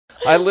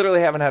I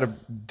literally haven't had a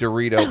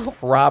Dorito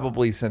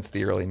probably since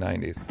the early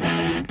 90s.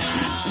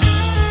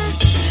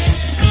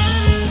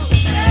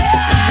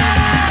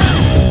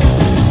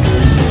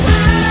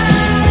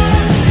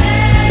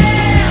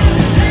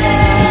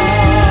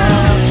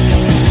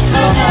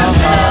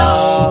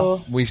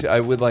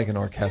 I would like an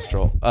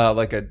orchestral,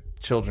 like a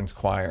children's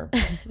choir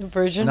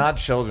version. Not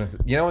children's.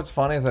 You know what's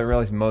funny is I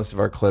realize most of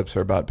our clips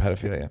are about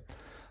pedophilia.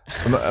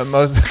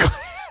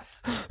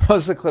 Most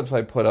of the clips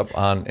I put up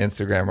on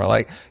Instagram are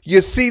like,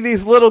 you see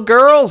these little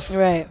girls,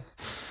 right?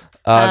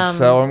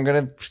 So I'm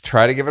gonna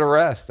try to give it a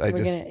rest.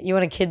 You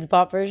want a kids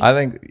bop version? I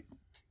think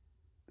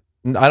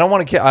I don't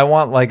want a kid. I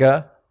want like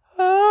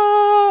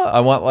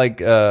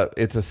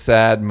it's a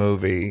sad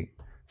movie.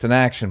 It's an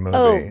action movie.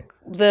 Oh,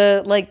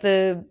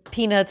 the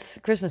Peanuts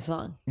Christmas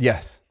song.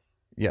 Yes.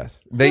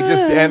 They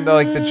just and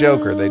like the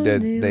Joker. They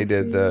did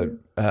the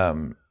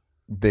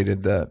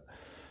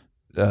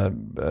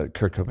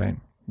Kurt Cobain,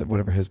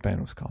 whatever his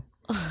band was called.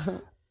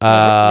 Never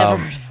heard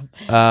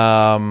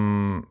of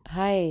him.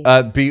 Hi.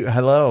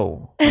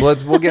 Hello.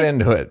 We'll get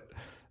into it.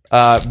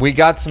 We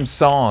got some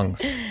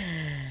songs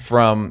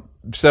from.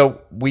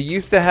 So we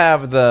used to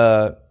have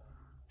the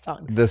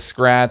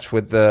scratch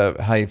with the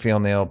How You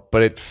Feel, Neil,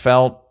 but it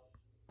felt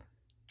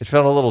a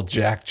little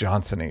Jack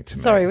Johnson-y to me.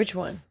 Sorry, which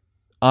one?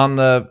 On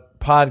the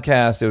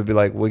podcast, it would be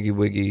like Wiggy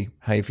Wiggy.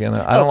 How you feeling?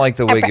 I don't like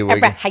the Wiggy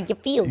Wiggy. How you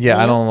feel? Yeah,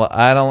 I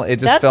don't. It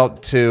just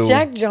felt too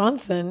Jack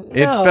Johnson.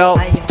 It felt.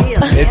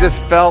 It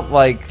just felt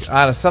like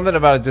something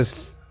about it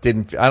just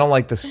didn't. I don't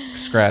like the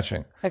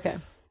scratching. Okay.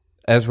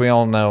 As we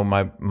all know,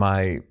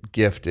 my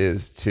gift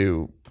is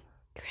to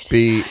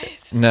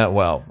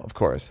of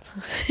course,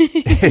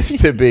 is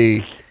to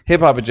be hip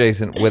hop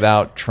adjacent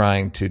without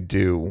trying to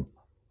do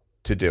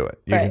it.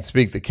 You can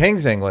speak the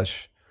King's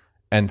English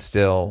and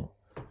still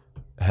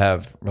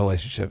have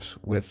relationships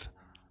with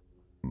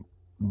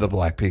the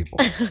black people.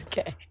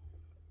 Okay.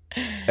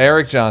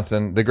 Eric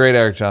Johnson, the great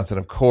Eric Johnson,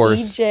 of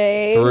course,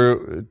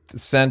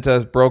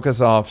 broke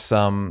us off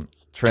some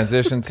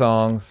transition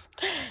songs.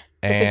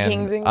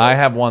 And I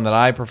have one that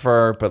I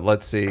prefer, but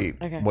let's see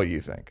what you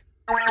think.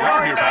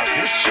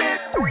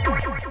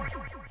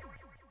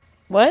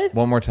 What?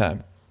 One more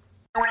time.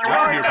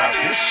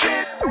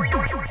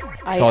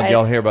 It's called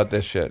Y'all Hear About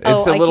This Shit.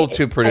 It's a little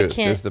too produced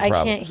is the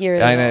problem. I can't hear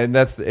it. I know,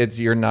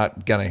 you're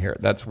not going to hear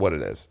it. That's what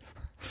it is.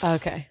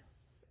 Okay.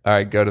 All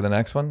right, go to the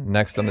next one.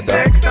 Next on the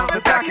docket. Next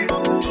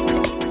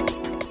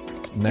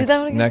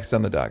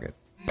on the docket.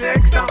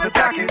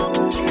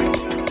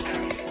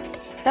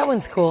 That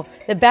one's cool.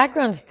 The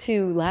background's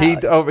too loud. He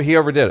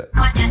overdid it.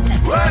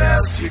 What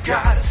else you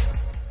got?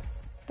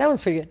 That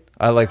one's pretty good.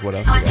 I like What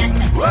Else You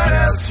Got. What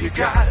else you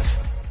got?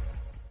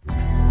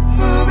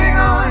 Moving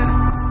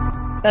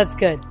on. That's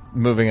good.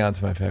 Moving on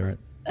to my favorite.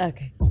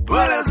 Okay.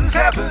 What else is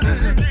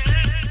happening?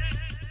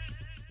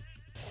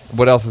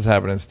 What else is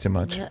happening is too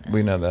much.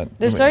 We know that.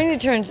 They're starting to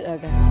turn. Okay.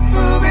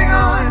 Moving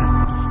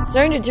on.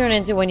 Starting to turn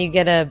into when you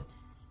get a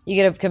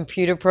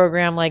computer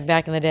program like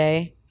back in the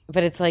day,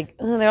 but it's like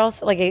they're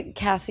also like a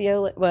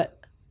Casio. What?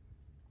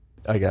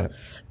 I got it.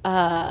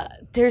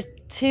 They're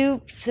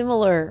too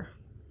similar.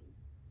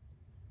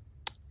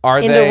 Are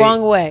in the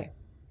wrong way?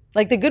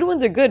 Like the good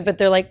ones are good, but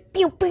they're like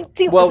pew, pew,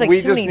 pew. Well, like we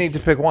just need to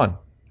pick one,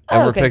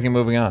 and we're picking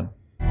Moving On.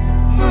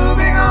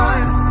 Moving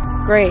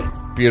on. Great.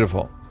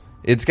 Beautiful.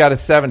 It's got a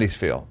 70s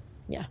feel.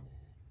 Yeah.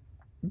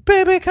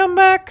 Baby, come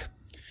back.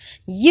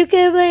 You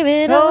can blame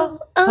it all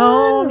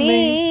on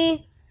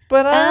me.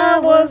 But I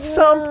was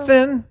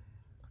something.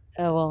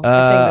 Oh, well.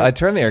 I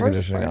turned the air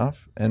conditioning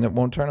off, and it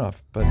won't turn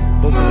off. But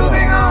we'll see what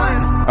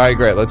happens. All right,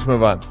 great. Let's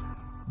move on.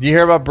 Do you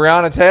hear about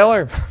Breonna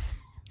Taylor?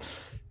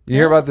 You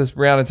hear about this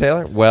Breonna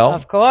Taylor? Well,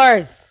 of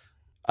course.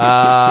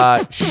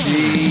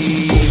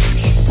 She...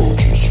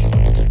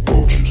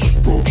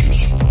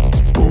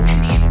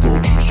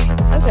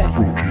 Okay.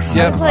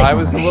 Yep, I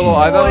was a little...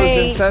 I thought it was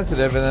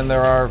insensitive, and then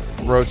there are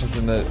roaches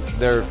in the...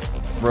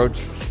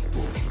 Roaches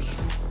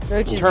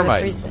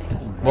termites. In the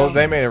precinct. Well,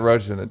 they made it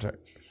roaches in the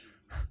termites.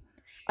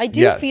 I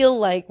do feel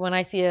like when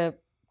I see a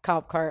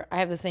cop car, I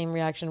have the same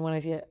reaction when I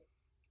see a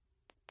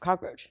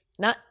cockroach.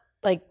 Not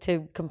like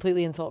to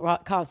completely insult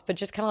cops, but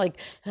just kind of like,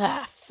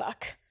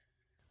 fuck.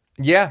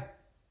 Yeah.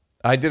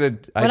 I did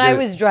it. When I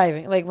was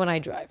driving, like when I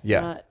drive.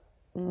 Yeah.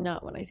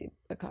 Not when I see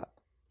a cop.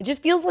 It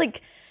just feels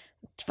like,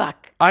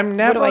 fuck. I'm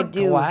never what do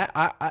I do? glad.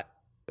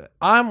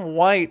 I'm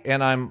white,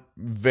 and I'm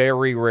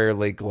very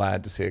rarely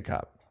glad to see a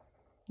cop.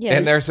 Yeah.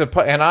 And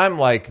and I'm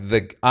like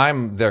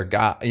I'm their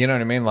guy. You know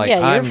what I mean? Like,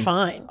 yeah, you're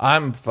fine.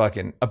 I'm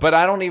fucking, but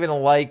I don't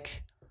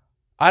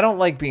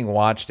like being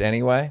watched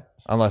anyway,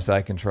 unless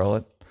I control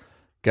it.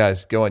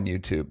 Guys, go on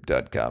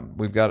youtube.com.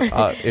 We've got,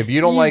 if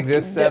you don't like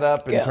this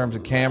setup in terms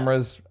of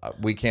cameras,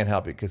 we can't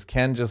help you because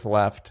Ken just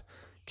left.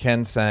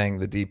 Ken sang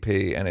the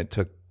DP and it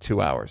took 2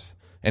 hours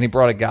and he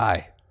brought a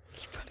guy.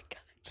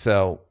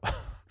 So,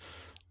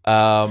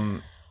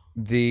 so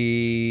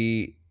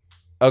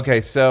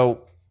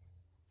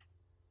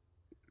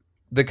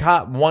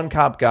one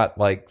cop got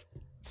like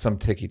some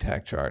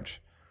ticky-tack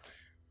charge.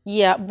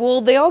 Yeah.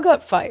 Well, they all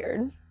got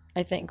fired,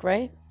 I think,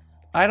 right?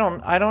 I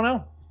don't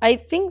know. I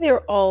think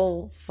they're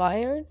all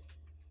fired,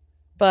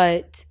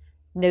 but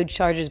no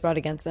charges brought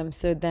against them.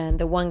 So then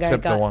the one guy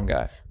Except the one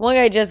guy. One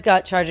guy just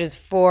got charges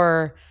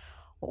for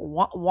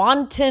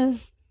wanton.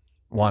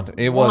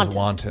 It was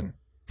wanton.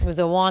 It was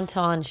a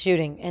wanton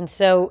shooting. And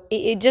so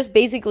it just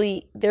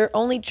basically, they're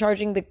only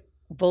charging the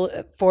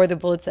bullet for the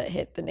bullets that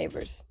hit the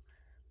neighbor's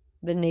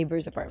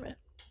apartment.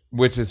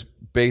 Which is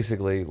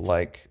basically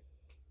like,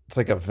 it's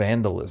like a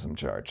vandalism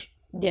charge.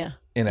 Yeah.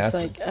 In it's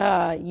essence.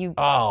 Like, you.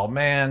 Oh,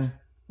 man.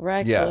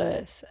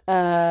 Reckless.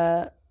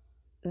 Yeah.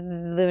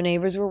 The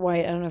neighbors were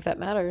white. I don't know if that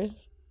matters.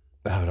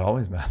 It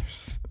always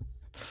matters.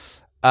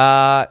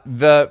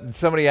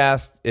 Somebody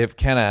asked, if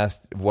Ken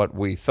asked what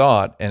we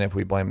thought and if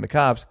we blame the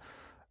cops,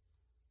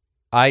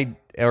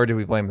 or did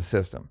we blame the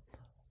system?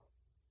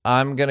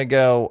 I'm gonna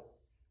go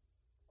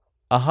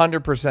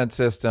 100%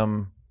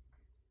 system,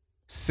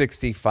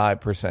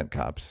 65%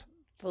 cops.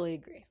 Fully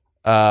agree.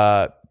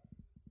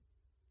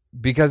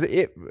 Because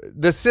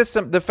the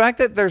system, the fact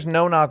that there's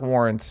no knock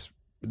warrants,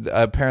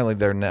 apparently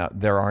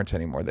there aren't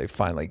anymore. They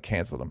finally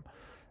canceled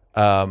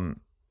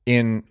them.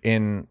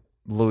 In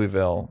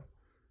Louisville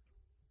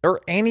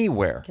or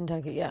anywhere,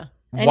 Kentucky, yeah.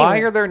 Why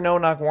are there no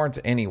knock warrants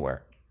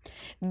anywhere?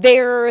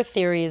 There are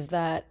theories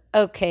that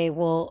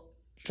people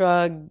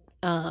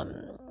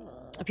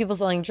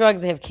selling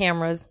drugs, they have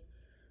cameras,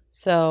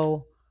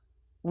 so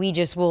we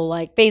just will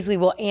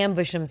we'll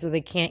ambush them so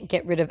they can't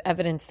get rid of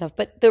evidence stuff.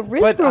 But the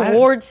risk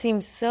reward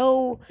seems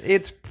so.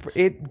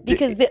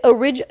 Because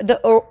the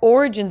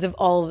origins of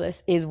all of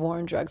this is war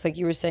on drugs, like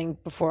you were saying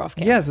before off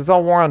camera. Yes, it's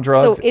all war on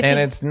drugs, and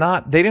it's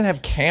not. They didn't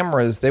have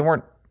cameras. They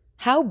weren't.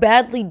 How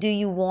badly do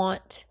you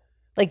want?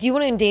 Do you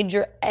want to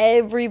endanger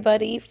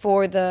everybody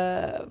for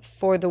the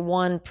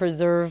one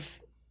preserve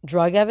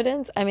drug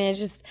evidence? I mean,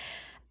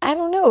 I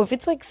don't know. If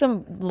it's like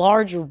some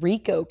large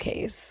RICO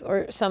case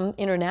or some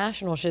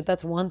international shit,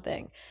 that's one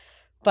thing.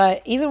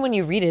 But even when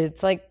you read it,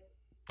 it's like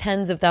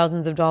tens of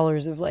thousands of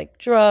dollars of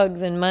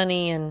drugs and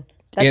money. And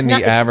that's in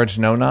the average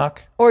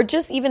no-knock? Or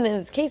just even in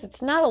this case,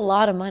 it's not a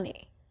lot of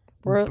money.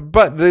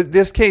 But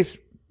this case,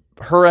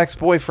 her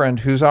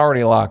ex-boyfriend, who's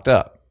already locked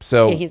up.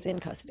 So yeah, he's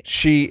in custody.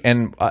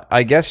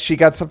 I guess she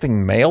got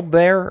something mailed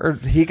there, or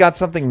he got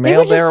something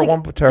mailed there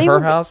to her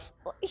house?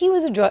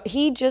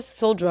 He just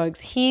sold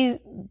drugs. He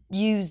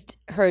used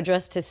her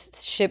address to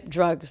ship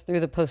drugs through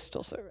the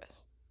postal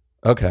service.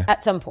 Okay.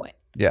 At some point.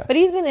 Yeah. But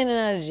he's been in and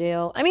out of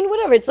jail. I mean,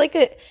 whatever.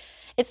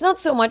 It's not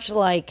so much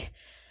like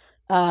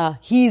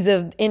he's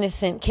an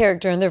innocent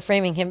character and they're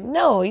framing him.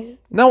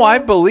 No, I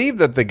believe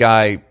that the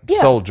guy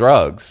sold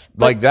drugs.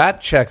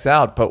 That checks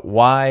out, but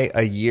why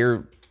a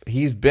year?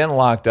 He's been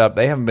locked up.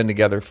 They haven't been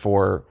together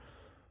for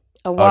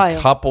a while.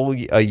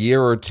 A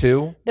year or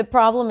two. The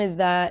problem is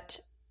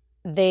that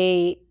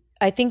I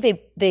think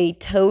they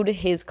towed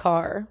his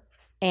car,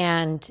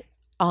 and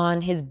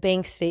on his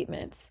bank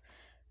statements,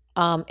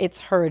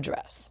 it's her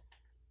address.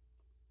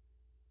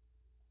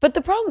 But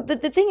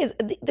the thing is,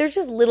 there's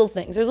just little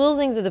things. There's little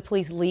things that the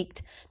police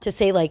leaked to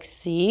say,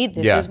 see,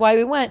 this is why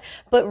we went.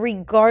 But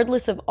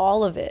regardless of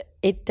all of it,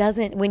 it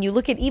doesn't, when you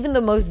look at even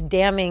the most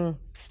damning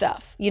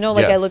stuff,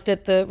 I looked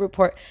at the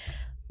report,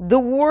 the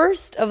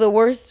worst of the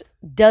worst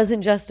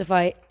doesn't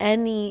justify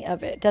any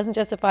of it. Doesn't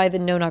justify the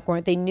no-knock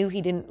warrant. They knew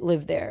he didn't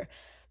live there.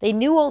 They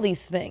knew all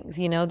these things,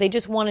 They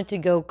just wanted to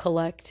go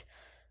collect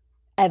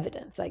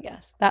evidence, I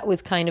guess. That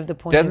was kind of the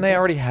point. Didn't they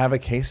already have a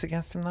case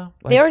against him, though?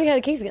 They already had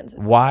a case against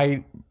him.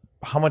 Why?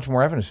 How much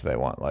more evidence do they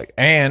want?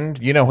 And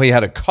he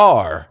had a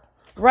car.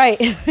 Right.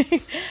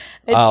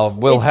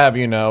 We'll have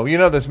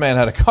this man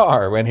had a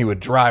car when he would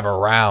drive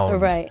around.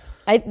 Right.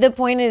 The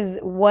point is,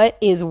 what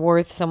is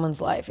worth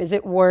someone's life? Is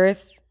it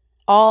worth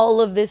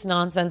all of this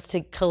nonsense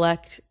to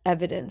collect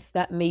evidence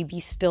that may be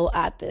still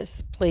at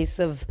this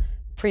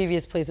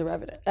previous place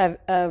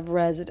of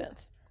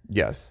residence?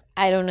 Yes.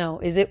 I don't know.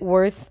 Is it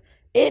worth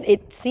it?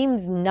 It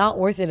seems not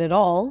worth it at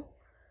all.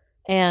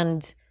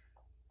 And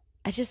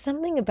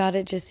something about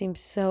it just seems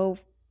so.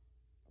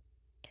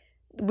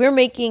 We're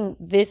making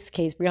this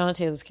case, Breonna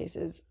Taylor's case,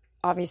 is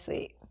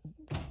obviously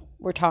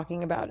we're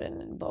talking about it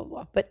and blah, blah,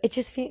 blah. But it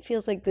just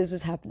feels like this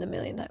has happened a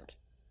million times.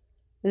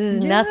 This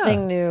is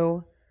nothing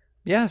new.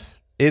 Yes.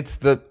 It's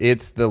the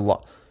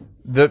law.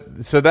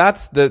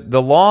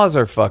 The laws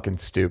are fucking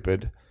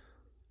stupid.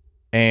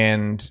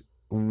 And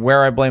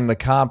where I blame the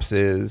cops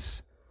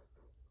is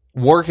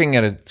working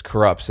in a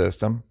corrupt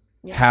system,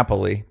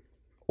 happily,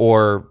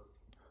 or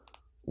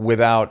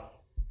without,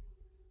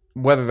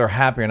 whether they're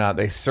happy or not,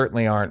 they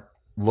certainly aren't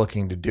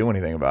looking to do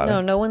anything about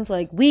it. No one's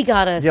like, we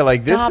gotta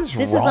stop.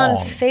 This is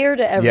unfair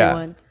to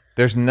everyone. Yeah.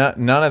 There's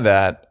none of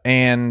that.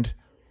 And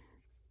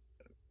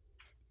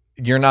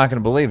you're not going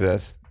to believe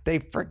this. They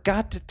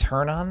forgot to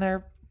turn on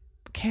their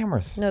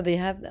cameras. No, they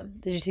have them.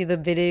 Did you see the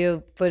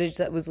video footage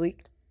that was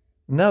leaked?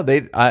 No,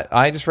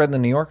 I just read in the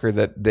New Yorker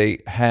that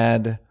they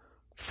had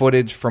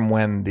footage from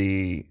when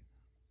the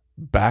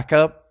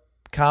backup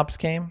cops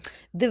came.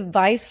 The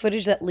Vice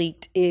footage that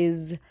leaked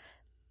is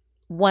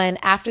when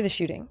after the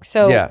shooting.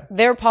 So Yeah.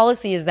 their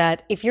policy is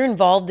that if you're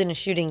involved in a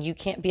shooting, you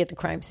can't be at the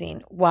crime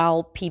scene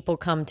while people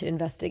come to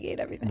investigate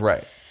everything.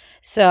 Right.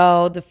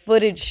 So the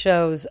footage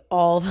shows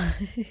all.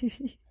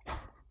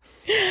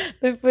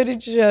 The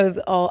footage shows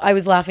all. I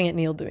was laughing at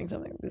Neil doing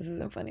something. This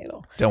isn't funny at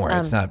all. Don't worry,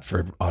 it's not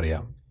for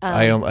audio.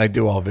 I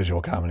do all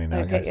visual comedy now,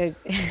 Okay,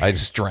 guys. I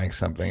just drank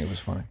something. It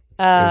was funny.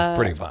 It was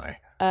pretty funny.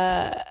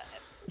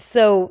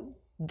 So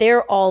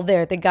they're all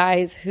there. The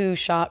guys who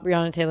shot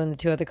Breonna Taylor and the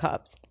 2 other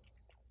cops.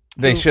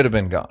 They should have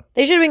been gone.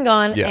 They should have been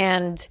gone. Yeah.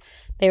 And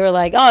they were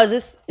like, "Oh, are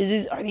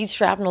these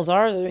shrapnels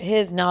ours or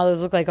his? No,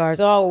 those look like ours.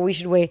 Oh, well, we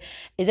should wait.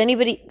 Is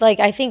anybody like?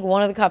 I think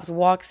one of the cops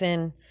walks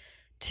in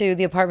to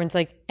the apartment's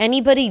like,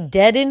 anybody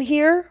dead in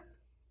here?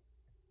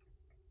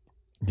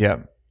 Yeah.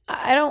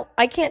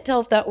 I can't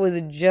tell if that was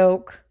a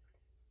joke.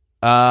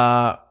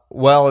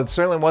 Well, it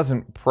certainly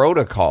wasn't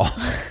protocol.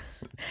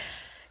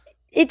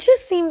 It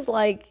just seems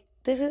like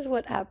this is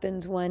what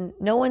happens when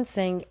no one's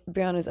saying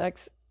Breonna's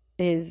ex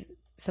is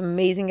some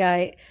amazing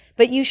guy,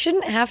 but you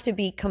shouldn't have to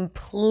be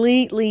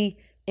completely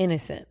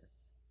innocent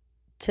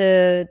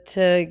to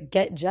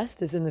get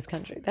justice in this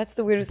country. That's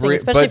the weirdest thing,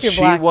 especially if you're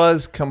black. But she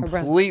was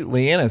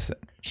completely innocent.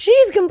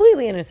 She's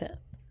completely innocent.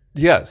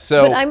 Yeah,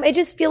 so But I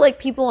just feel like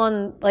people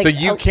on like so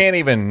you can't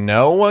even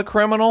know a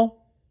criminal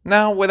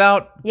now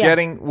without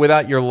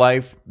without your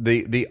life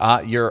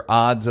your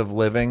odds of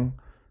living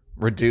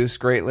reduced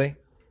greatly.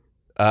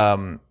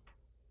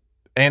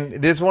 And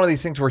this is one of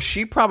these things where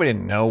she probably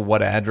didn't know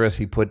what address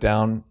he put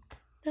down.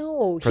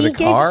 No, for the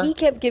car. He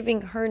kept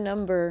giving her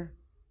number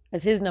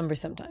as his number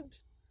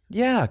sometimes.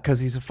 Yeah, because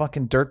he's a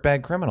fucking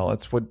dirtbag criminal.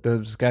 That's what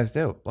those guys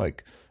do.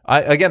 Like,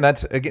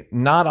 that's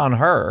not on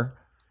her.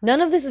 None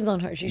of this is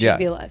on her. She should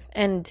be alive.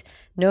 And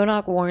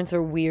no-knock warrants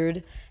are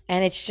weird.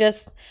 And it's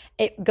just,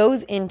 it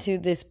goes into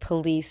this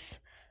police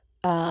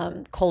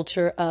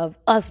culture of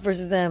us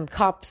versus them,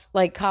 cops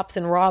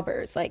and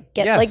robbers.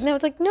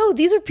 No,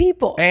 these are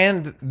people.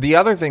 And the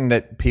other thing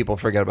that people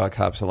forget about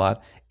cops a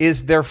lot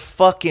is they're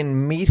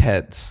fucking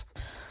meatheads.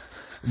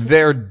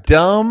 They're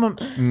dumb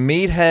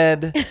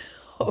meathead,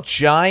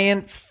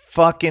 giant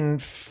fucking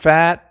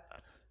fat-headed,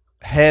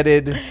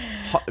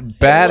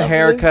 bad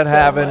haircut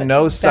having,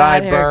 no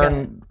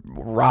sideburn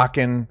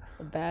rocking,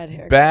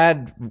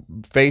 bad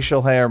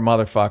facial hair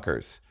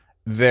motherfuckers.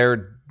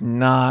 They're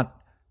not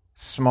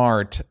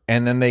smart,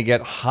 and then they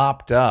get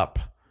hopped up.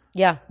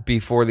 Yeah.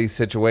 Before these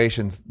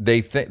situations,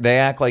 they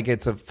act like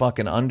it's a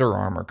fucking Under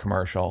Armour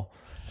commercial,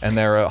 and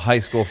they're a high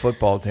school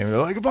football team. They're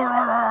like,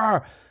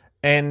 "Arr!"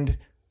 And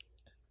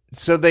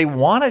so they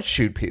want to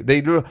shoot people.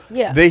 They do.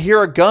 Yeah. They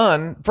hear a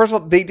gun. First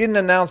of all, they didn't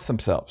announce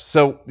themselves.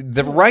 So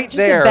just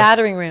there, a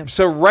battering ram.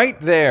 So right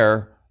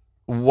there,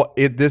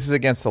 this is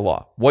against the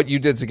law. What you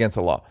did is against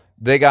the law.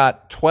 They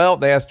got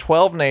 12. They asked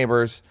 12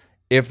 neighbors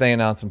if they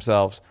announced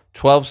themselves.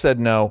 12 said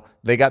no.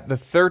 They got the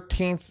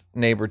 13th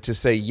neighbor to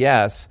say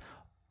yes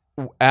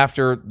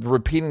after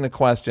repeating the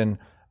question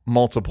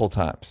multiple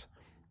times.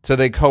 So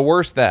they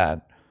coerced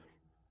that.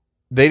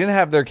 They didn't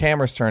have their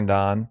cameras turned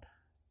on.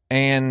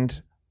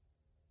 And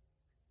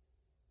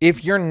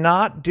if you're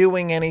not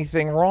doing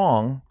anything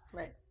wrong,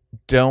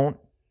 don't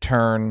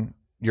turn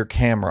your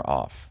camera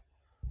off.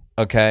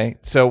 Okay?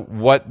 So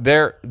what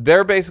they're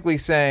basically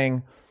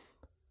saying,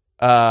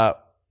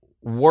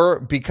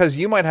 because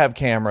you might have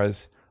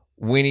cameras,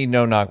 we need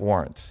no-knock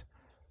warrants.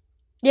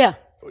 Yeah.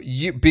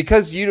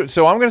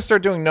 So I'm going to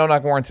start doing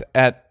no-knock warrants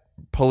at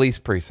police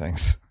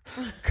precincts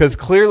because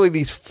clearly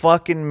these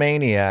fucking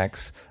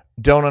maniacs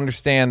don't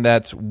understand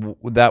that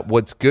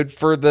what's good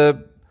for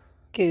the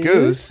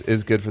goose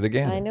is good for the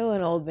gander. I know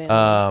an old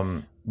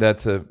man.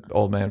 That's an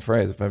old man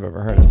phrase if I've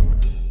ever heard it.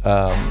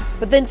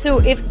 But then, so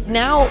if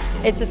now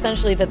it's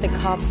essentially that the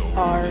cops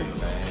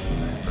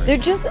they're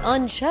just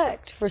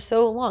unchecked for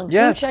so long.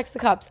 Yes. Who checks the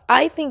cops?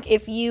 I think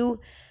if you...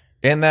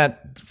 And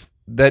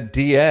that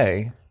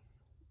DA,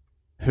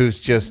 who's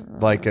just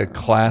like a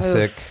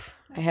classic...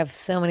 I have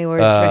so many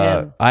words for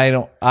him.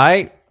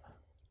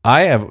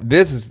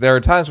 There are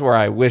times where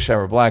I wish I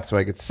were black so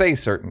I could say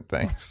certain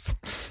things.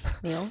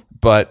 Neil?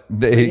 But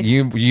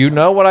you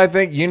know what I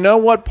think? You know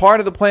what part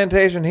of the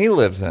plantation he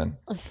lives in.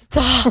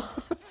 Stop.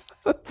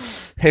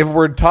 If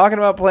we're talking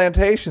about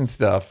plantation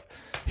stuff,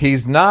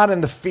 he's not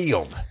in the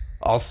field.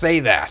 I'll say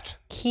that.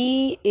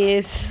 He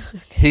is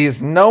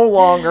no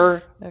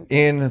longer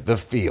in the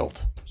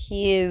field.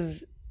 He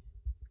is.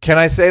 Can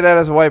I say that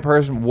as a white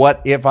person?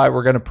 What if I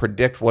were going to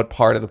predict what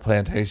part of the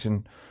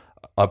plantation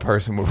a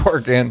person would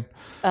work in?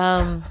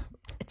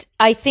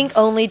 I think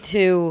only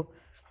to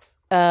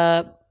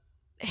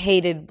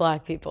hated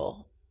black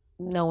people.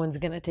 No one's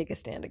going to take a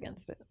stand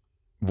against it.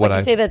 I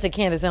say that to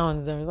Candace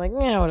Owens, and I was like,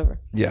 yeah, whatever.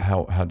 Yeah,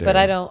 how dare But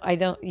you? I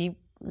don't. You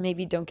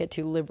maybe don't get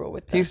too liberal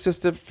with that. He's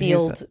just a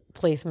field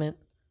placement.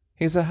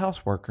 He's a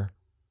house worker.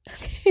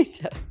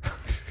 Shut up.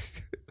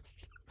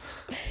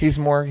 He's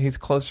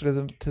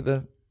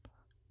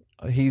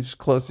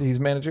closer he's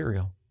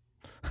managerial.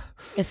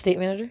 Estate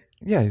manager?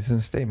 Yeah, he's an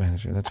estate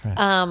manager. That's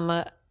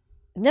right.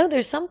 No,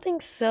 there's something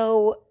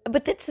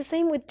but it's the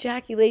same with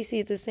Jackie Lacey.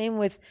 It's the same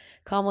with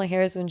Kamala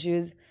Harris when she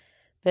was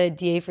the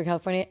DA for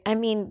California. I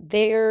mean,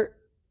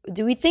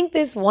 do we think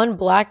this one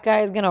black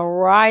guy is gonna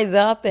rise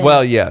up? And,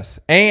 well, yes,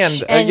 and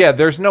yeah,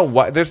 there's not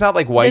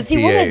like white does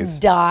he want to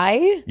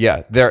die?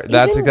 Yeah,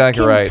 that's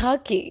exactly right.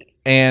 Kentucky,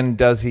 and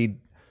does he?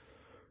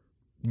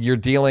 You're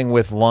dealing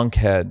with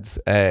lunkheads,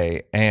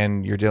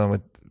 and you're dealing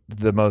with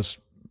the most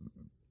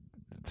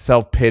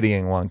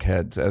self-pitying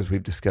lunkheads, as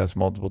we've discussed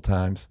multiple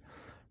times.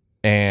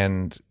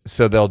 And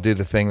so they'll do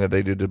the thing that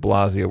they do to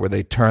Blasio, where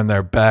they turn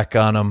their back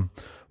on him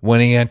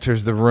when he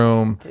enters the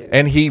room. Dude,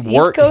 and he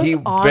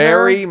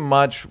very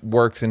much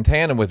works in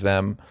tandem with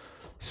them.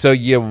 So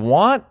you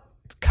want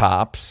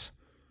cops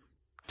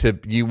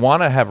you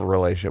want to have a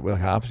relationship with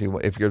cops.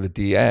 If you're the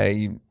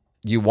DA,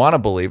 you want to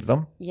believe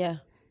them. Yeah.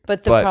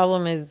 But the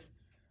problem is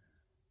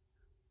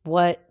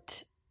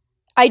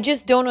I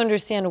just don't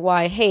understand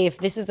why, hey, if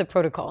this is the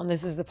protocol and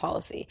this is the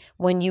policy,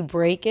 when you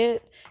break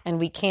it and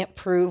we can't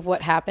prove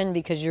what happened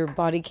because your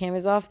body cam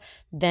is off,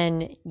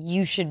 then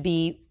you should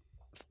be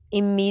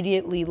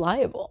immediately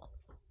liable.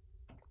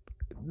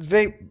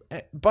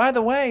 By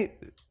the way,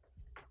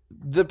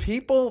 the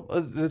people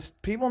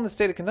in the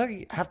state of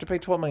Kentucky have to pay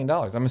 $12 million.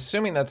 I'm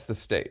assuming that's the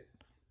state.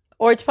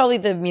 Or it's probably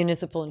the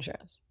municipal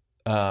insurance.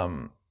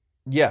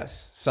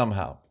 Yes,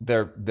 somehow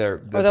they'll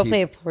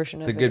pay a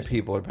portion of it. The good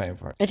people are paying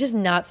for it. It's just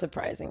not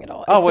surprising at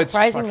all. It's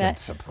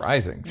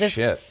surprising. The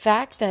shit.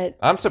 Fact that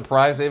I'm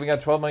surprised they even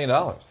got $12 million.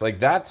 Like,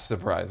 that's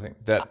surprising.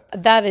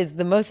 That is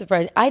the most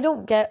surprising. I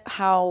don't get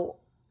how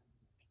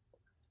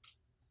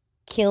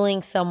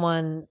killing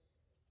someone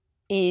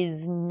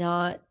is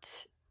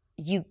not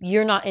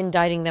you're not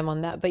indicting them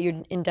on that, but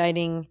you're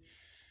indicting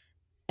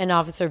an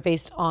officer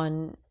based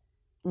on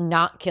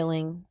not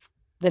killing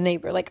the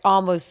neighbor, like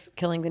almost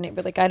killing the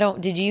neighbor. Like,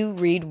 did you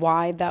read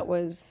why that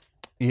was?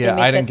 Yeah,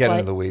 I didn't get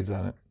into the weeds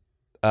on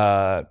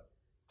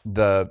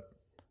it.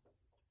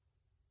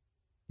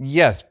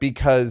 Yes,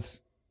 because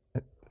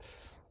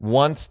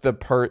once the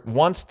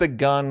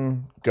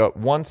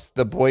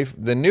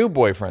new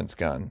boyfriend's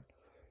gun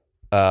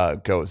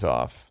goes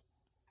off,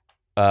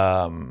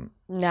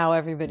 now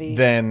everybody,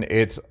 then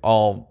it's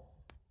all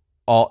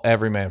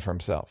every man for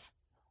himself.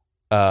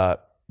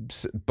 But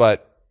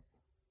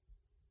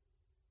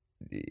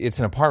it's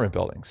an apartment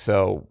building,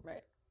 so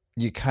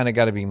you kind of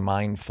got to be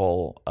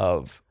mindful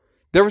of.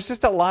 There was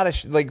just a lot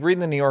of like reading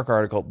the New York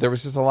article. There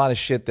was just a lot of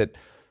shit that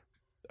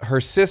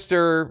her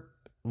sister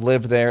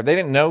lived there. They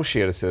didn't know she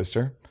had a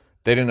sister.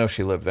 They didn't know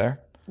she lived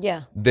there.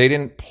 Yeah. They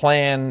didn't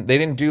plan. They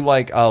didn't do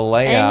like a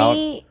layout.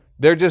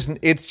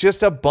 It's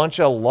just a bunch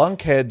of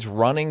lunkheads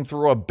running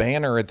through a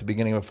banner at the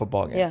beginning of a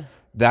football game. Yeah.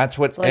 That's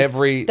what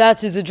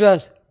that's his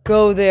address.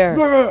 Go there.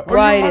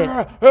 Write it.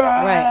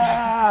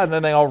 Right. And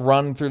then they all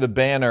run through the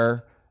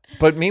banner.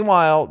 But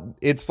meanwhile,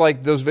 it's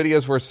like those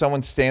videos where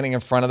someone's standing in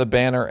front of the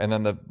banner and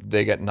then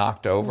they get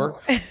knocked over.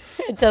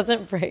 It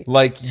doesn't break.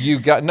 Like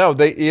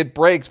it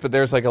breaks, but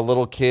there's like a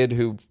little kid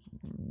who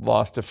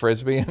lost a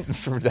Frisbee and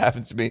it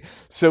happens to be.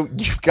 So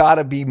you've got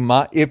to be,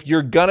 if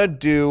you're going to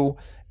do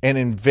an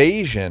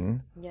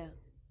invasion,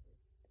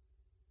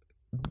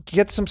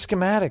 get some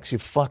schematics, you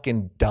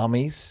fucking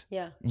dummies.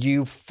 Yeah.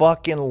 You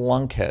fucking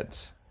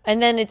lunkheads. And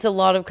then it's a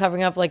lot of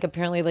covering up, like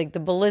apparently like the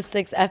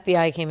ballistics,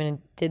 FBI came in and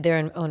did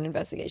their own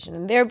investigation.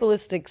 And their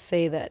ballistics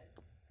say that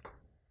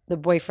the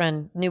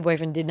new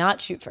boyfriend did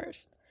not shoot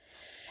first.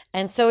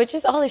 And so it's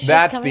just all this shit.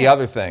 That's the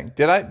other thing.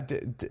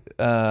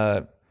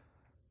 I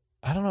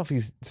don't know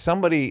if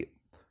somebody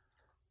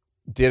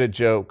did a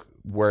joke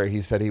where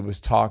he said he was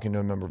talking to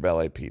a member of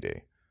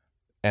LAPD.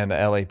 And the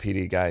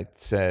LAPD guy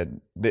said,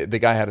 the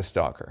guy had a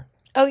stalker.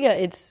 Oh,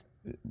 yeah,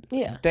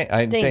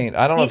 Dane.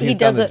 I don't know if he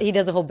does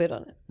a whole bit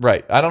on it.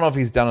 Right. I don't know if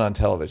he's done it on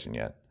television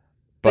yet.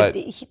 But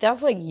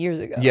that's like years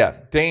ago. Yeah.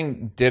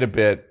 Dane did a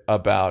bit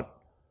about.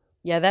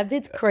 Yeah, that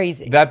bit's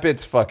crazy. That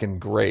bit's fucking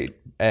great,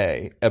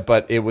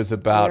 but it was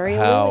about very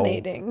how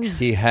illuminating.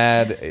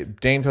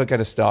 Dane Cook had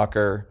a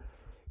stalker,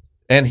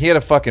 and he had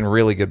a fucking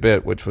really good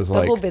bit, which was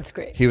like. The whole bit's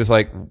great. He was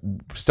like,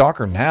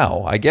 stalker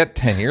now? I get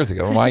 10 years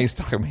ago. Why are you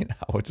stalking me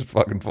now? Which is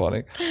fucking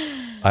funny.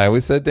 I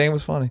always said Dane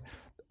was funny.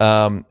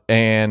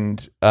 And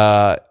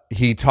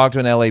he talked to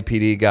an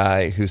LAPD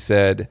guy who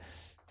said,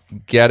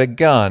 get a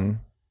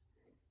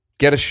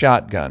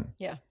shotgun.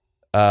 Yeah.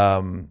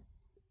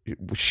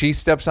 She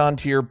steps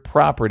onto your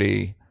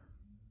property,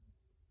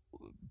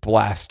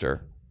 blast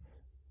her.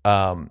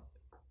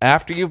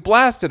 After you've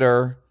blasted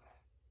her,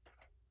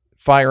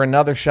 fire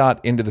another shot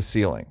into the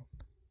ceiling.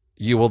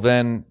 You will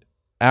then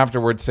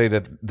afterwards say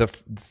that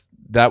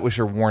that was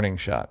your warning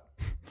shot.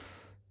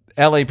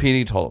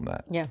 LAPD told him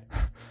that. Yeah.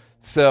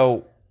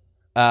 So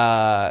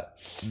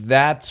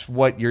that's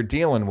what you're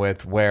dealing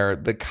with, where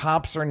the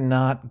cops are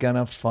not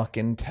gonna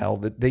fucking tell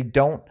that they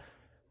don't.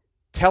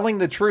 Telling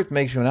the truth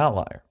makes you an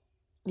outlier.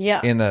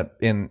 Yeah.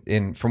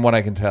 In from what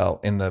I can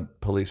tell in the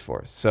police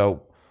force.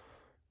 So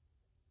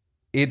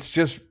it's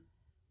just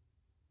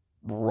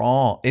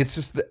wrong. It's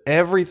just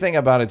everything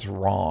about it's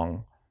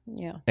wrong.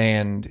 Yeah.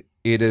 And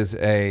it is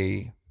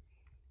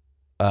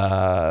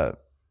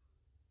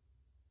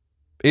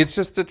it's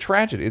just a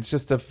tragedy. It's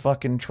just a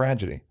fucking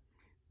tragedy.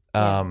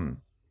 Yeah.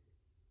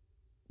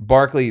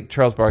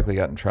 Charles Barkley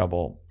got in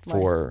trouble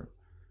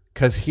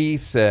because he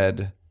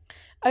said,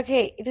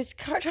 okay, does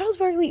Charles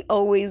Barkley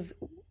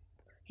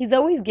he's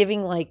always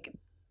giving like,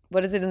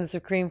 what is it in the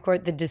Supreme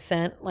Court, the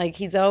dissent? Like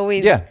he's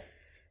always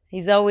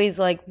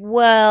like,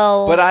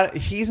 well, but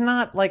he's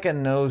not like a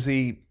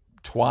nosy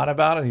twat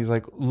about it. He's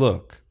like,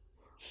 look,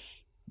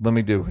 let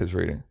me do his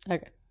reading.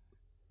 Okay.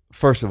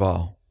 First of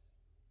all,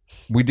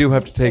 we do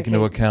have to take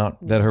into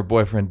account that her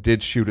boyfriend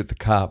did shoot at the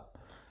cop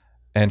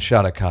and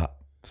shot a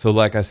cop. So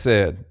like I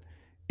said,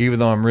 even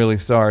though I'm really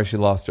sorry she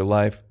lost her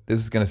life, this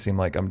is going to seem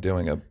like I'm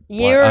doing a black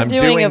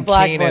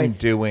Keenan voice.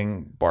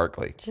 Doing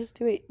Barkley. Just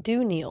do it.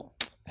 Do Neil.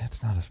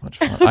 It's not as much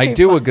fun. Okay, I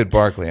do a good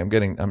Barkley.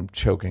 I'm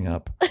choking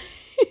up.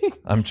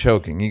 I'm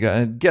choking. You got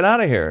to get out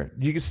of here.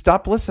 You can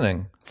stop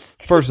listening.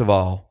 First of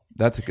all,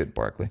 that's a good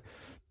Barkley.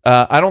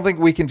 I don't think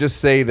we can just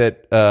say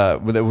that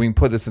we can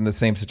put this in the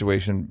same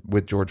situation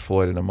with George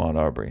Floyd and Ahmaud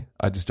Arbery.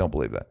 I just don't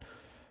believe that.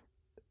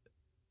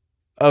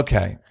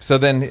 Okay. So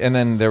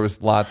then there was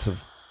lots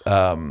of...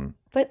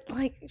 but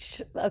like,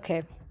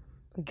 okay.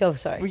 Go,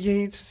 sorry. Well,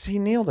 yeah, he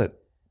nailed it.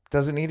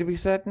 Does it need to be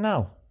said?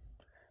 No.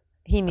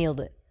 He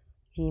nailed it.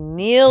 He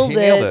nailed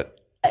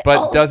it.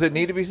 But does it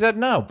need to be said?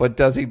 No. But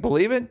does he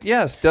believe it?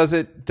 Yes. Does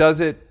it does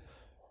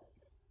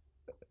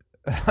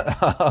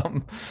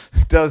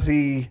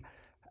he...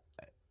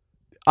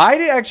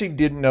 I actually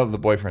didn't know the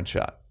boyfriend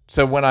shot.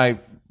 So when I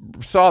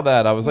saw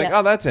that, I was like,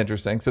 oh, that's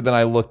interesting. So then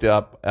I looked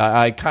up.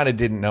 I kind of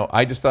didn't know.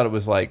 I just thought it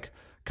was like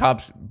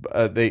cops,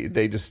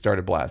 they just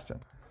started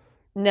blasting.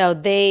 No,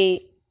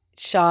 they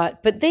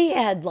shot, but they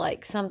had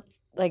like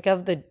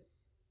of the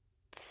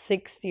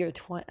 60 or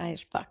 20,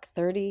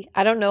 30.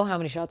 I don't know how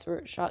many shots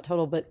were shot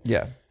total, but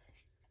yeah,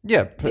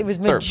 it was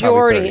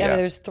majority. 30, yeah. I mean,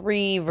 there's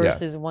 3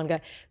 versus 1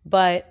 guy,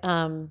 but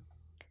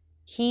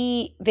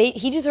he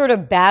just heard a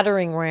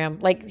battering ram.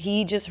 Like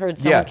he just heard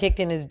someone kicked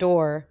in his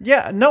door.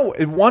 Yeah, no.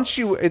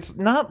 It's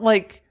not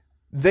like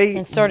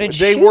they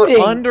shooting. were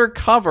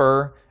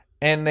undercover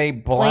and they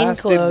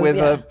blasted with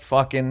a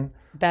fucking.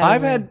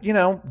 I've had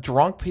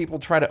drunk people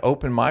try to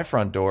open my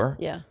front door.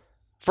 Yeah.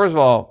 First of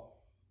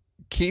all,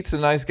 Keith's a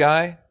nice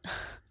guy.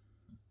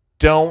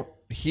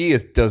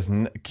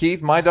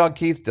 Keith, my dog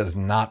Keith does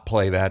not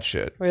play that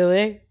shit.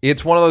 Really?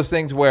 It's one of those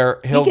things where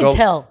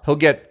he'll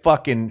get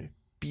fucking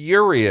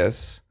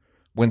furious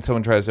when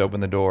someone tries to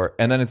open the door,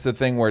 and then it's the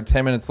thing where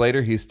 10 minutes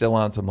later he's still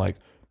on some like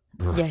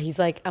he's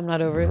like, I'm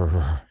not over it.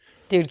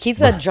 Dude, Keith's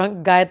that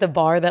drunk guy at the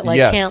bar that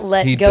can't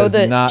let go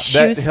the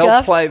shoe scuff.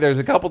 He'll play. There's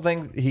a couple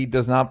things he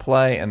does not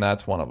play, and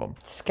that's one of them.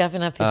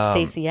 Scuffing up his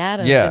Stacey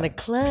Adams in the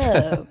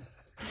club.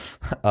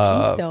 Keith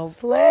don't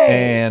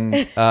play. And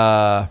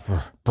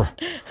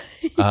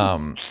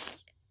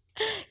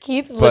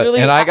Keith's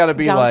literally I gotta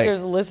be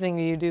downstairs listening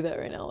to you do that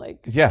right now.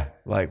 Like, yeah,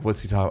 like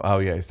what's he talking? Oh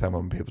yeah, he's talking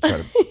about when people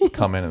try to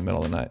come in the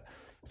middle of the night.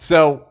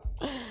 So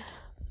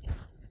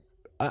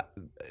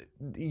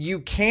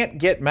you can't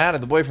get mad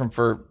at the boyfriend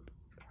for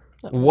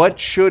what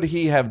should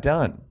he have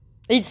done?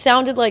 It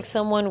sounded like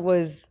someone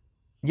was.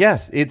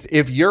 Yes, it's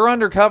if you're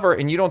undercover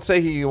and you don't say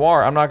who you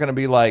are, I'm not going to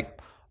be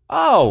like,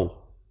 oh,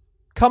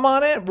 come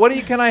on in. What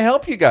can I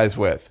help you guys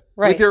with?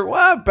 Right. With your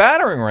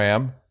battering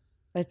ram.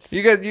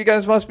 You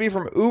guys must be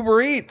from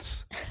Uber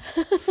Eats.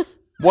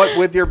 What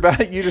with your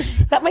you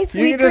just is that my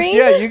sweet green?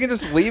 You can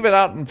just leave it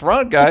out in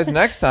front, guys.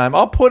 Next time,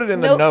 I'll put it in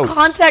the notes.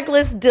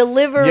 Contactless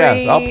delivery.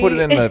 Yes, I'll put it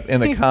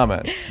in the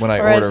comments when I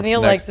order. As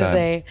Neil likes to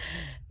say,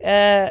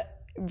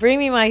 bring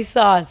me my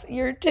sauce.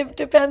 Your tip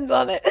depends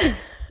on it.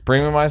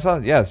 Bring me my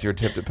sauce. Yes, your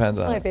tip depends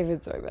on it. It's my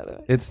favorite story, by the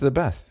way. It's the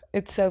best.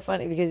 It's so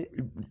funny because,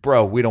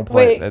 bro, we don't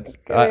play it.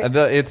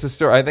 It's a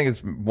story. I think it's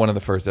one of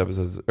the first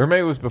episodes, or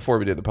maybe it was before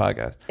we did the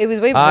podcast. It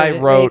was way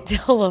before.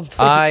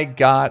 I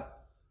got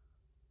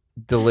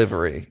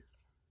delivery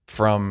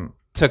from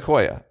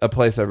Takoya, a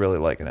place I really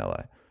like in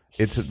LA.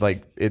 It's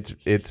like it's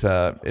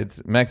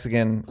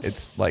Mexican.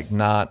 It's like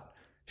not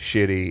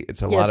shitty.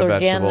 It's a lot of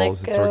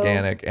vegetables. It's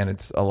organic, and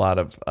it's a lot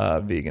of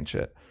vegan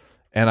shit.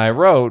 And I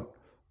wrote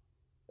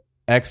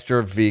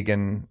extra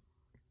vegan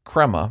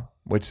crema,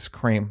 which is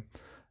cream.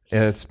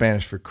 It's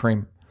Spanish for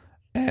cream.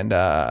 And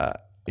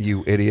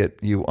you idiot,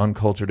 you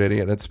uncultured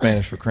idiot. That's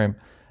Spanish for cream.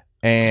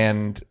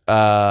 And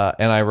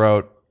I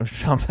wrote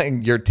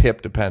something. Your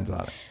tip depends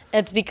on it.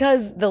 It's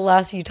because the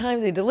last few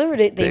times they delivered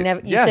it,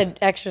 you said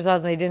extra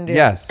sauce and they didn't do it.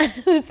 Yes.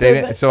 They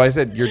didn't. So I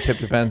said your tip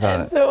depends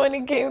on it. So when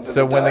he came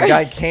to when the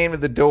guy came to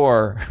the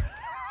door,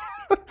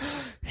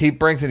 he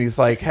brings it. He's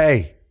like,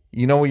 "Hey,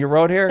 you know what you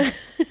wrote here?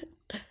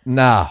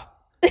 Nah,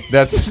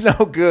 that's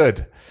no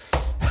good."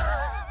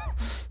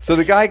 So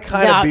the guy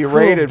kind of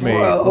berated me,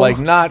 like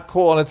not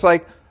cool, and it's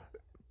like,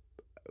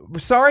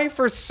 sorry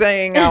for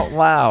saying out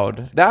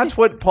loud. That's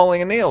what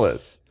pulling a Neil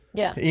is.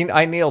 Yeah,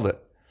 I nailed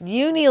it.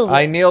 You nailed it.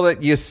 I nailed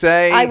it. You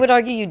say. I would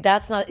argue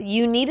that's not.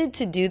 You needed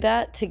to do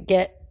that to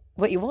get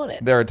what you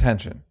wanted. Their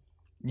attention.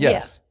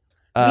 Yes.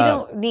 Yeah. You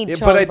don't need.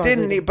 But I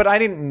didn't need. But I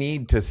didn't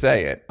need to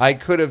say it. I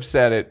could have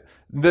said it.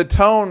 The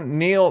tonal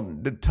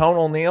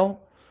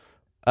Neil,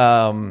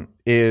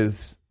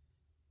 is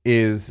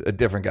a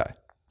different guy.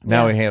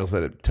 Now he handles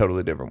it a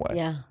totally different way.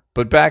 Yeah.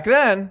 But back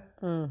then,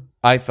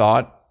 I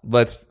thought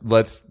let's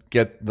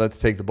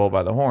take the bull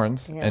by the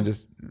horns and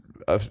just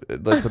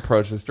let's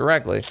approach this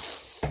directly.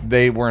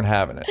 They weren't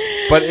having it,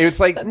 but it's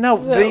like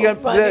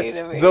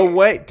the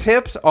way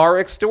tips are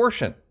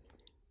extortion.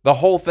 The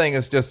whole thing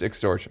is just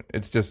extortion.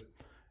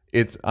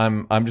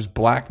 I'm just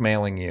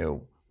blackmailing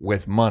you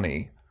with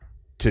money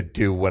to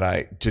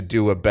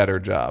do a better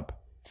job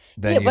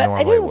than you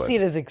normally would. I didn't see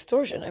it as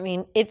extortion. I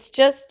mean, it's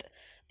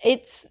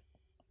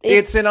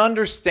an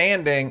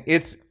understanding.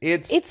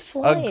 It's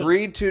flying.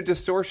 Agreed to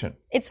distortion.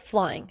 It's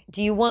flying.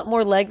 Do you want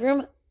more leg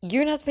room?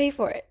 You're gonna have to pay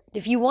for it.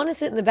 If you want to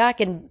sit in the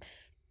back and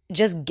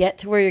just get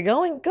to where you're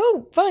going,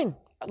 go, fine.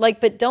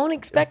 But don't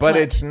expect But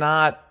much. it's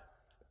not.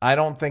 I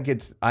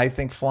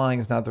think flying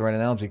is not the right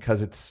analogy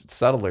because it's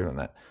subtler than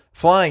that.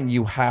 Flying,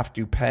 you have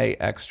to pay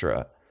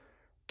extra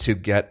to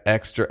get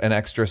an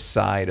extra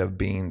side of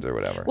beans or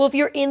whatever. Well, if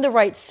you're in the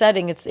right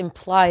setting, it's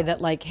implied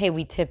that hey,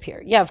 we tip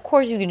here. Yeah, of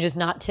course you can just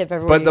not tip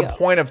everywhere. But the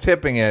point of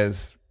tipping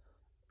is,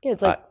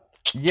 it's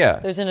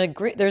there's an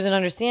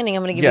understanding.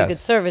 I'm going to give you good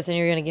service, and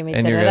you're going to give me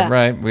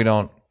right. We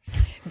don't.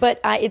 But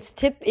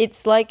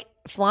it's like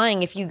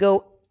flying. If you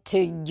go to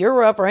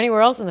Europe or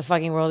anywhere else in the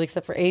fucking world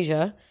except for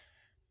Asia,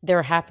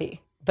 they're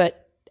happy.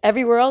 But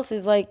everywhere else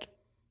is like,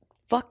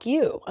 fuck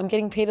you. I'm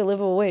getting paid a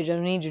livable wage. I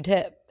don't need your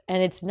tip.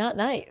 And it's not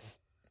nice.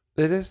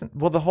 It isn't.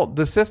 Well,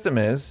 the system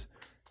is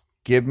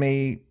give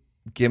me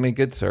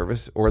good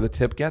service or the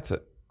tip gets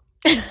it.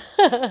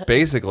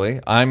 Basically,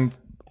 I'm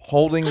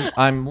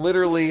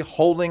literally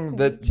holding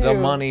the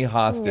money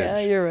hostage. Yeah,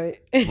 you're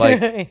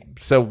right.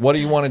 So what do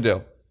you want to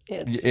do?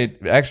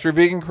 Extra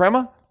vegan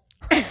crema?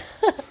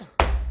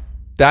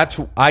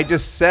 I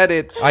just said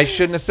it. I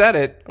shouldn't have said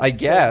it, I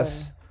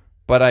guess.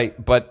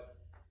 But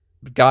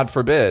God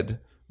forbid.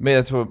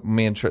 That's what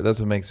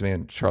makes me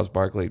and Charles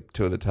Barkley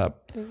two of the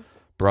top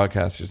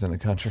broadcasters in the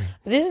country.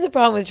 This is the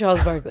problem with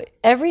Charles Barkley.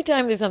 Every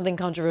time there's something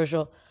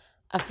controversial,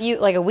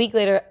 a week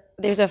later,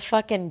 there's a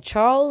fucking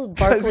Charles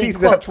Barkley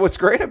quote. That's what's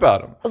great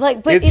about him.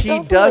 But he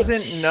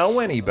doesn't know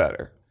any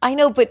better. I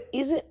know, but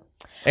is it?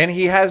 And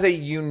he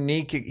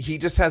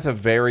just has a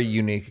very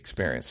unique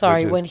experience.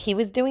 Sorry, when he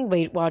was doing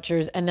Weight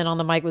Watchers and then on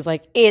the mic was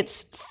like,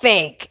 it's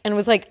fake. And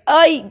was like,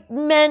 I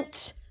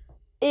meant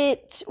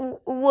it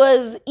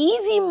was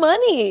easy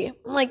money.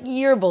 I'm like,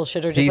 you're a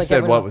bullshitter. He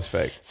said what was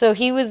fake. So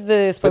he was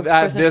the spokesperson for Weight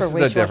Watchers. This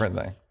is a different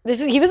thing.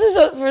 He was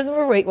the spokesperson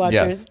for Weight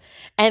Watchers. Yes.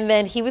 And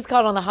then he was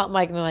caught on the hot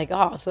mic and they're like,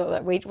 oh, so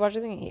that Weight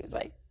Watcher thing? He was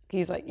like,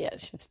 yeah,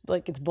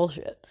 it's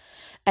bullshit.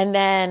 And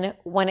then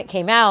when it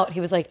came out, he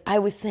was like, I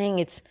was saying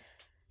it's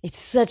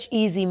such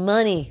easy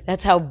money.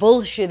 That's how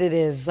bullshit it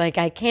is.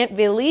 I can't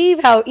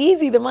believe how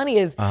easy the money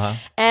is. Uh-huh.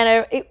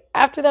 And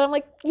after that, I'm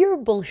like, you're a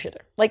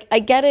bullshitter. I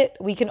get it.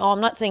 We can all. I'm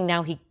not saying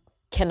now he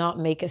cannot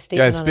make a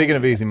statement. Guys, speaking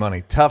of easy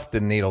money, Tuft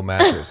and Needle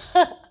mattress.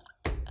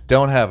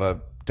 Don't have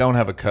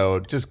a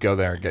code. Just go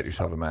there and get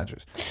yourself a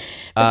mattress.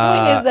 The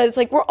point is that it's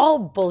we're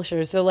all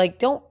bullshitters. So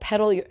don't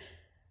peddle your.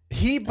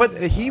 He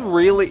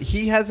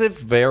has a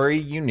very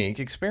unique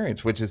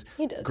experience, which is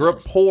grew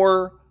up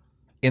poor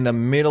in the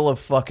middle of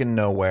fucking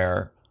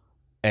nowhere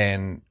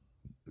and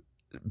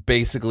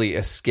basically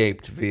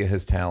escaped via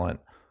his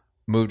talent,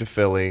 moved to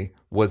Philly,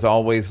 was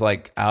always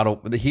he'd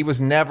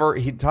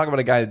talk about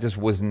a guy that just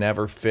was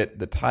never fit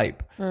the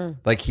type.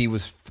 He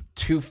was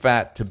too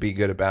fat to be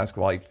good at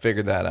basketball. He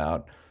figured that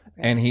out.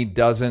 Okay.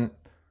 And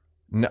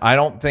I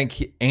don't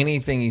think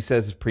anything he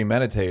says is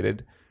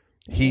premeditated.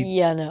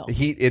 He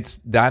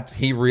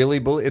really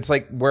believes. It's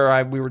like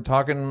where we were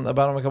talking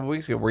about him a couple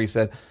weeks ago, where he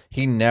said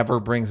he never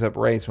brings up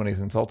race when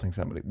he's insulting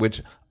somebody,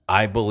 which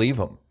I believe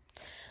him.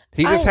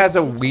 He just has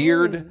a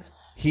weird.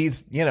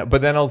 He's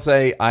but then he'll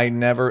say, I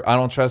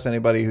don't trust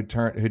anybody who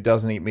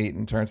doesn't eat meat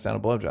and turns down a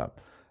blowjob.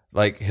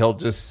 He'll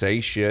just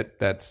say shit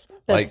that's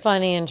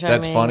funny and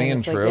charming. That's funny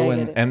and true.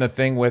 And the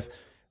thing with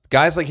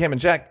guys like him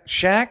and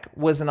Shaq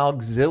was an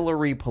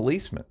auxiliary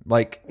policeman.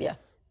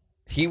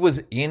 He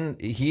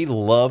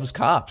loves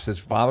cops. His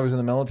father was in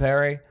the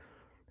military.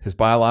 His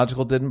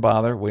biological didn't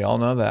bother. We all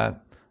know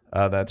that.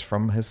 That's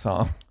from his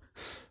song,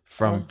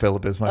 from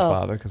Philip Is My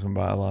Father, because my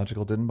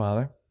biological didn't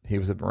bother. He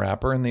was a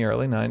rapper in the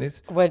early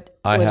 90s.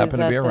 I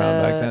happened to be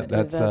around back then.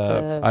 That's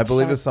I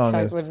believe the song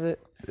is. What is it?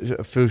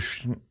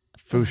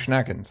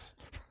 Fushneckens.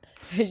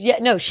 Yeah,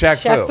 no,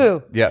 Shaq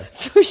Fu.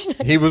 Yes.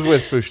 Fushneckens. He was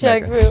with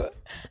Fushneckens.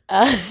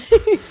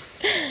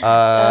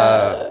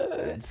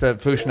 So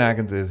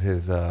Fushneckens is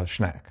his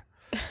schnack.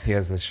 He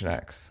has the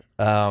schnacks.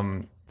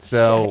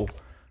 So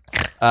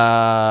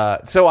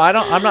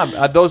I'm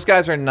not. Those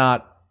guys are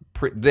not.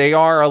 They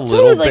are a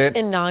little bit.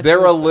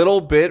 They're a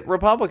little bit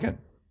Republican.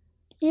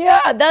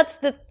 Yeah, that's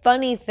the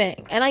funny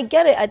thing, and I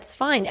get it. It's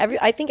fine.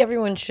 I think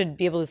everyone should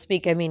be able to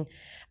speak. I mean,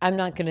 I'm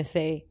not going to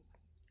say.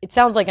 It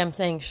sounds like I'm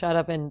saying shut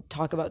up and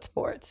talk about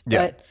sports,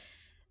 but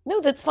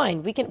no, that's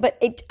fine. We can. But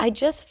I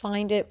just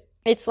find it.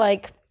 It's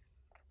like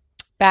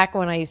back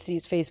when I used to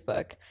use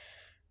Facebook.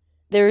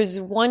 There's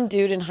one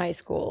dude in high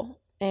school,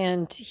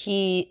 and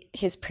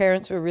his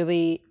parents were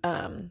really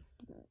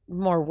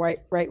more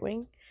right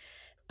wing,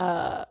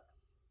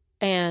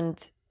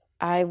 and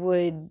I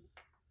would,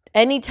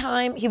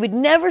 anytime, he would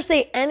never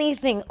say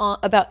anything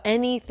about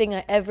anything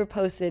I ever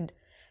posted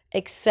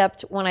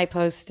except when I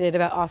posted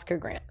about Oscar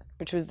Grant,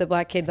 which was the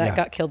black kid that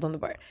got killed on the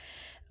BART.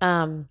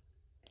 And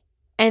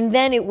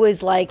then it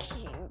was like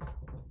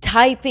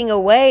typing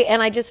away,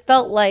 and I just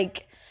felt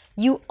like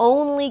you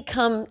only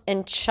come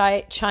and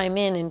chime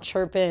in and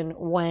chirp in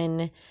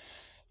when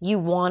you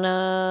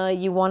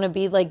wanna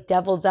be like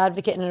devil's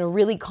advocate in a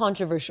really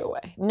controversial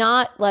way.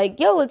 Not like,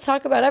 yo, let's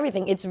talk about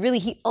everything. It's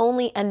really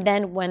and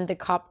then when the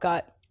cop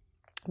got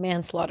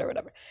manslaughter or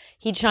whatever,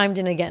 he chimed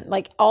in again.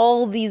 Like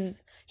all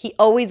these, he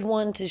always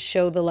wanted to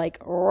show the like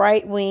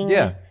right wing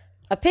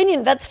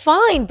opinion. That's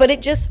fine, but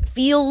it just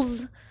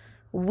feels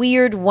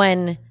weird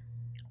when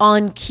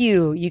on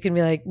cue you can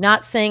be like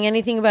not saying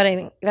anything about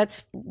anything.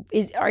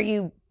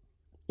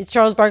 Is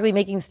Charles Barkley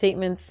making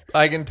statements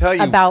I can tell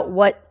you about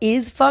what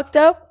is fucked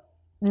up?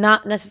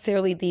 Not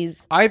necessarily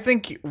these. I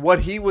think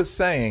what he was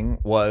saying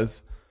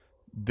was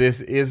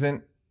this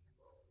isn't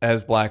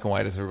as black and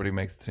white as everybody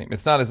makes it seem.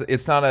 It's not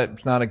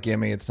a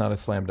gimme, it's not a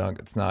slam dunk,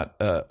 it's not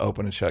a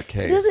open and shut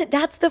case.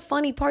 That's the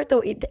funny part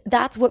though.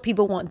 That's what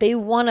people want. They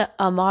want a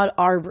Ahmaud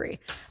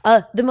Arbery.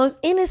 The most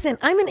innocent.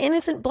 I'm an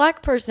innocent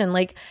black person.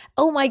 Like,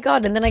 oh my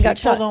God, and then I got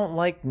shot. People don't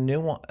like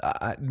nuance.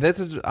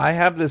 I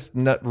have this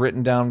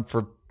written down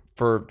for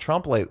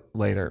Trump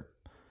later.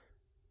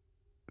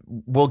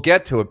 We'll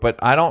get to it,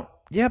 but I don't.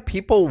 Yeah,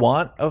 people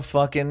want a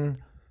fucking.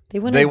 They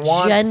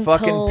want gentle,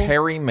 fucking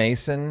Perry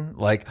Mason,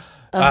 like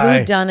a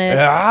whodunit.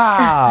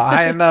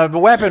 And the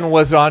weapon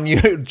was on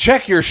you.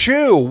 Check your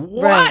shoe.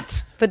 What?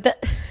 Right.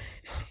 But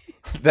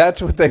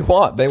that's what they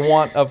want. They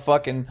want a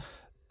fucking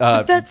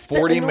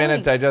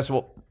 40-minute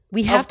digestible.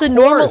 We have to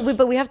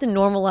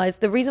normalize.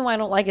 The reason why I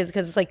don't like it is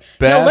because it's like,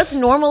 let's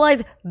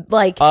normalize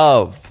like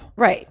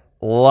right.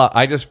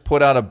 I just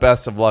put out a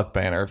best of luck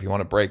banner if you want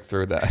to break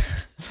through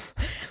that.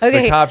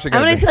 Okay, I'm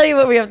going to tell you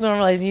what we have to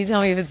normalize, and you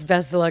tell me if it's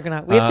best of luck or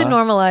not. We have to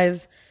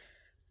normalize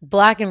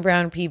black and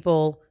brown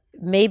people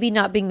maybe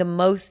not being the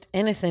most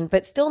innocent,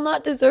 but still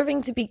not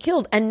deserving to be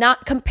killed, and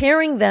not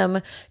comparing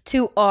them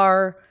to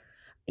our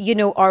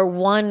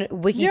one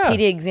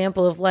Wikipedia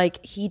example of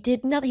like, he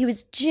did nothing. He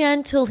was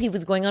gentle. He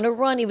was going on a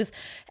run. He was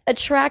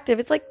attractive.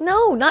 It's like,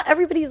 no, not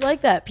everybody's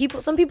like that.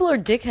 Some people are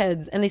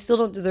dickheads and they still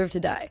don't deserve to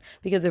die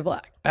because they're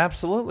black.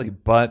 Absolutely.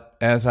 But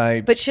as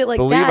I shit like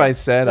believe that I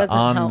said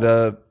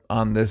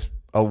on this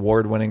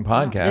award-winning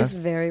podcast, this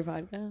very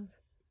podcast,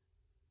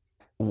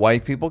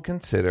 white people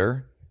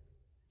consider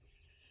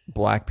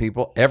black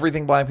people,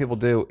 everything black people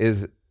do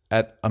is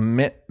at a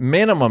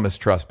minimum is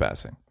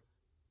trespassing.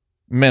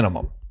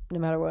 Minimum. No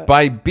matter what.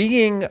 By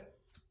being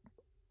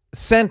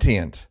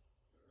sentient,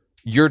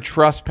 you're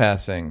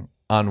trespassing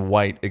on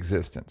white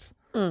existence.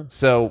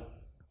 So,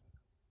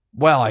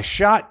 well, I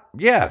shot,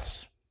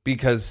 yes,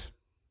 because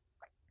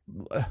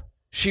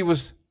she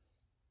was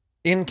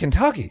in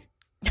Kentucky.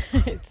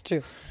 It's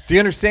true. Do you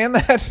understand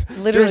that?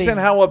 Literally. Do you understand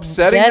how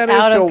upsetting that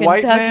is to a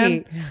white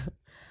man?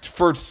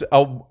 For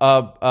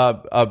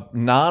a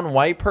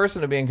non-white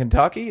person to be in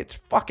Kentucky, it's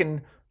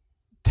fucking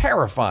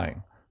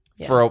terrifying.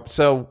 Yeah.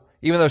 So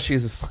even though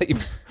she's asleep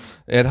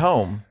at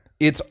home,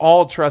 it's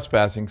all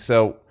trespassing.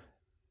 So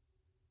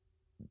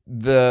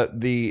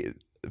the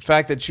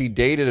fact that she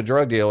dated a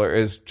drug dealer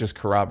is just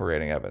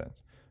corroborating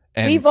evidence.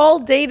 And we've all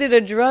dated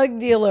a drug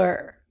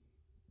dealer.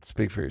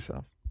 Speak for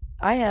yourself.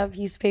 I have.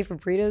 He used to pay for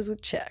burritos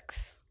with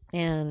checks,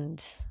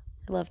 and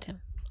I loved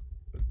him.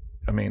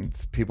 I mean,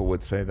 people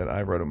would say that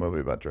I wrote a movie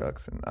about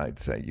drugs, and I'd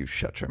say, you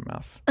shut your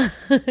mouth.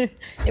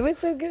 It was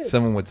so good.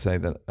 Someone would say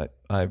that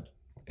I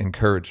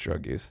encourage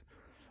drug use.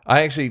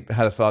 I actually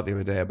had a thought the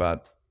other day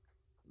about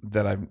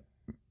that.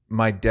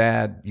 My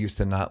dad used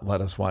to not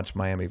let us watch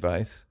Miami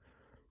Vice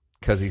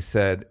because he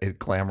said it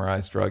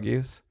glamorized drug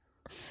use.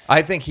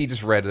 I think he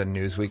just read a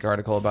Newsweek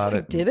article about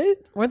it. Did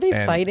it? Were they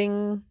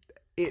fighting?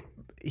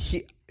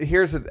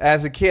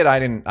 As a kid,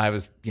 I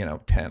was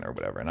 10 or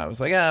whatever, and I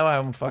was like, yeah, I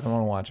don't fucking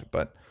want to watch it,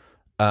 but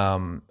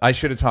I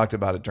should have talked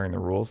about it during the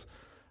rules.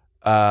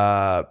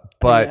 But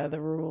the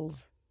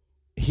rules.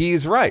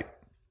 He's right.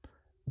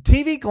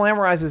 TV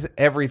glamorizes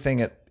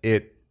everything.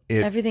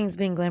 Everything's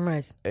being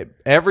glamorized.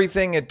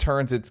 Everything it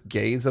turns its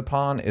gaze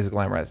upon is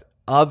glamorized,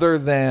 other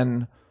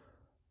than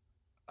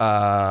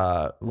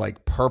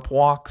like perp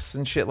walks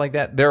and shit like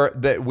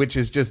that. Which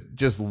is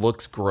just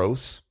looks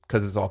gross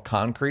because it's all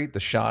concrete. The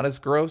shot is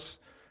gross.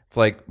 It's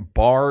like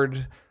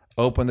barred.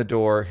 Open the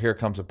door. Here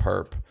comes a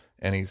perp,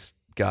 and he's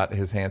got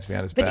his hands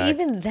behind his back. But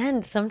even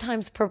then,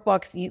 sometimes perp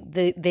walks,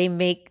 they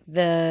make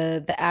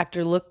the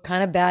actor look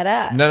kind of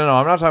badass. No.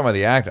 I'm not talking about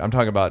the actor. I'm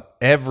talking about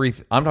I'm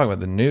talking about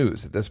the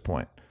news at this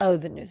point. Oh,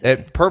 the news. Okay.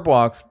 At perp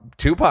walks,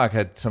 Tupac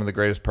had some of the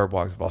greatest perp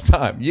walks of all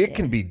time. It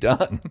can be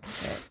done.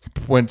 Right.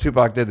 When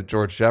Tupac did the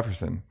George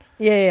Jefferson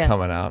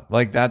coming out.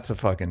 Like, that's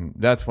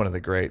one of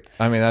the great.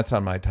 I mean, that's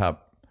on my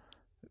top.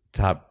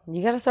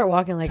 You got to start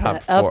walking like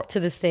that up to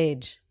the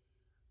stage.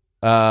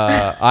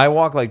 I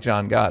walk like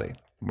John Gotti,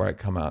 where I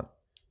come out,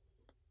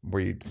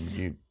 where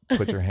you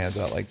put your hands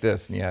out like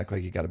this and you act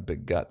like you got a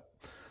big gut.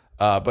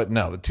 But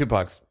no, the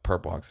Tupac's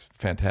perp walk's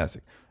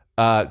fantastic.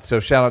 So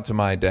shout out to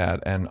my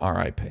dad and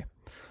R.I.P.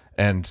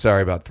 And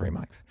sorry about 3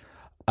 mics.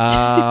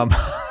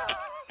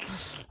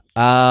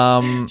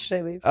 Should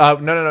I leave?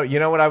 No. You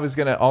know what I was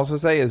going to also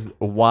say is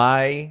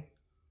what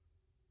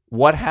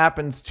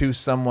happens to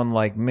someone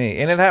like me,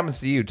 and it happens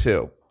to you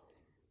too,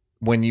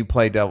 when you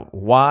play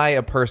why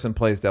a person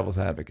plays devil's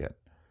advocate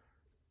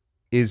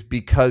is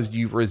because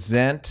you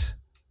resent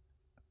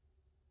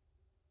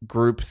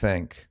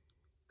groupthink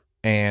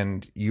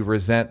and you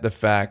resent the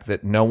fact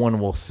that no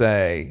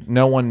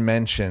one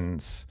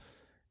mentions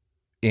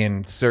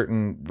in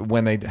certain,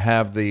 when they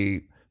have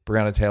the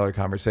Breonna Taylor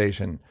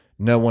conversation,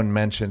 no one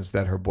mentions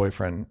that her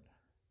boyfriend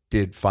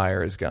did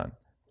fire his gun.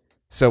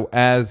 So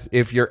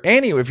if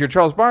you're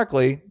Charles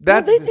Barkley,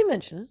 that they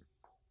mention it.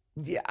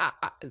 Yeah,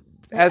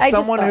 as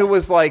someone who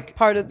was like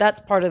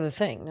that's part of the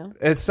thing. No,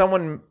 as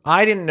someone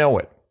I didn't know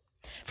it.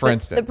 For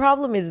instance, the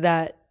problem is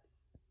that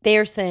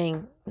they're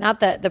saying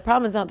the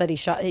problem is not that he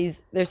shot.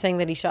 They're saying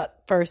that he shot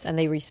first and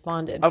they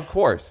responded. Of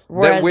course,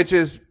 which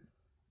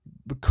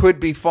could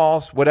be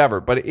false,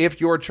 whatever. But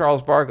if you're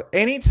Charles Barkley,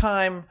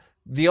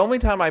 the only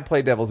time I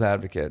play devil's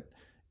advocate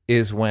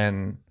is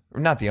when.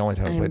 Not the only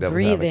time I play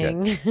devil's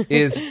advocate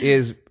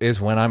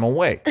is when I'm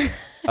awake.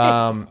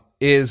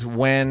 Is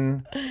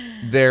when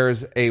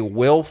there's a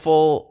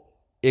willful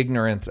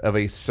ignorance of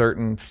a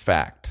certain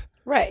fact.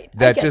 Right.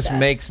 That just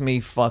makes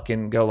me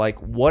fucking go like,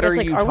 what are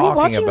you talking about? Are we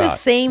watching the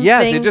same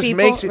yes, thing? It just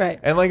people? makes you, right.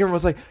 And like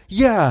everyone's like,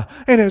 yeah,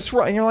 and it's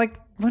right. And you're like,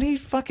 what are you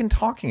fucking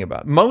talking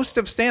about? Most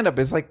of stand-up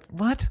is like,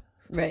 what?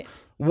 Right.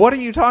 What are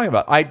you talking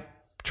about? I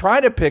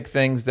try to pick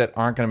things that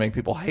aren't going to make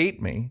people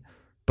hate me,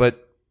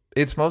 but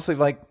it's mostly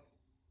like,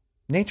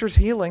 nature's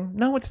healing.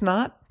 No, it's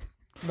not.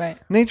 Right.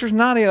 Nature's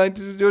not healing. I like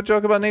to do a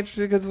joke about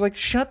nature because it's like,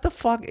 shut the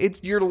fuck.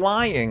 You're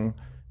lying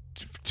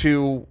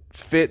to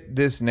fit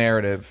this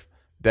narrative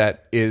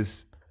that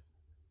is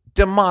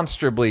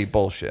demonstrably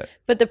bullshit.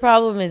 But the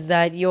problem is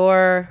that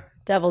your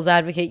devil's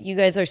advocate, you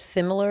guys are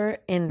similar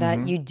in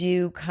that you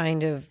do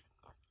kind of,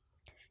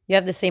 you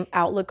have the same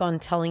outlook on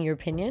telling your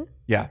opinion.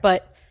 Yeah.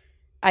 But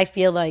I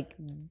feel like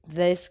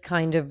this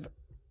kind of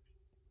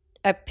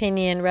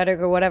opinion,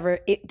 rhetoric or whatever,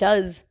 it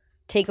does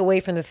take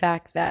away from the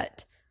fact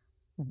that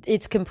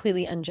it's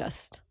completely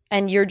unjust.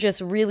 And you're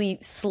just really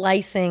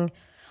slicing,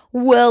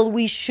 well,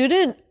 we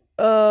shouldn't,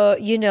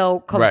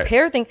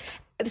 compare things.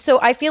 So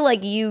I feel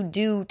like you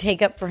do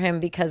take up for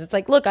him because it's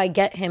like, look, I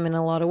get him in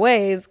a lot of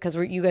ways because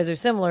you guys are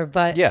similar.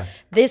 But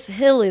this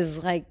hill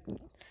is like,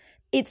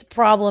 it's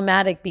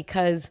problematic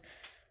because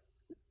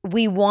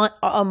we want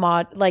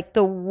Ahmaud, like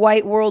the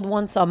white world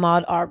wants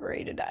Ahmaud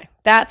Arbery to die.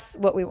 That's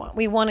what we want.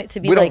 We want it to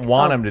be. We don't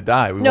want him to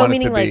die. We want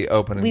it to be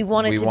open. And we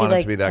want it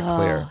to be that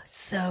clear.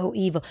 So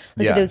evil.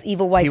 Look at those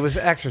evil whites. He was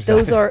exercised.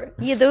 Those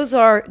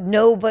are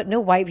no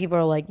white people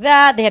are like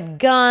that. They had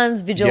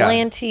guns,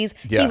 vigilantes.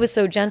 Yeah. He was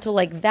so gentle,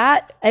 like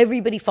that.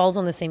 Everybody falls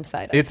on the same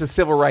side. It's a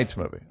civil rights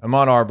movie.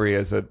 Ahmaud Arbery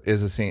is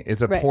a scene.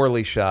 It's a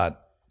poorly shot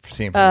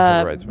scene from a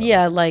civil rights movie.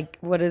 Yeah, like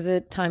what is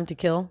it? Time to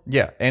Kill.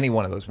 Yeah, any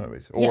one of those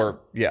movies, or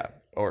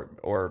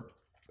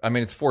I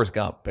mean, it's Forrest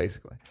Gump,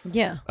 basically.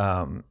 Yeah.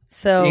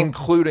 So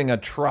including a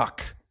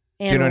truck.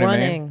 And do you know running. What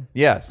I mean?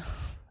 Yes.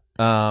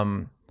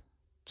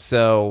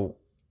 So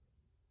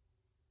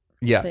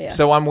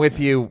I'm with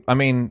you. I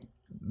mean,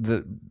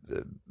 the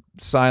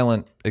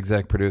silent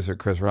exec producer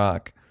Chris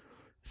Rock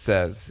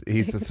says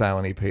he's the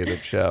silent EP of the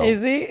show.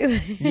 Is he?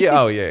 Yeah.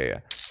 Oh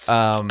yeah.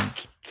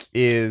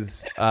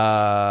 Is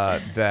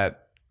that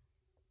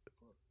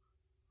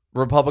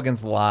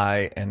Republicans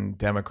lie and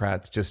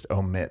Democrats just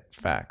omit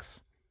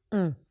facts,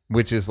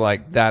 which is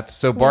like that's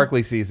so.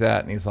 Barkley sees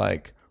that and he's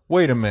like,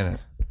 "Wait a minute."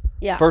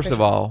 Yeah. First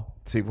of all,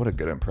 see what a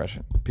good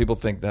impression. People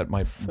think that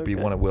might be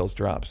one of Will's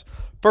drops.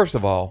 First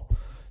of all,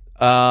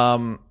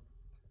 and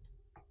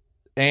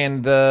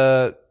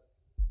I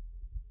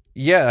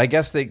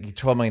guess they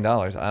 $12 million.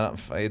 I don't.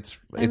 It's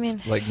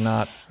like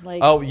not.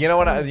 Like, oh, you know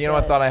what?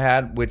 I thought I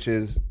had, which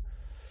is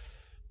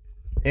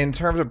in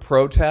terms of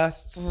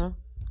protests. Mm-hmm.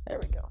 There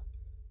we go.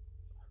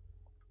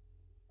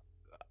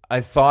 I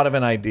thought of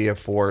an idea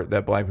for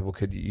that black people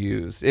could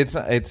use. It's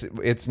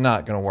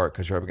not going to work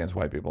because you're up against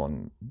white people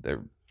and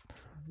they're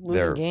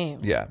losing game.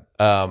 Yeah.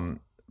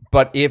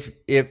 But if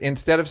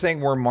instead of saying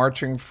we're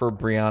marching for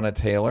Breonna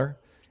Taylor,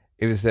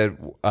 it was that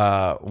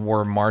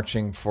we're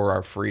marching for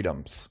our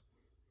freedoms.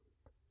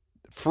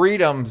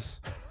 Freedoms.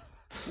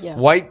 Yeah.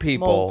 White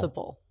people.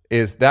 Multiple.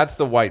 That's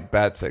the white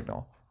bat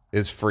signal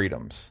is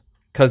freedoms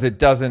because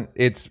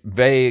it's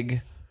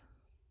vague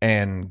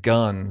and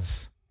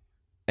guns.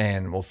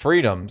 And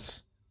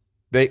freedoms,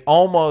 they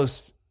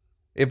almost,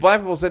 if black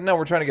people said, no,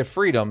 we're trying to get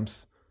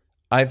freedoms,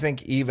 I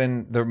think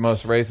even the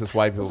most racist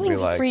white people would be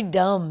like,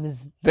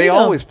 freedoms. They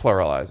always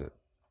pluralize it.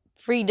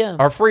 Freedom.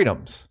 Our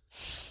freedoms.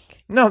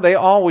 No, they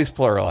always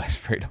pluralize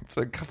freedoms.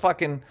 Like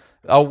fucking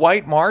a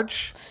white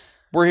march,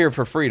 we're here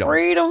for freedoms.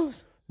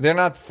 Freedoms. They're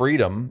not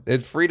freedom.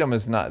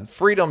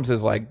 Freedoms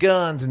is like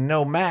guns and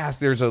no mask.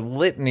 There's a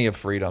litany of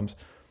freedoms.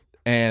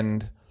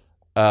 And,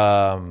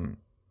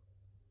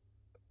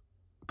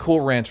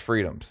 Cool Ranch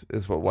freedoms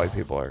is what white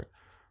people are.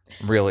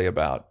 really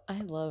about.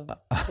 I love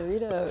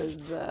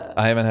Doritos.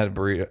 I haven't had a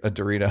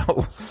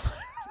Dorito.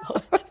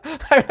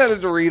 I haven't had a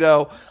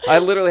Dorito. I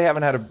literally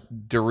haven't had a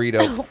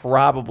Dorito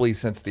probably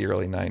since the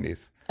early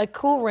 90s. A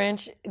Cool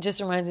Ranch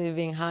just reminds me of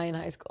being high in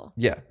high school.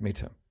 Yeah, me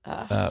too.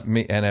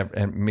 Me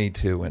and me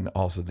too, and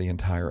also the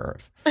entire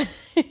Earth.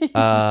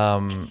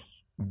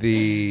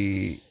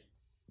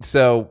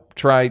 So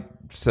try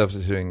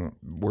substituting.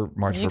 We're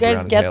marching. Did you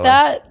guys get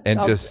that?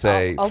 And just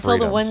say I'll tell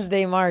the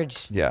Wednesday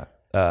March. Yeah,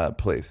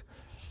 please.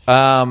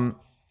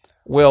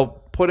 We'll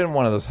put in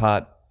one of those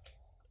hot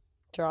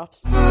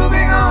drops.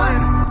 Moving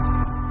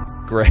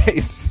on.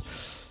 Grace.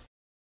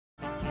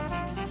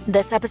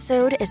 This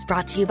episode is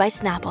brought to you by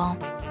Snapple.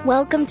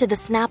 Welcome to the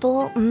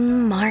Snapple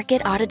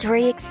Market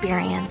Auditory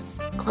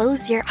Experience.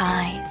 Close your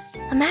eyes.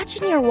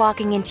 Imagine you're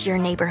walking into your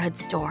neighborhood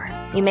store.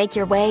 You make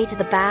your way to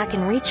the back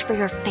and reach for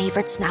your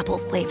favorite Snapple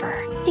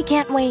flavor. You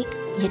can't wait.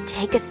 You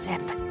take a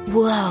sip.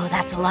 Whoa,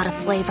 that's a lot of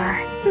flavor.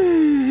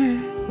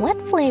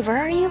 What flavor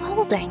are you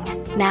holding?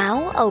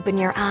 Now open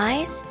your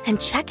eyes and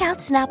check out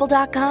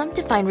Snapple.com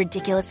to find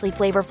ridiculously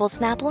flavorful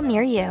Snapple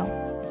near you.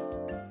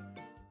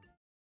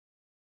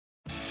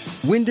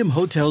 Wyndham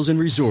Hotels and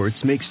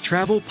Resorts makes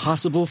travel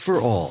possible for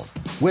all.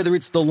 Whether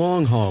it's the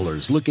long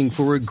haulers looking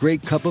for a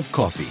great cup of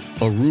coffee,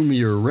 a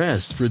roomier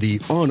rest for the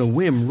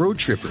on-a-whim road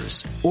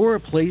trippers, or a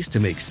place to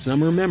make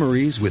summer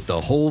memories with the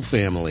whole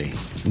family.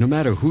 No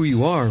matter who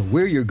you are,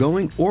 where you're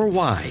going, or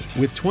why,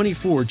 with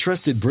 24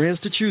 trusted brands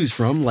to choose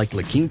from like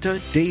La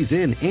Quinta, Days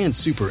Inn, and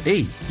Super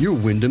 8, your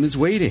Wyndham is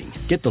waiting.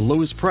 Get the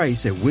lowest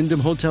price at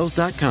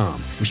WyndhamHotels.com.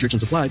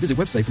 Restrictions apply. Visit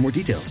website for more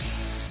details.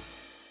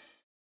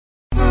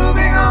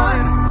 Moving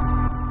on.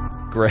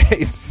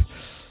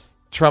 Grace.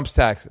 Trump's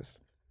taxes.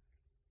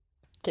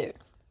 Dude,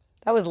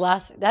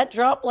 that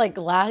dropped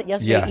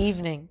yesterday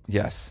evening.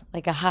 Yes.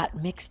 Like a hot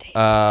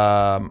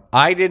mixtape.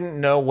 I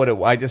didn't know what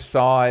I just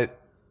saw it.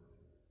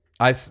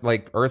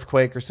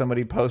 Earthquake or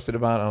somebody posted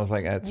about it. And I was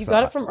like, you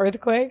got it from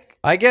Earthquake?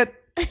 I get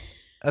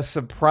a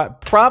surprise.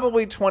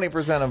 Probably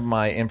 20% of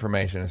my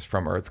information is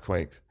from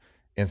Earthquake's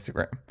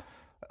Instagram.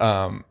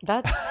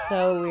 That's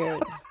so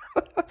weird.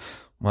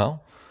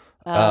 Well,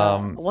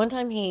 one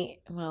time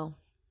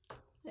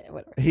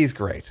whatever. He's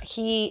great.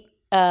 He,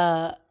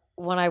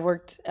 when I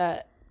worked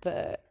at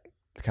the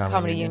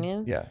Comedy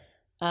Union, yeah.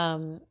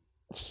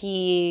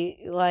 He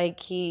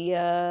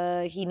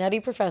nutty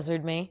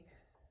professored me.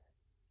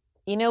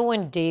 You know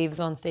when Dave's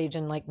on stage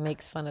and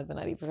makes fun of the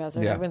nutty professor,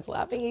 and everyone's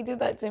laughing. He did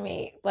that to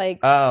me,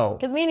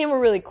 because me and him were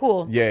really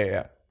cool.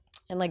 Yeah.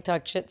 And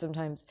talk shit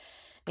sometimes.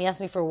 And he asked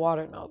me for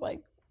water, and I was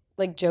like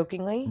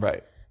jokingly,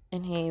 right.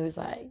 And he was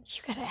like,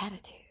 "You got an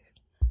attitude."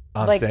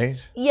 On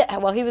stage? Yeah,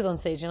 well, he was on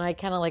stage, and I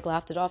kind of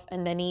laughed it off,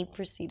 and then he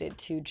proceeded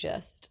to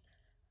just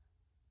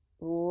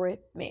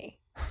rip me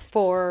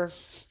for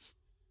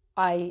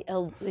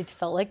it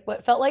felt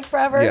like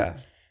forever. Yeah.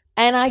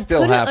 And I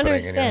Still couldn't happening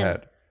understand. in your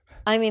head.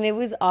 I mean, it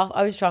was off.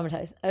 I was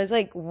traumatized. I was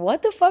like,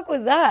 what the fuck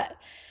was that?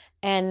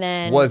 And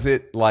then was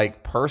it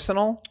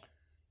personal?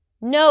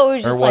 No,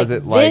 it was just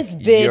this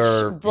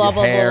bitch, blah,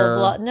 blah, hair,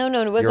 blah, blah, blah.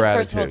 No, it wasn't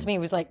personal attitude. to me. It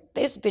was like,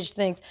 this bitch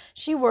thinks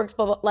she works,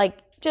 blah, blah,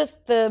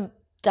 just the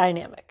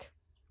dynamic.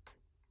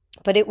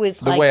 But it was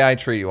the way I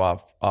treat you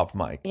off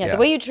mic. Yeah, the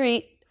way you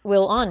treat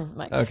Will on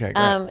mic. Okay,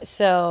 great.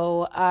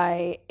 So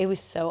it was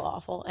so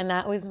awful. And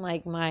that was and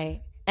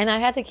I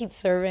had to keep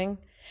serving.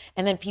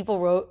 And then people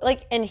wrote,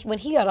 and when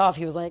he got off,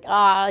 he was like,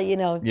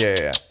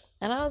 Yeah.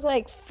 And I was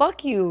like,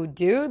 fuck you,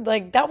 dude.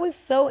 That was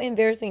so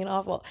embarrassing and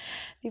awful.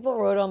 People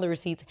wrote on the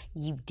receipts,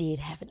 you did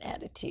have an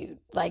attitude.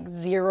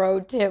 0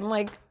 tip. I'm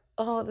like,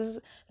 oh, this is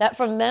that.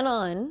 From then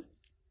on,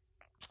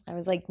 I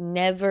was like,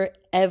 never,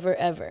 ever,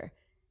 ever.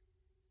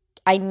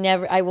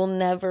 I will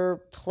never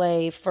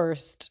play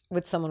first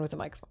with someone with a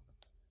microphone.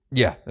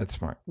 Yeah, that's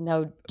smart.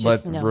 No,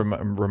 just no.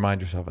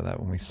 Remind yourself of that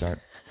when we start.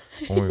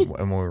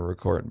 when we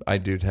record. I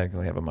do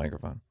technically have a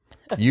microphone.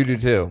 You do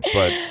too,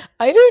 but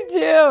I do too.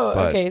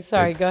 Okay,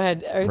 sorry. Go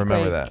ahead. Earthquake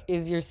remember that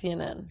is your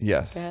CNN.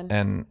 Yes,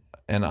 and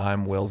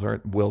I'm Will's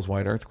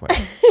White Earthquake.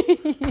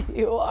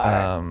 You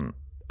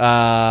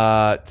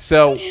are.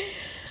 So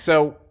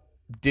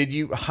did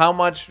you? How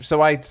much?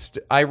 So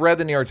I read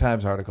the New York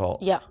Times article.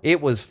 Yeah, it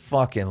was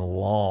fucking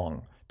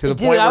long to the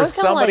point where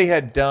somebody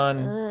had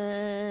done.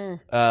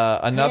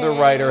 Another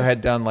writer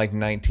had done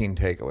 19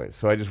 takeaways,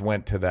 so I just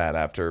went to that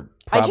after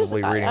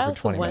probably reading for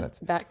 20 minutes.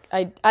 Back,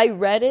 I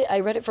read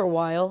it for a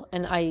while,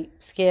 and I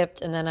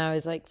skipped, and then I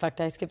was like, "Fuck,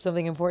 I skipped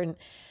something important."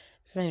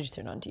 So then I just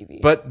turned on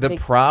TV. But the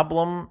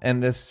problem,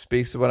 and this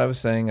speaks to what I was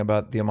saying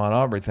about the Ahmaud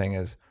Arbery thing,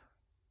 is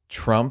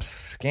Trump's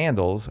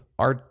scandals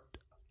are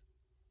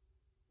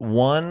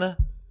one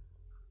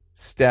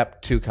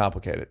step too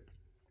complicated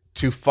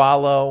to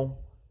follow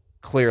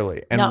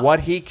clearly, and what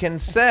he can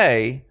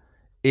say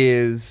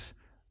is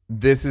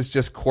this is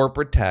just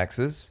corporate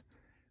taxes.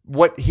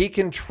 What he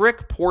can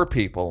trick poor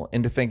people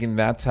into thinking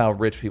that's how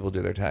rich people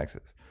do their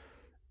taxes.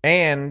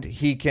 And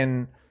he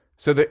can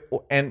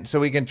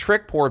so he can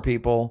trick poor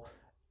people,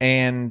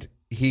 and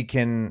he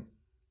can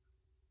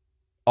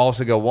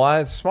also go,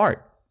 well, it's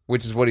smart,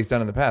 which is what he's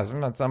done in the past.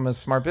 I'm a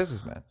smart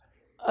businessman.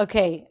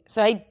 okay,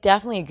 so I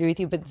definitely agree with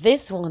you. But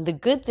this one, the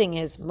good thing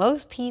is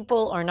most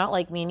people are not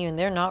like me and you, and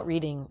they're not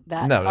reading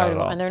that No, not at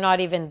article. all. And they're not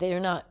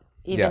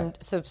even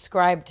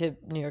subscribed to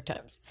New York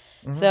Times.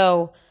 Mm-hmm.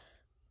 So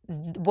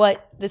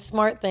what the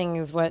smart thing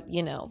is, what,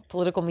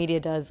 political media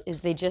does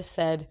is they just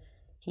said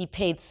he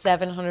paid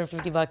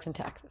 $750 in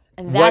taxes.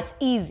 And that's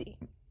easy.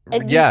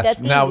 And yes.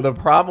 that's Now, easy. the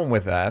problem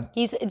with that...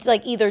 It's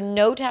like either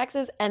no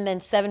taxes and then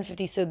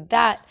 $750. So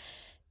that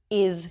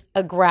is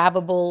a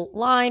grabbable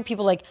line.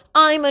 People are like,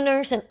 I'm a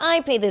nurse and I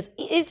pay this.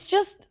 It's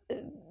just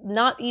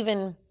not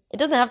even... It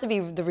doesn't have to be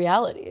the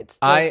reality. It's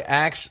All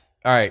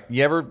right,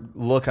 you ever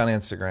look on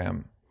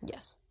Instagram?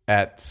 Yes.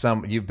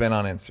 You've been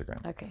on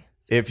Instagram. Okay.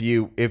 If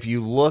you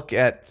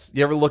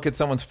ever look at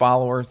someone's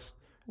followers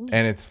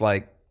and it's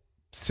like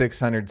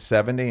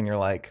 670 and you're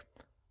like,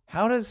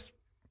 how does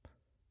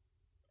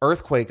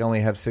Earthquake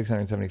only have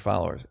 670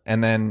 followers?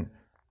 And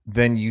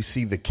then you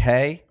see the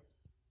K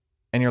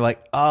and you're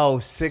like, oh,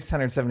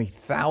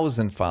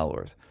 670,000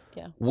 followers.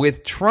 Yeah.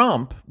 With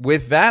Trump,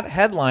 with that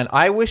headline,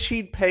 I wish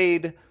he'd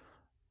paid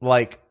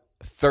like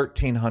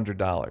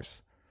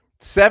 $1,300.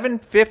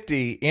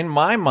 $750 in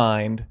my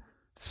mind.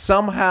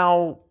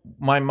 Somehow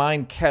my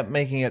mind kept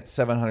making it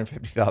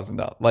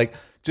 $750,000. Like,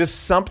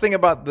 just something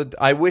about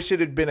I wish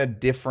it had been a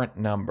different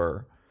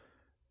number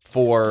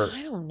for...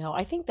 I don't know.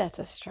 I think that's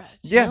a stretch.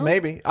 Yeah, no?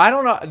 maybe. I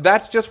don't know.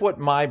 That's just what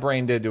my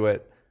brain did to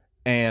it.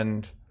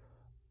 And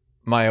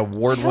my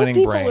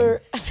award-winning brain.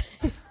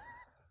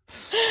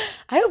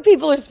 I hope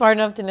people are smart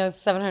enough to know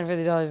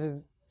 $750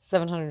 is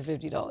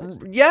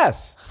 $750.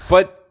 Yes,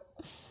 but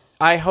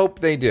I hope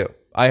they do.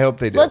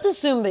 Let's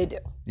assume they do.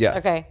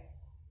 Yes. Okay.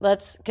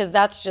 Because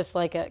that's just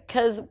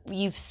because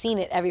you've seen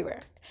it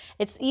everywhere.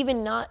 It's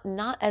even not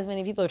as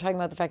many people are talking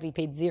about the fact that he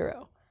paid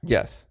zero.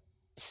 Yes.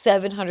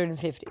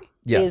 750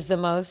 is the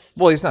most.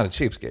 Well, he's not a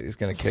cheapskate. He's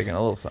going to kick in a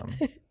little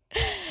something.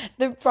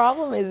 The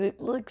problem is it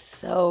looks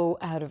so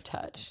out of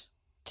touch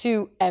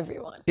to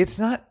everyone. He's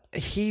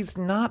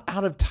not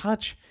out of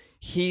touch.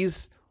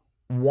 He's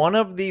one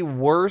of the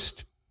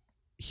worst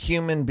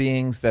human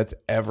beings that's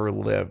ever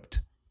lived.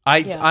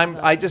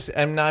 I'm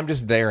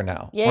just there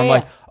now. Yeah, I'm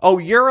like, oh,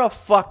 you're a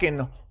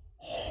fucking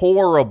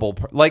horrible,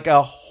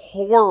 a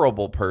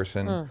horrible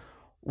person.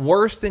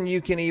 Worse than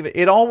you can even.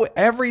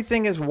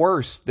 Everything is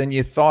worse than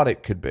you thought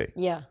it could be.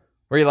 Yeah.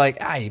 Where you're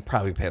like, you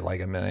probably paid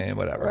like $1 million,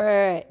 whatever.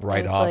 Right.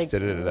 Write-offs,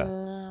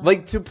 No.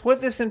 Like, to put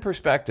this in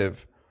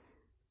perspective,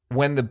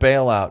 when the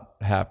bailout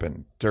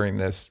happened during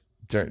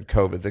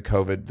COVID, the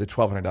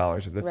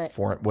 $1,200 or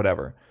the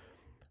whatever,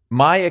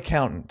 my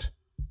accountant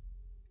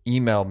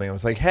emailed me and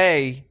was like,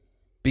 hey,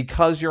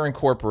 because you're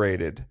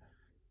incorporated,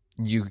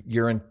 you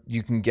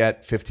can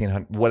get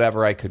 $1,500,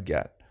 whatever I could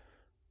get.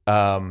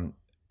 And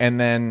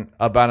then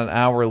about an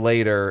hour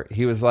later,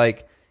 he was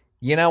like,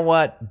 you know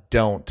what?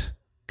 Don't.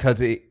 Because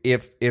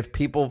if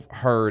people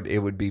heard, it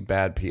would be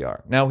bad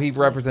PR. Now, he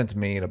represents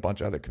me and a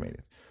bunch of other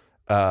comedians,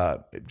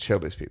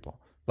 showbiz people,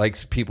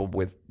 like people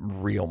with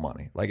real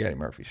money, like Eddie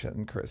Murphy shit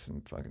and Chris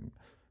and fucking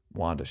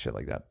Wanda, shit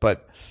like that.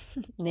 But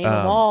name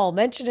them all,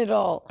 mention it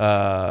all.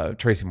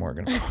 Tracy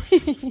Morgan, of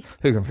course.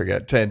 Who can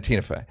forget? And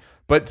Tina Fey.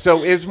 But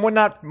so it's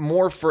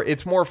more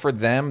for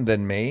them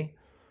than me.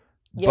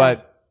 Yeah.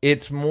 But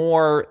it's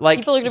more like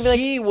people are gonna be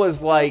he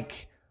was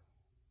like,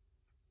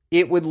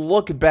 it would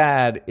look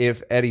bad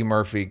if Eddie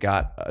Murphy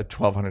got a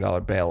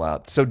 $1,200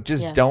 bailout. So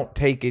just don't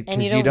take it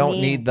because you don't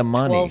need the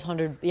money.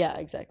 $1,200, yeah,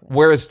 exactly.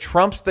 Whereas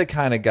Trump's the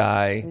kind of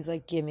guy who's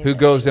like, give me who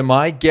goes, am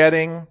I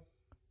getting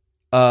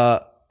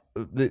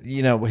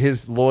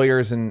his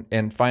lawyers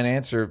and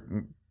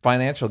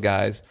financial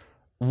guys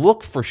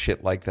look for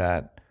shit like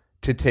that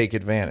to take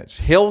advantage.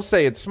 He'll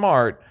say it's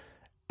smart,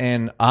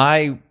 and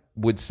I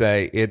would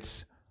say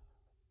it's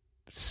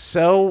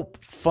so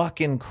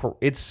fucking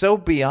it's so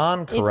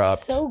beyond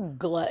corrupt. It's so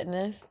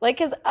gluttonous. Like,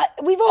 because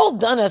we've all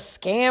done a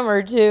scam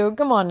or two.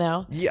 Come on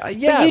now. Yeah.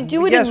 But you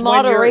do it in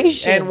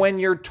moderation. And when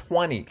you're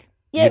 20.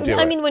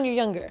 Yeah, mean when you're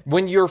younger.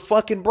 When you're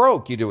fucking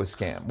broke, you do a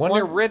scam. When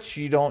you're rich,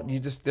 you don't. You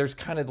just, there's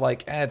kind of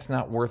like, it's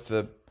not worth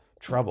the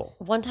trouble.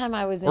 One time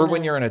I was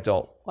when you're an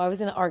adult. Well, I was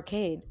in an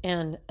arcade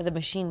and the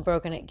machine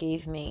broke and it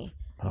gave me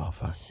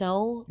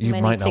so you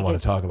many might tickets. not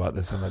want to talk about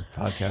this on the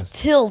podcast.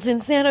 Tilt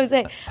in San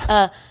Jose.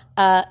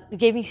 It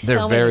gave me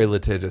They're very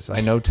litigious.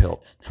 I know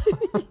Tilt.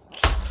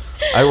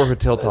 I work with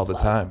Tilt all the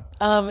time.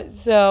 And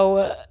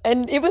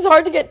it was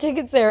hard to get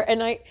tickets there,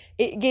 and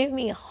it gave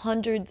me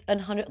hundreds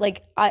and hundreds,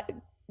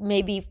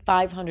 maybe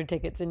 500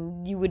 tickets,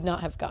 and you would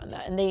not have gotten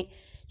that. And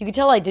you could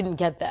tell I didn't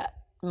get that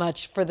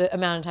much for the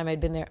amount of time I'd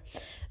been there.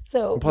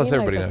 So plus,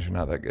 everybody knows you're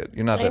not that good.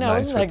 You're not that nice. I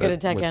wasn't that good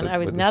at Tekken. I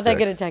was not that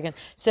good at Tekken.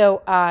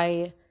 So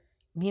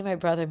me and my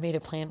brother made a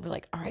plan. We're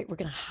like, all right, we're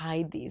gonna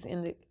hide these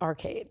in the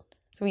arcade.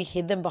 So we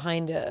hid them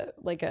behind an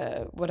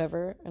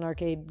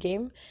arcade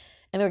game.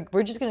 And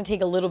we're just going to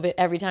take a little bit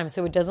every time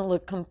so it doesn't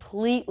look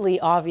completely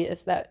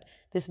obvious that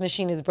this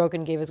machine is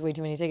broken, gave us way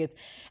too many tickets.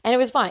 And it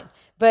was fine.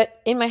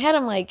 But in my head,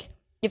 I'm like,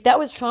 if that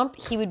was Trump,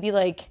 he would be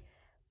like,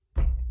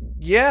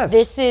 yes,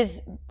 this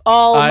is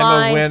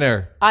I'm a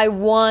winner. I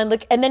won.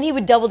 Look, and then he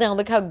would double down.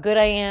 Look how good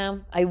I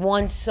am. I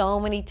won so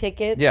many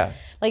tickets. Yeah.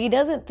 Like he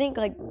doesn't think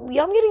like,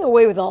 yeah, I'm getting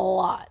away with a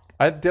lot.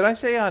 Did I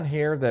say on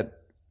here that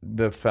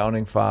the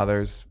founding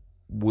fathers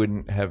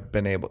wouldn't have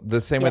been able,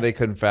 the same way they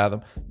couldn't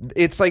fathom?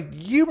 It's like,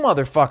 you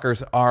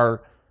motherfuckers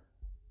are,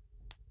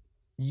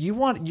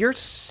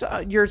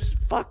 you're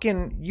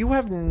fucking, you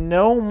have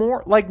no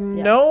more,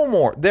 no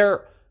more.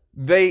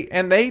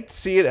 They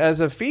see it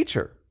as a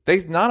feature.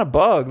 Not a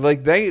bug.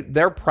 Like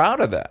they're proud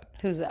of that.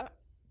 Who's that?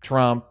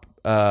 Trump,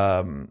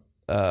 fucking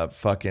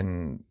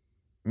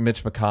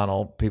Mitch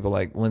McConnell, people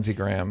like Lindsey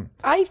Graham.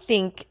 I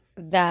think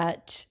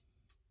that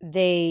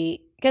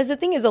because the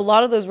thing is, a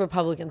lot of those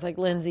Republicans, like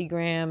Lindsey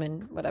Graham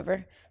and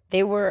whatever,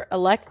 they were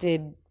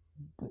elected,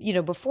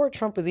 before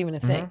Trump was even a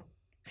thing. Mm-hmm.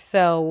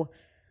 So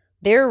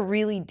they're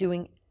really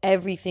doing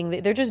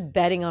everything. They're just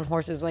betting on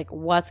horses, like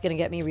what's going to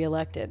get me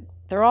reelected.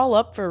 They're all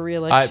up for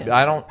re-election.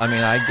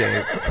 I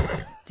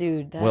gave.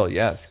 Dude,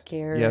 that's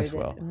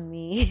scared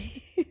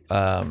me.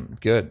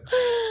 Good.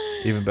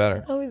 Even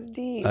better. That was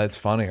deep. It's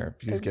funnier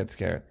if you just get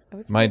scared.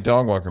 My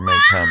dog walker may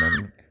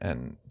come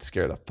and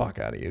scare the fuck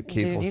out of you.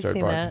 Keith will start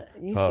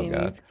barking. You've seen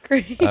that. He's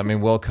great. I mean,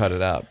 we'll cut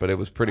it out, but it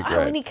was pretty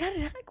great. When he cut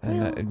it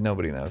out,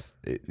 nobody knows.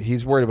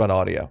 He's worried about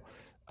audio.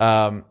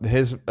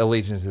 His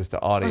allegiance is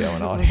to audio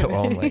and audio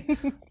only.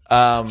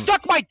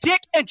 Suck my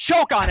dick and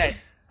choke on it.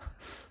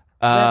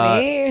 Is that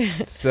me?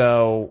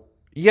 So,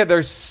 yeah,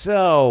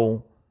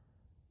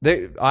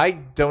 I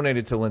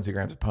donated to Lindsey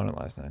Graham's opponent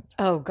last night.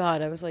 Oh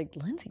God, I was like,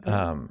 Lindsey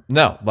Graham.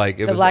 No, like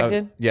it the was black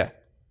dude. Yeah,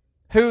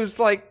 who's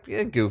like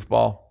a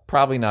goofball,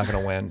 probably not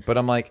going to win. But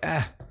I'm like,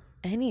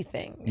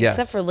 anything yes.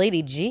 except for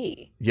Lady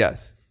G.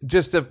 Yes,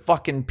 just a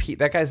fucking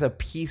that guy's a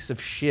piece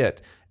of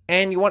shit.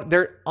 And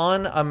they're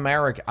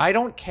un-American. I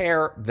don't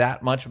care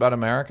that much about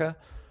America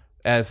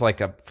as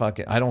like a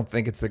fucking. I don't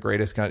think it's the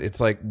greatest country. It's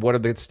like, what are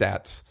the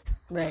stats?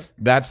 Right.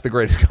 That's the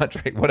greatest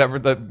country. Whatever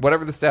the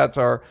stats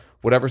are,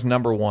 whatever's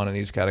number one in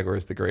each category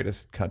is the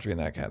greatest country in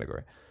that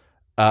category.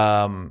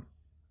 But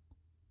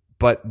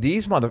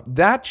these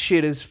that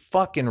shit is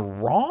fucking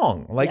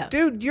wrong. Like,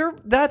 dude,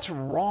 that's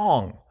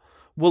wrong.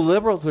 Well,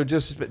 liberals are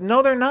just as bad.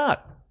 No, they're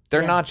not.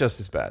 They're not just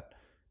as bad.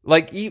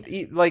 Like,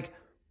 like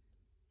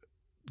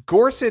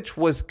Gorsuch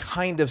was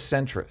kind of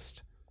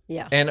centrist.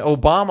 Yeah. And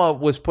Obama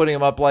was putting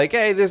him up like,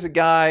 hey, there's a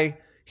guy.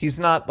 He's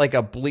not like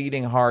a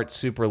bleeding heart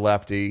super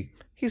lefty.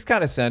 He's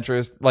kind of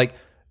centrist. Like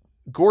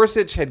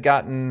Gorsuch had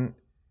gotten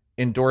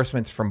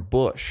endorsements from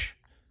Bush,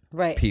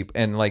 right? People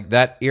and like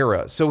that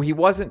era. So he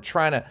wasn't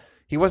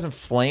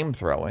flame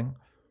throwing.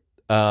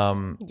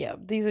 Yeah,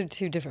 these are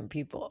two different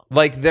people.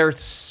 Like they're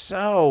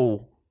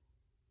so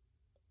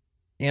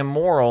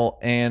immoral,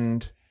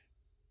 and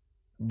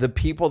the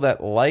people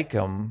that like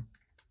him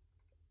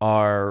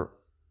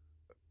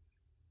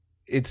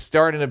it's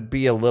starting to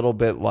be a little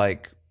bit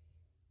like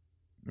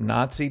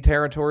Nazi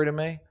territory to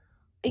me.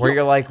 Where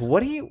you're like,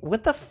 what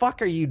the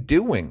fuck are you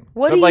doing?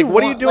 What are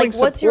you doing like,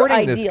 what's your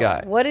supporting ideal? this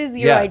guy? What is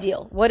your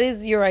ideal? What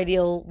is your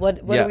ideal? What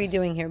are we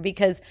doing here?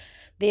 Because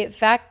the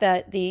fact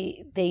that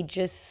they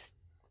just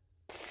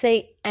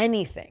say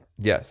anything.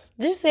 Yes.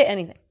 Just say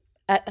anything.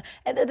 And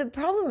the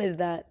problem is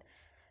that,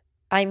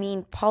 I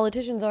mean,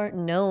 politicians aren't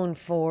known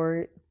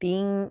for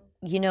being,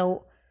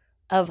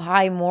 of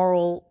high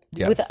moral,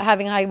 with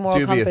having high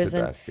moral compass.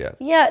 At best, yes.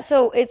 Yeah,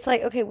 so it's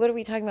like, okay, what are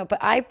we talking about? But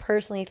I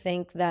personally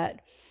think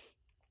that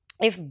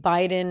if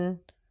Biden,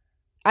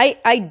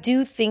 I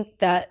do think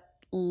that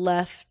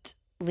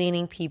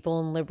left-leaning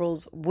people and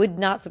liberals would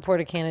not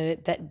support a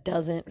candidate that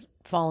doesn't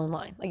fall in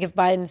line. Like if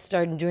Biden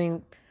started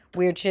doing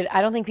weird shit,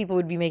 I don't think people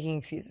would be making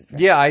excuses for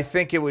him. Yeah, I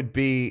think it would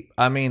be,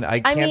 I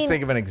can't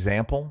think of an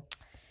example.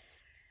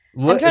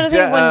 I'm trying to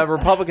think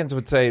Republicans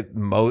would say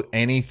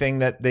anything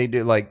that they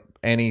do, like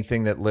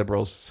anything that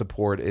liberals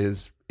support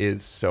is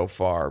so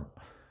far.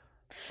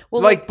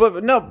 Well,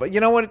 but you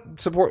know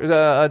what? Support,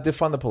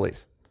 defund the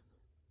police.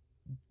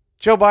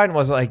 Joe Biden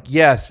was like,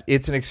 yes,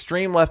 it's an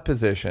extreme left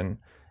position.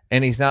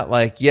 And he's not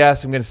like,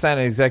 yes, I'm going to sign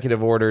an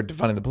executive order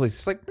defunding the police.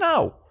 It's like,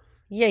 no.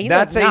 Yeah,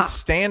 that's a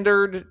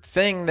standard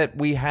thing that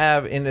we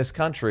have in this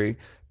country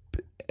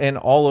and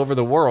all over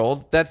the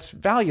world that's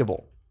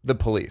valuable, the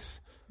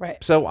police.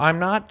 Right. So I'm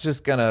not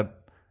just going to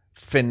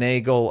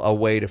finagle a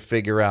way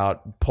to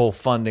pull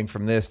funding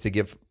from this to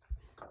give.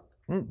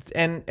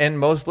 And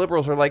most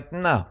liberals are like,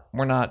 no,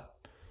 we're not.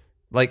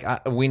 Like,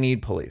 we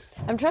need police.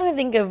 I'm trying to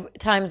think of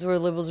times where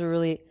liberals were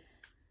really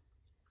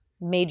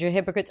major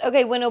hypocrites.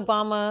 Okay, when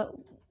Obama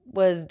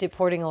was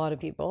deporting a lot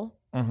of people,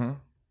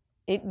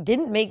 it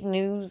didn't make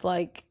news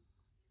like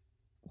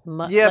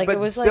much. Yeah, like but it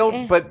was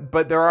still, like,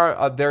 but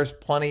there's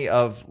plenty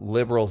of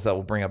liberals that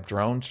will bring up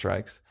drone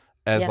strikes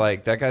as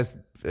like that guy's.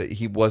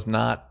 He was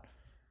not.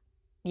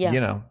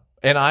 Yeah.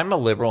 And I'm a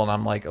liberal, and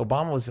I'm like,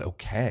 Obama was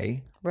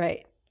okay.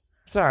 Right.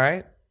 It's all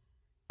right.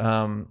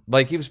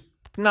 Like he was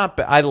not.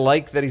 I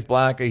like that he's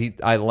black.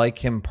 I like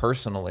him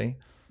personally.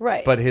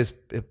 Right. But he's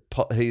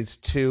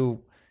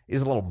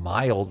a little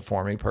mild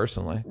for me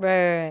personally.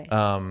 Right.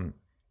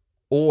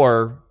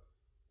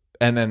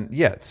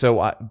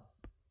 So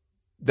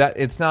that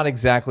it's not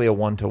exactly a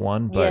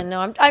 1-to-1. But yeah,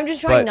 no, I'm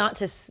just trying not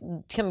to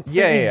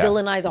completely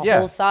villainize a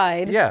whole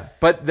side. Yeah,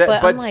 but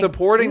like,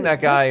 supporting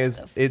that guy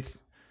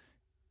is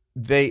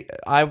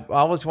I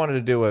always wanted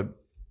to do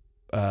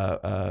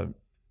a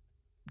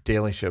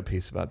Daily Show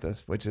piece about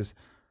this, which is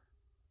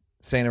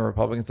saying to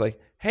Republicans like,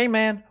 "Hey,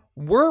 man,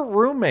 we're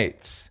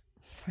roommates.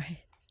 Right.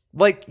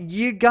 Like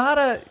you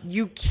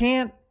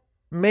can't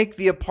make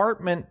the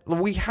apartment.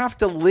 We have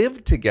to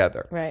live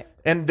together." Right.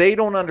 And they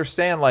don't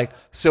understand, like,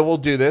 so we'll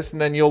do this and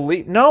then you'll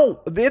leave.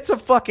 No, it's a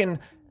fucking,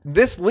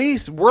 this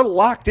lease, we're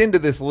locked into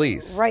this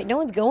lease. Right. No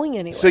one's going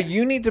anywhere. So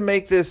you need to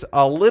make this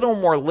a little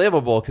more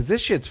livable because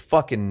this shit's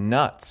fucking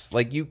nuts.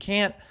 Like it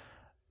can't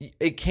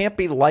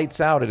be lights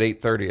out at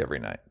 8:30 every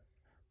night.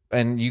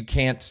 And you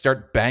can't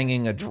start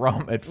banging a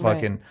drum at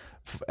fucking,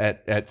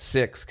 at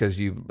 6 because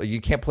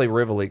you can't play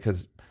Rivoli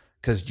because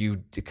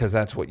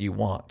that's what you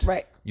want.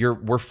 Right.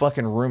 We're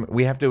fucking room.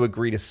 We have to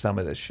agree to some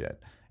of this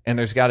shit. And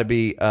there's got to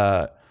be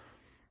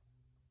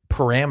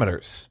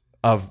parameters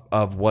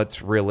of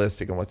what's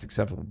realistic and what's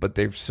acceptable. But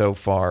they've so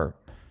far,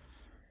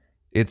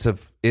 it's a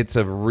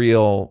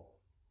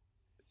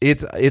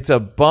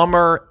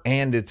bummer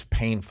and it's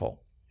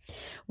painful.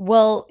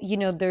 Well,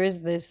 there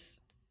is this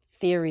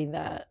theory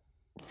that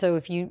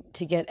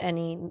to get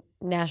any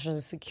national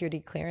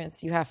security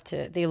clearance,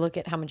 they look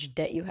at how much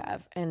debt you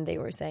have, and they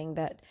were saying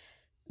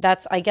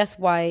that's I guess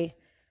why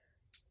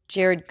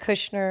Jared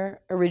Kushner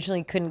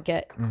originally couldn't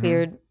get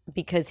cleared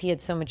because he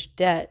had so much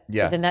debt.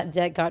 Yeah. But then that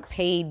debt got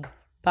paid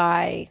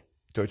by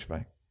Deutsche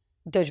Bank.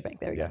 There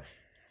we go.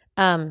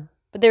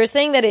 But they were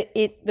saying that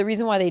the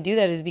reason why they do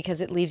that is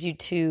because it leaves you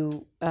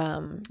too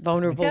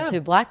vulnerable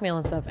to blackmail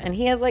and stuff. And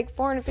he has like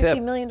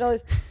 $450 million.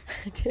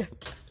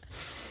 Tip.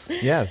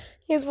 Yes.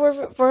 He has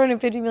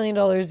 $450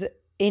 million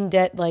in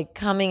debt, like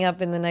coming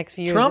up in the next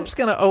few years. Trump's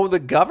going to owe the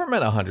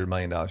government $100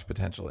 million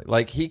potentially.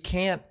 Like he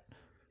can't.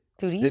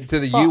 Dude, he's to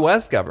the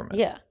U.S. government.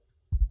 Yeah.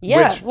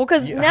 Yeah. Which, well,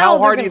 because now how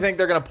hard do you think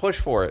they're going to push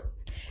for it?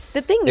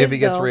 The thing is, if he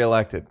gets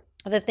reelected,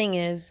 the thing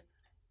is,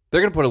 they're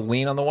going to put a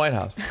lien on the White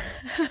House.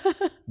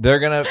 They're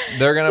going to He's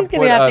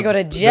gonna have to go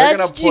to Judge They're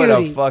going to put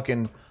a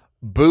fucking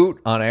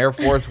boot on Air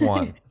Force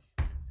One,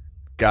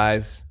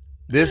 guys.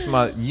 This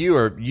month,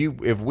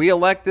 if we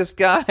elect this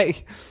guy,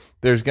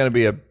 there's going to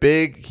be a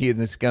big.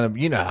 It's going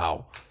to,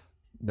 how.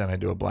 Then I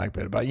do a black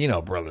bit about,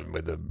 brother,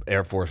 with the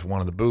Air Force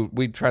One of the boot,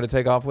 we try to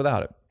take off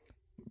without it.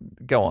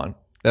 Go on.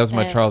 That was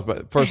my Charles.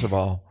 But first of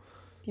all,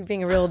 you're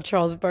being a real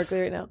Charles Barkley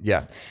right now.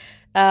 Yeah.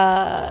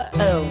 No,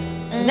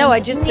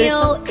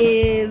 Neil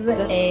is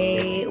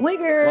a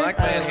wigger. Black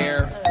man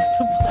here.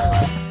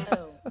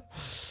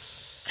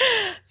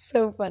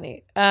 So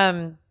funny.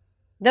 No,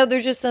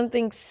 there's just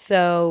something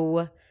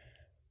so.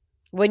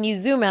 When you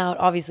zoom out,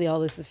 obviously all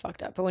this is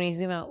fucked up. But when you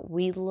zoom out,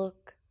 we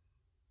look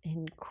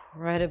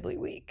incredibly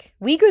weak,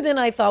 weaker than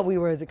I thought we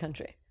were as a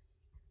country.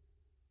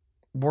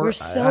 We're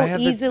so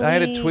easily. I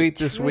had a tweet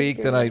this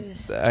week that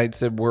I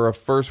said we're a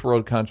first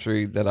world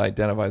country that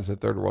identifies as a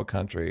third world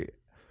country.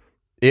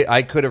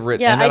 I could have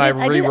written, and then I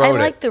rewrote it.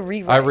 I like the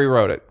rewrite. I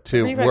rewrote it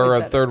to we're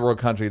a third world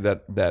country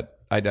that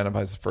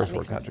identifies as a first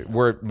world country.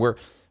 We're.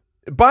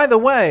 By the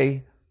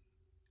way,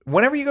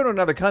 whenever you go to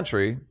another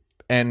country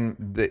and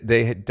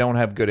they don't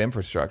have good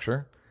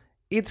infrastructure,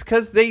 it's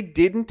because they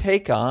didn't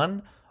take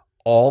on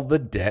all the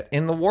debt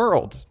in the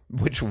world,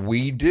 which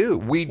we do.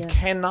 We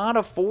cannot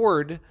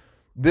afford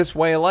this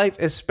way of life,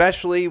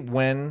 especially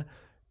when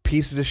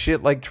pieces of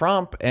shit like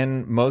Trump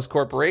and most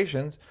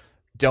corporations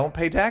don't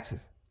pay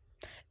taxes.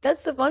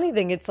 That's the funny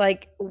thing. It's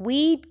like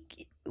we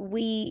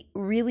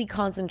really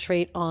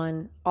concentrate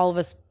on all of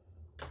us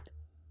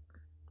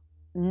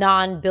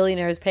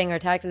non-billionaires paying our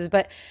taxes.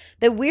 But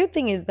the weird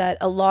thing is that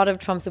a lot of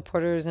Trump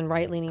supporters and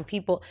right-leaning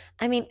people,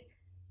 I mean,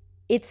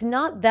 it's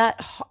not that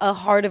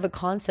hard of a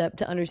concept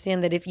to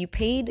understand that if you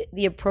paid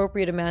the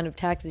appropriate amount of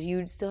taxes, you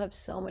would still have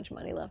so much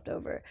money left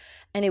over.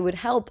 And it would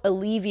help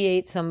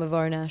alleviate some of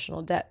our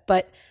national debt.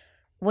 But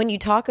when you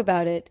talk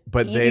about it,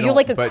 you're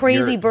like a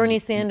crazy Bernie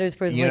Sanders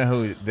person. You know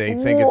who they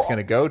think it's going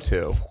to go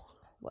to?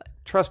 What?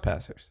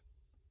 Trespassers.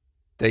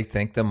 They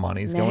think the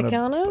money's going to...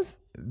 Mexicanos?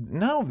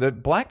 No, the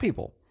black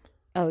people.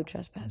 Oh,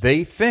 trespassers.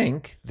 They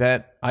think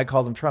that... I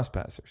call them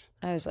trespassers.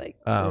 I was like,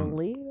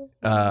 illegal?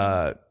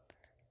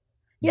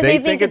 Yeah, they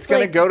think it's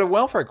going to go to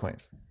welfare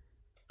queens.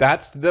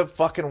 That's the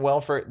fucking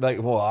welfare.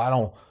 Like, well, I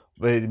don't,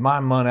 my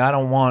money, I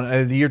don't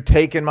want, you're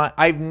taking my,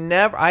 I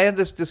had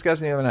this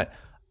discussion the other night.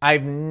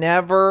 I've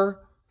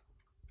never,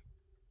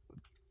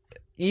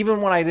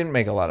 even when I didn't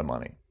make a lot of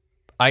money,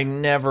 I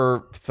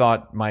never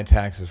thought my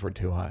taxes were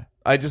too high.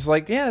 I just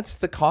it's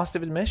the cost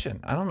of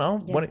admission. I don't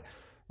know. Yeah.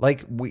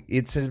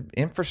 It's an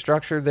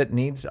infrastructure that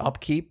needs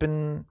upkeep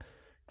and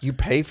you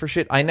pay for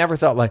shit. I never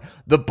thought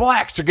the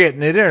blacks are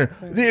getting it in.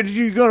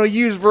 You're gonna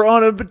use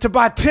to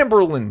buy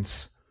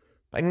Timberlands.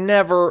 I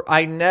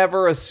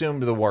never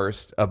assumed the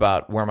worst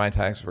about where my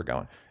taxes were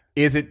going.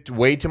 Is it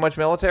way too much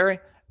military?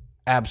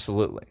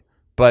 Absolutely.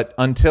 But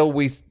until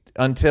we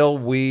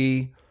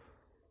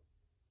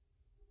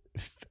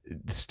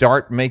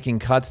start making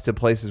cuts to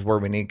places where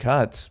we need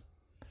cuts,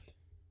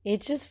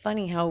 It's just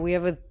funny how we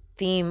have a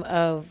theme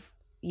of,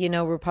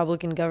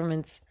 Republican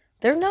governments.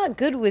 They're not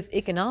good with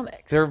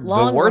economics. They're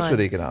the worst with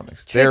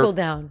economics. Trickle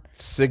down.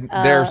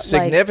 They're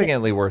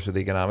significantly worse with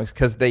economics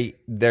because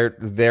they're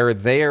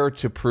there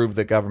to prove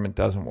that government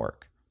doesn't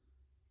work.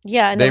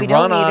 Yeah, and they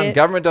run on it.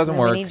 Government doesn't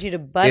work. We need you to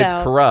butt it's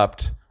out.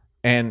 Corrupt.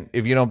 And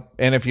if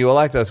you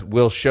elect us,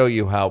 we'll show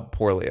you how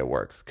poorly it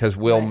works because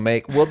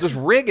we'll just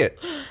rig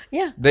it.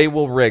 Yeah, they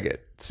will rig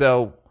it.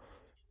 So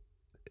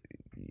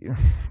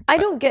I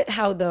don't get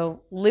how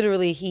though.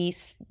 Literally, he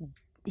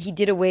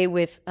did away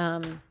with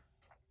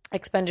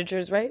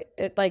expenditures, right?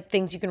 Like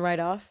things you can write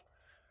off.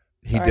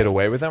 He did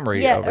away with them, or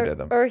he overdid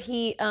them, or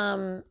he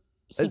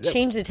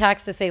changed the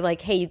tax to say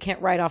like, hey, you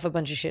can't write off a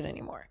bunch of shit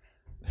anymore.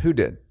 Who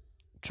did?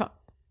 Trump.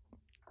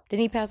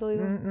 Didn't he pass a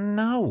legal?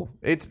 No,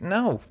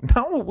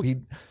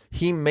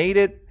 He made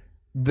it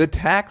the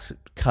tax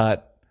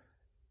cut.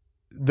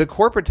 The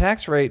corporate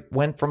tax rate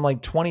went from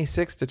like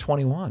 26 to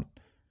 21.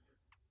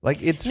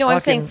 Like it's no. Fucking, I'm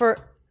saying for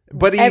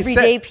but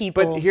everyday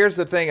people. But here's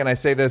the thing, and I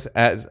say this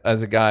as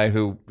a guy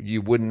who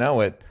you wouldn't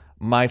know it.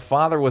 My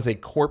father was a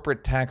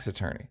corporate tax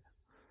attorney.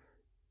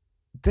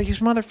 These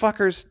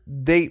motherfuckers.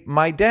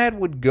 My dad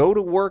would go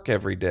to work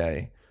every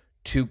day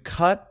to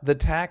cut the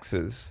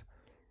taxes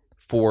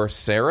for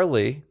Sara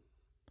Lee.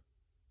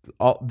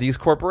 All these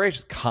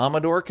corporations,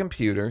 Commodore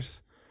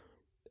Computers,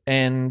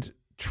 and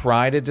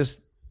try to just.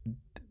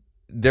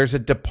 There's a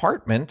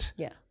department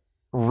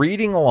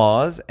reading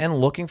laws and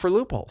looking for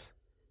loopholes.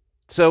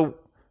 So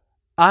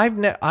I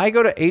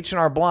go to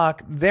H&R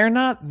Block. They're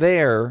not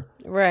there.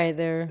 Right.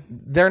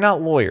 They're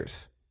not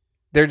lawyers.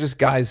 They're just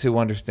guys who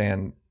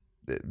understand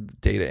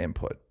data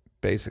input,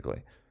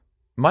 basically.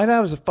 My dad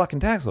was a fucking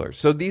tax lawyer.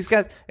 So these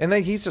guys, and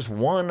he's just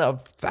one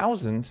of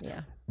thousands.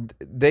 Yeah.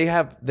 They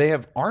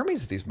have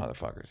armies of these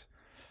motherfuckers,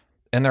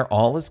 and they're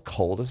all as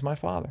cold as my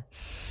father.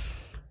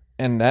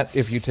 And that,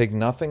 if you take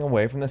nothing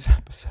away from this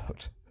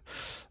episode,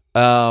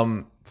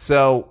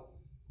 so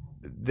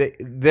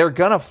they're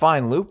gonna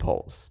find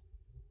loopholes.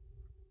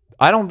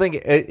 I don't think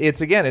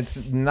it's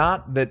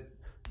not that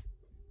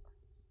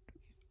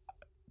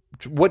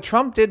what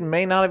Trump did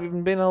may not have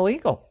even been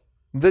illegal.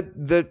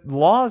 The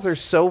laws are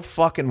so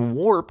fucking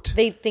warped.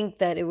 They think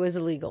that it was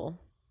illegal.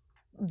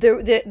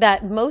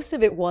 That most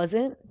of it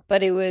wasn't,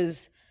 but it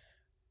was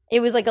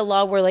like a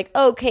law where like,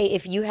 okay,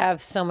 if you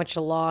have so much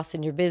loss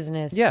in your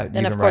business, then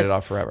you can write it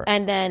off forever.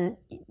 And then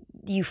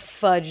you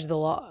fudge the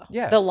law.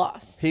 Yeah. The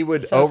loss. He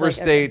would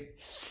overstate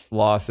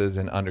losses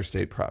and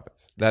understate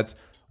profits. That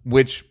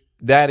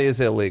is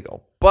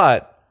illegal.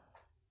 But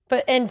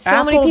and so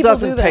Apple many people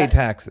doesn't do that. pay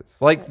taxes.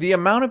 Like the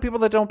amount of people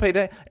that don't pay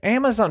taxes.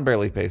 Amazon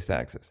barely pays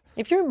taxes.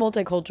 If you're a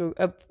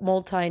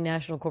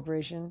multinational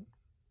corporation,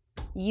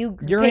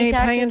 you're ain't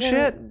paying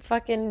shit.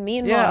 Fucking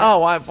Myanmar. Yeah. Oh,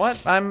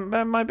 what?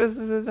 My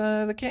business is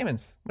the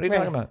Caymans. What are you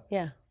talking about?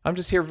 Yeah. I'm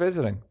just here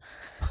visiting.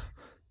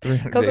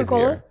 300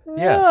 Coca-Cola? days a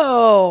year.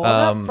 No,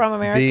 I'm not from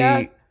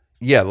America.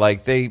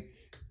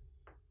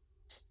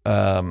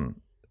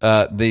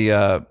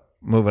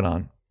 Moving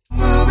on.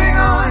 Moving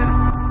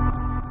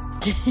on.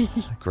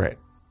 Great.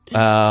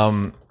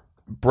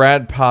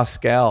 Brad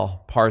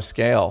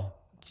Parscale.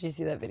 Did you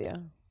see that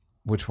video?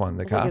 Which one?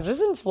 The Like, cops? is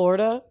this in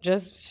Florida?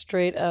 Just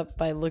straight up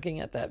by looking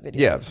at that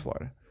video. Yeah, it was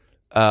Florida.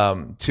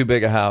 Too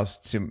big a house.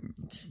 Too board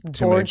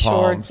many palms.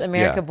 shorts.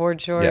 America Yeah.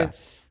 board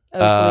shorts.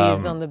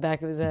 Oakley's on the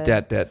back of his head.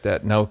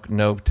 Debt.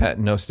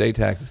 No state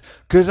taxes.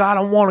 Because I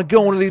don't want to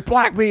go into these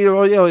black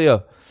people.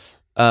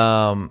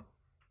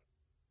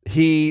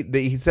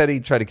 He said he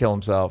tried to kill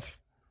himself,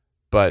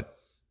 but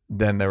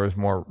then there was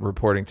more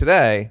reporting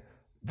today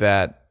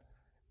that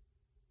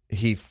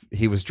he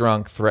was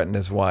drunk, threatened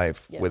his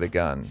wife with a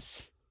gun,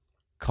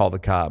 called the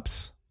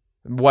cops.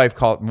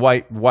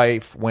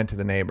 Wife went to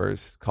the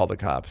neighbors, called the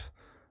cops,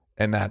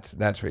 and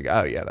that's where you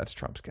go. Oh yeah, that's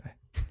Trump's guy.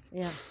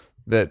 Yeah.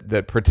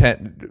 That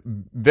pretend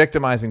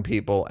victimizing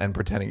people and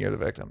pretending you're the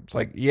victim. It's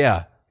like,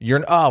 yeah,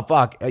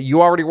 fuck.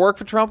 You already work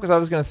for Trump? Because I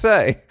was going to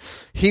say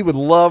he would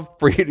love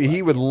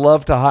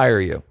to hire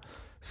you.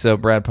 So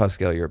Brad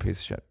Parscale, you're a piece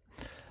of shit.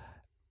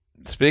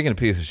 Speaking of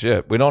piece of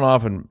shit, we don't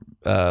often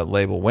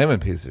label women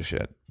pieces of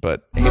shit,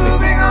 but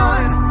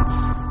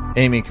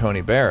Amy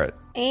Coney Barrett.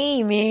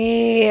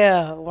 Amy,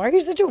 why are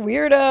you such a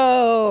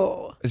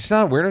weirdo? It's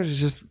not a weirdo. It's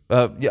just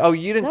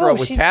you didn't grow up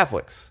with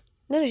Catholics.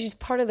 No, she's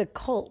part of the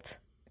cult.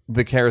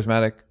 The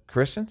charismatic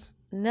Christians?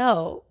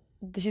 No,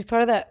 she's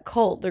part of that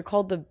cult. They're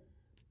called the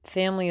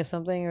Family of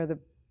something or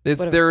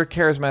they're a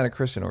charismatic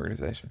Christian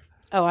organization.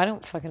 Oh, I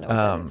don't fucking know what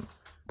that is.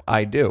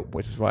 I do,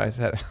 which is why I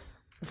said it.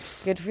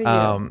 Good for you.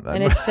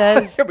 And it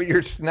says, but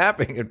you're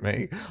snapping at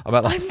me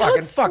about like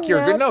fucking fuck.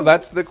 You're good. No,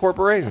 that's the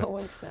corporation. No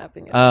one's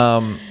snapping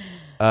at me.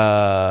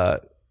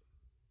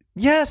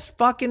 Yes,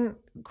 fucking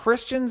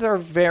Christians are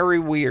very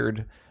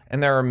weird,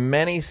 and there are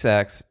many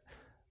sects.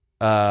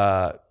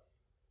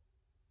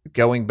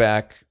 Going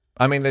back,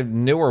 I mean, the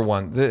newer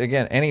one,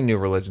 again, any new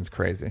religion's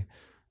crazy.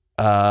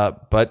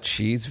 But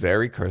she's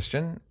very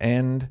Christian,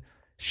 and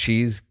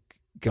she's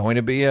going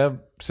to be a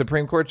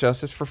Supreme Court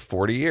justice for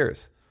 40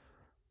 years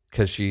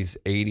because she's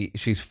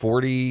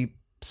 40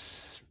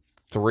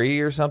 3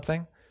 or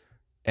something,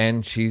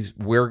 and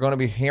we're going to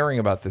be hearing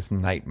about this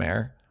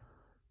nightmare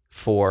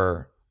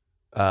for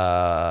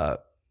the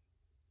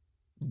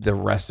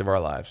rest of our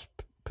lives,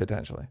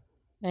 potentially.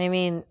 I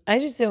mean, I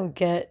just don't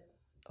get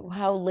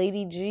how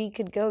Lady G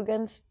could go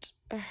against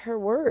her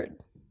word.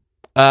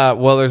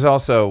 Well, there's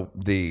also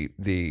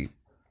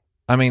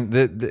I mean,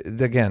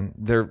 again,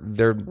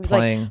 they're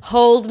playing. Like,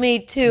 hold me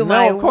to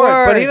my of course,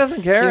 word. but he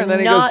doesn't care, and then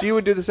he not... goes, "You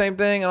would do the same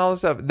thing," and all this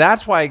stuff.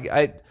 That's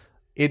why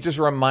it just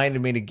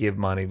reminded me to give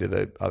money to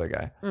the other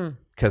guy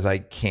because I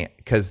can't.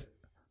 Because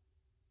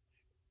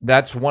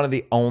that's one of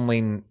the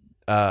only,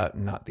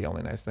 not the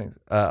only nice things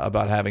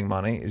about having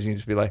money is you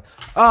just be like,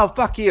 "Oh,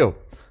 fuck you."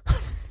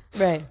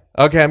 Right.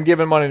 Okay, I'm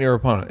giving money to your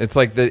opponent. It's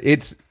like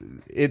it's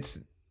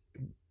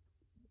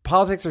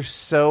politics are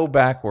so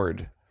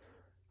backward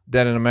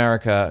that in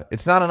America,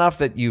 it's not enough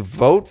that you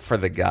vote for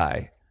the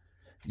guy.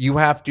 You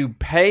have to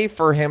pay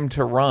for him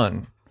to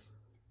run.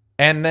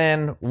 And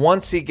then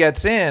once he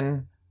gets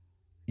in,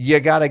 you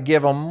got to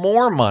give him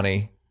more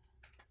money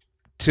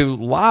to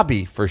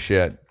lobby for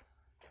shit.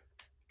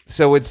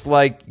 So it's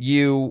like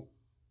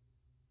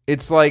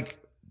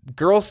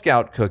Girl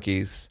Scout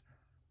cookies.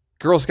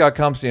 Girl Scout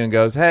comes to you and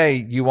goes, "Hey,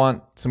 you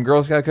want some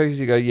Girl Scout cookies?"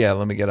 You go, "Yeah,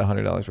 let me get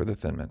 $100 worth of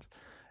Thin Mints."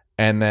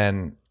 And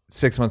then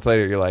 6 months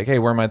later, you're like, "Hey,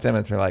 where are my Thin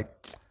Mints?" They're like,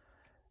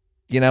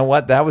 "You know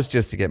what? That was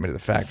just to get me to the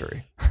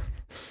factory.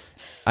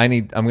 I'm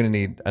going to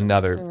need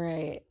another."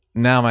 Right.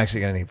 Now I'm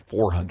actually going to need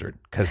 400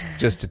 because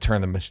just to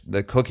turn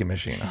the cookie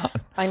machine on.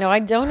 I know. I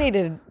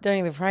donated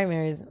during the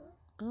primaries.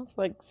 I was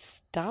like,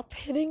 stop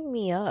hitting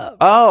me up.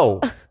 Oh,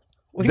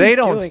 they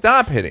don't doing?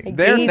 stop hitting.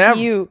 They're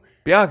never.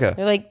 Bianca.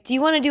 They're like, do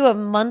you want to do a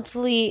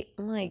monthly?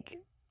 I'm like,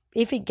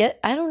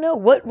 I don't know.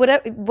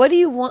 What do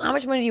you want? How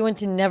much money do you want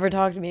to never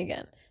talk to me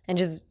again and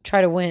just try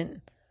to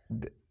win?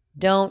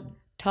 Don't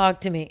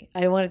talk to me.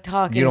 I don't want to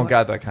talk. You don't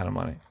got that kind of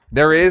money.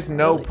 There is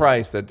no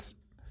price that's.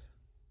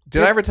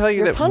 Did I ever tell you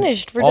you're that?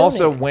 Punished for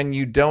also, donating. when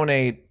you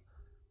donate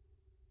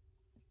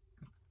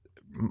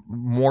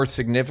more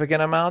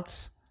significant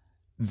amounts,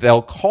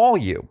 they'll call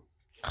you.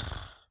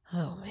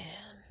 Oh man.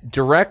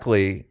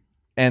 Directly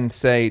and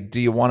say,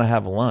 "Do you want to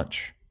have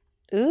lunch?"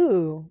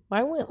 Ooh,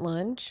 I want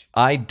lunch.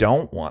 I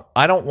don't want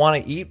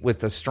to eat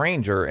with a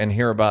stranger and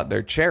hear about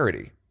their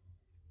charity.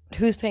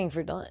 Who's paying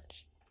for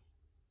lunch?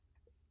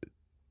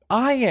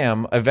 I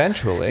am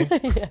eventually.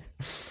 Yeah.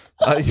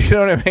 You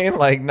know what I mean?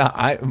 Like, no,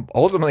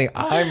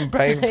 I'm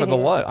paying for the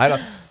lunch.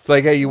 It's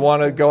like, hey, you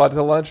want to go out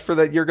to lunch for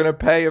that? You're going to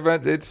pay.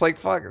 It's like,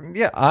 fuck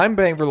yeah, I'm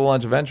paying for the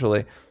lunch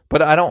eventually.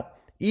 But I don't.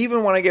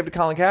 Even when I gave to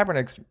Colin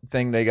Kaepernick's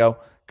thing, they go,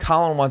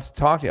 "Colin wants to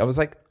talk to you." I was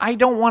like, I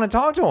don't want to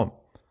talk to him.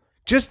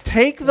 Just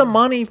take the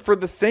money for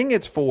the thing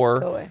it's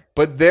for.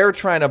 But they're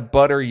trying to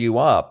butter you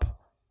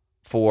up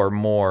for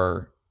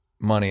more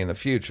money in the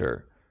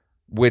future,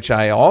 which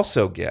I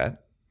also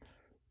get.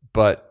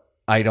 But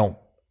I don't.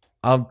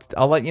 I'll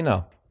let you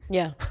know.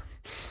 Yeah.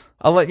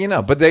 I'll let you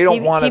know. But they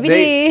don't want to.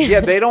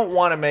 TBD. They don't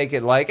want to make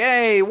it like,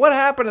 hey, what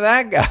happened to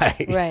that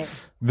guy? Right.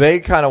 They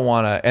kind of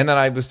want to. And then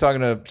I was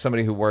talking to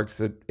somebody who works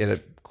at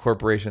a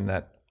corporation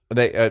that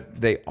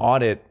they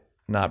audit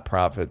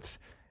nonprofits,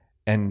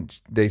 and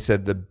they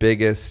said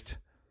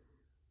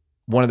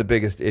one of the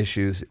biggest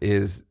issues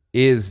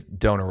is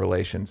donor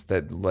relations,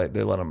 that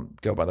they let them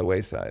go by the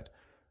wayside.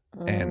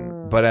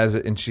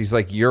 And she's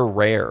like, you're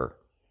rare.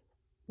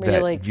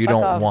 That like, you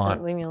don't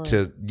want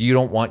you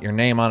don't want your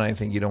name on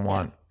anything. You don't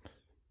want.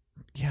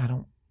 Yeah, I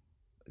don't.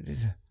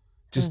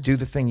 Just do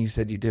the thing you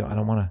said you do. I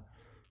don't want to.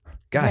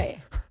 Guy, right.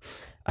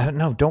 I don't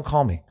know. Don't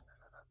call me.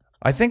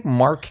 I think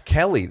Mark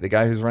Kelly, the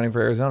guy who's running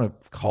for Arizona,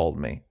 called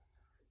me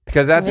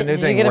because that's a new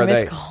thing you get where a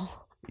missed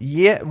call?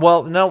 Yeah.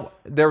 Well, no,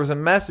 there was a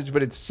message,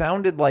 but it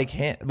sounded like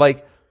him.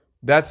 Like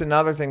that's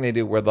another thing they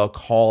do where they'll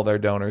call their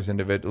donors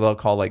individually. They'll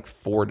call like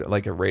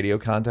a radio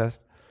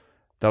contest.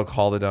 They'll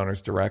call the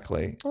donors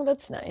directly. Oh,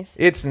 that's nice.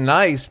 It's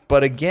nice,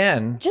 but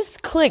again,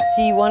 just click.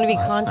 Do you want to be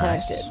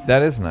contacted? Nice.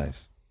 That is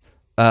nice.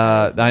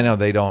 I know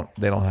they don't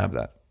have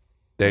that.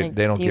 They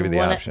don't give you the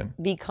option.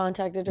 Be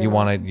contacted. Or you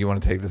want to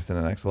take this to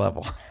the next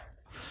level.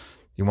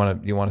 You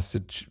want us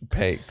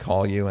to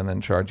call you and then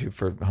charge you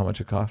for how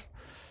much it costs.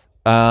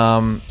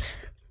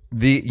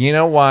 You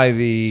know why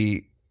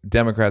the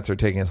Democrats are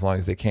taking as long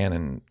as they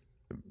can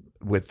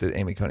with the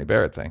Amy Coney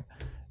Barrett thing.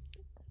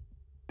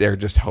 They're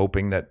just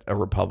hoping that a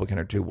Republican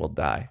or two will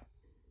die.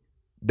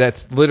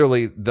 That's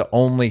literally the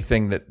only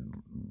thing that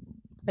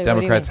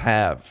Democrats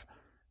have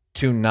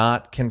to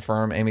not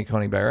confirm Amy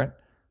Coney Barrett.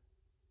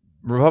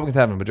 Republicans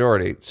have a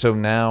majority. So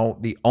now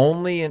the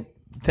only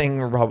thing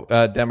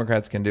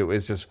Democrats can do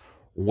is just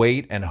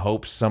wait and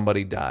hope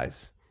somebody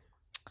dies.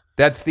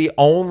 That's the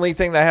only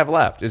thing they have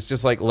left. It's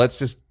just like, let's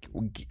just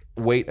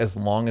wait as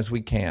long as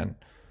we can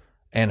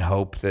and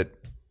hope that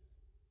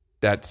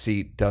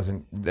seat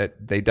that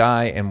they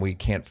die and we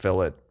can't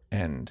fill it.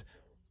 And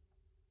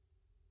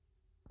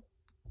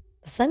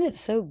The Senate's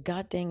so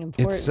goddamn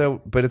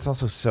important. But it's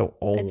also so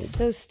old. It's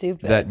so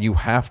stupid that you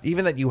have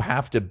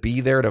to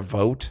be there to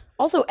vote.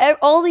 Also,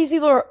 all these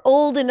people are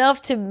old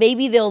enough to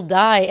maybe they'll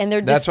die, and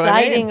they're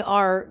deciding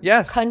our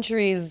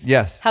country's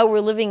how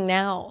we're living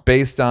now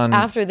based on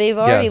after they've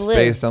already lived.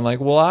 Based on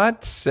I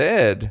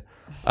said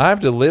I have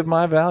to live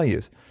my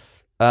values.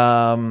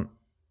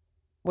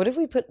 What if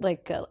we put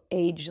an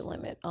age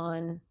limit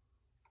on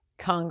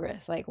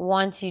Congress?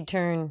 Once you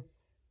turn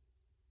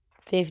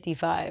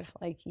 55,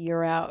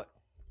 you're out.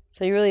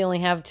 So you really only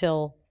have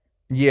till...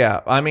 Yeah,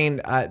 I mean,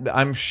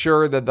 I'm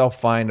sure that they'll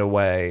find a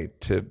way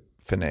to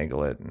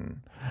finagle it.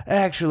 And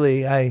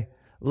actually, I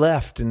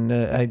left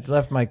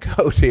my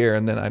coat here,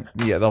 and then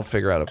they'll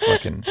figure out a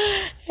fucking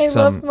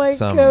left my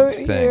coat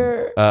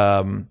here.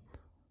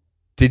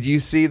 Did you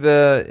see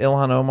the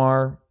Ilhan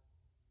Omar?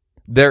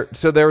 There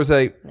was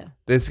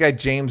this guy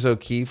James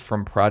O'Keefe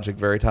from Project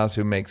Veritas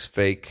who makes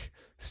fake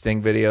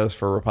sting videos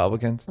for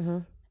Republicans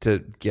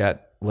to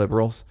get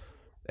liberals,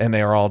 and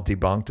they are all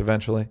debunked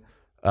eventually.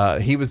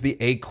 He was the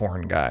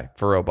acorn guy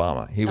for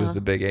Obama. He was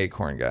the big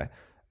acorn guy.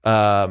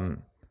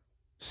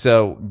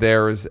 So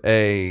there's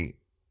a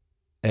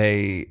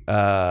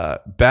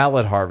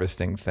ballot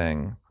harvesting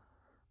thing,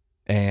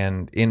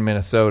 and in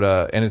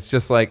Minnesota, and it's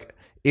just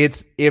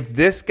if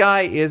this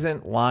guy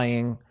isn't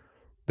lying,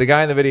 the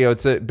guy in the video,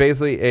 it's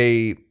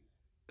basically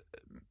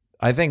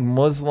I think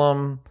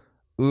Muslim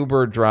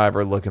Uber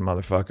driver looking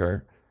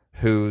motherfucker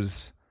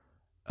who's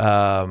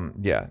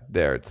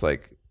there. It's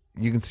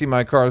you can see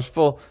my car is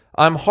full.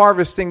 I'm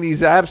harvesting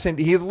these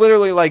absentee. He's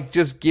literally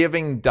just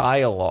giving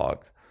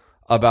dialogue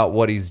about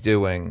what he's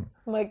doing.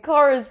 My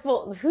car is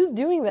full. Who's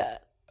doing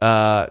that?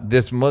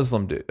 This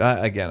Muslim dude.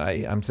 Again,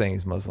 I'm saying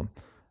he's Muslim.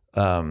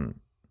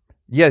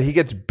 He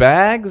gets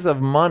bags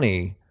of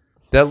money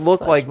that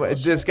look like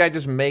bullshit. This guy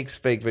just makes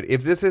fake videos.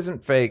 If this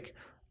isn't fake,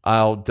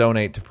 I'll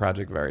donate to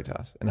Project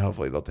Veritas, and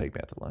hopefully they'll take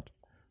me out to lunch.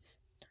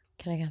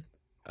 Can I go?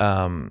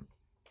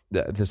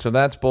 So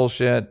that's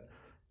bullshit.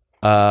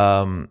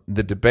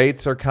 The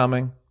debates are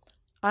coming.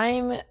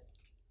 I'm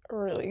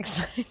really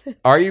excited.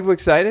 Are you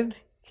excited?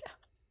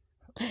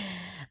 Yeah.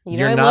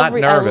 You're not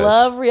nervous. I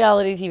love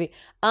reality TV.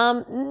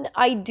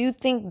 I do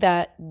think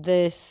that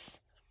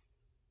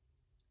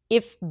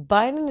if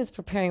Biden is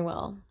preparing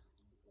well,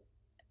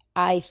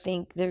 I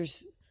think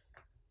there's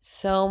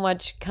so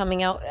much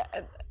coming out.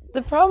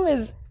 The problem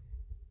is,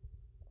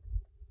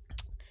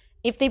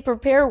 if they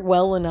prepare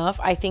well enough,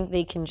 I think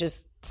they can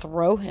just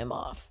throw him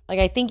off.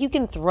 I think you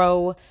can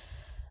throw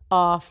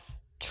off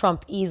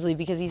Trump easily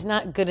because he's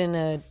not good in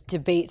a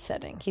debate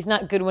setting. He's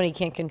not good when he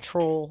can't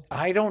control.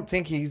 I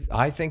think he's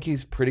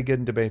pretty good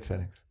in debate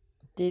settings.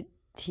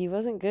 He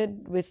wasn't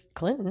good with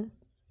Clinton.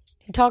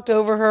 He talked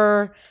over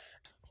her.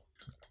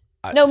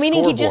 No,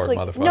 meaning he just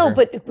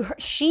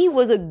but she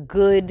was a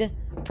good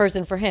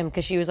person for him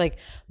because she was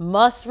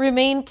must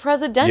remain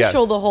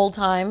presidential the whole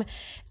time,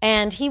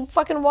 and he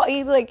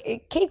he's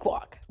a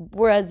cakewalk.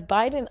 Whereas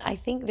Biden, I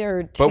think there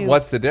are two. But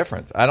what's the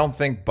difference? I don't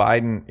think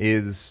Biden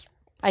is.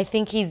 I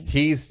think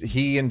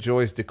he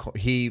enjoys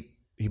he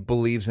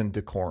believes in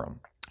decorum.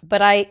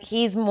 But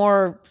he's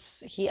more.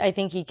 I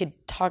think he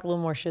could talk a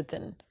little more shit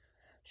than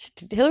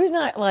Hillary's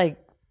not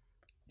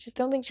just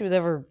don't think she was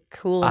ever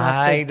cool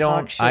enough to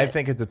talk shit. I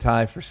think it's a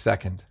tie for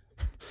second.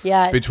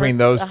 Yeah, between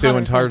those two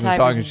in terms of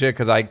talking shit,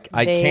 because I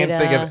can't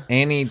think of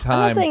any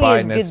time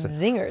Biden has good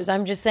zingers.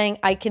 I'm just saying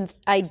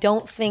I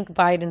don't think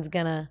Biden's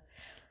gonna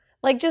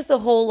just the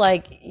whole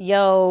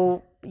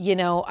I'll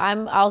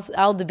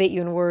debate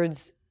you in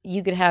words.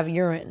 You could have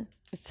urine.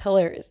 It's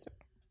hilarious.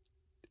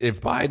 If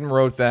Biden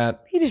wrote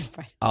that, he didn't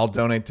write. I'll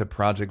donate to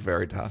Project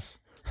Veritas.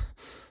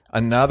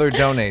 Another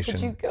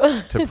donation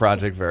to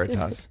Project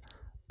Veritas.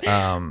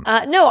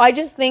 No, I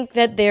just think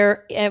that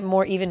they're a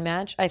more even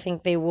match. I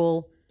think they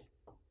will.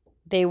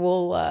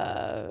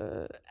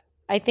 I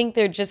think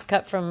they're just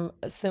cut from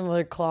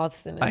similar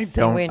cloths. I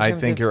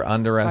think you're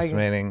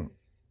underestimating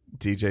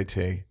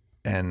DJT.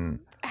 And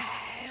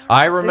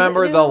I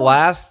remember the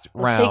last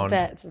round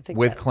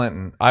with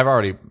Clinton. I'm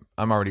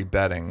already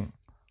betting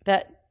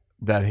that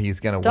he's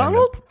going to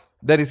win.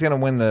 That he's going to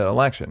win the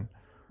election.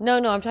 No,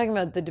 I'm talking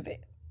about the debate.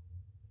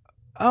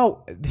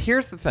 Oh,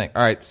 here's the thing.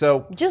 All right,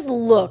 so just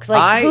looks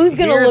who's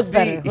going to look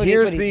better?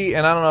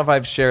 And I don't know if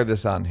I've shared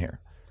this on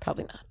here.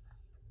 Probably not.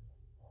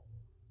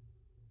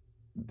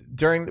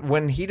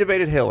 When he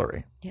debated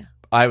Hillary, yeah,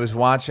 I was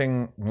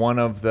watching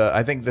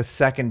the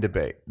second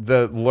debate,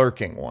 the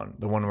lurking one,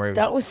 the one where he was,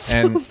 that was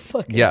so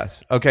fucking.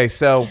 Yes. Okay,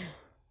 so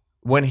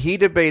when he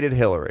debated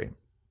Hillary,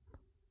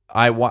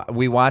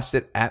 we watched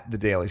it at the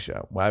Daily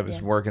Show. I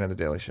was working at the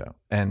Daily Show,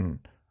 and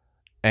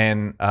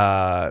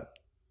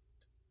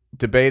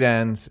debate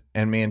ends,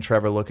 and me and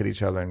Trevor look at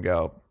each other and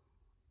go,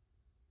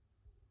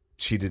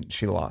 she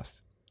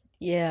lost.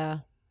 Yeah.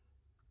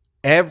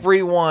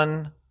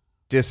 Everyone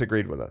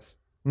disagreed with us.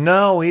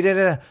 No, he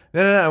didn't.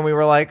 No. And we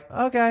were like,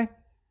 okay.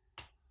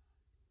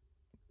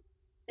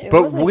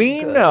 But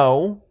we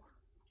know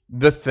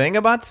the thing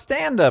about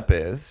stand-up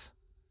is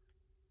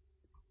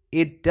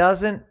it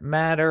doesn't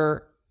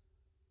matter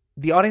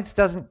the audience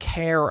doesn't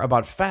care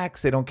about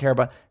facts.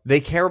 They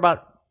care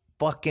about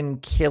fucking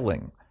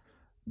killing.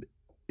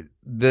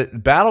 The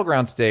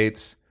battleground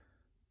states,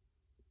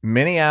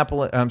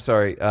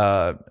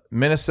 Minnesota,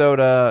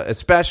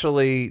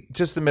 especially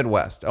just the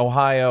Midwest,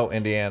 Ohio,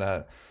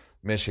 Indiana,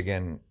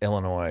 Michigan,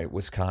 Illinois,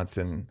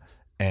 Wisconsin,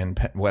 and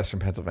Western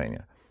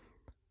Pennsylvania.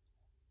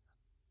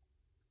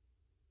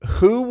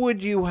 Who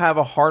would I have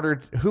a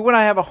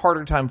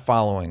harder time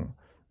following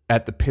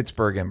at the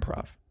Pittsburgh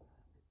Improv?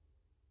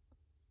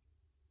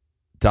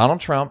 Donald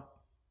Trump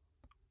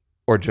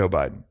or Joe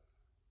Biden?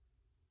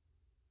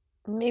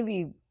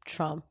 Maybe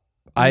Trump.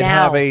 I'd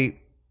have a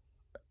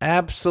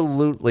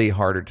absolutely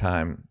harder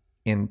time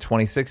in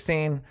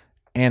 2016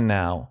 and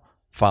now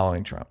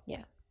following Trump.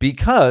 Yeah.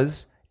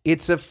 Because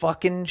it's a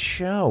fucking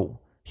show.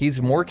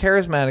 He's more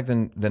charismatic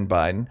than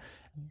Biden.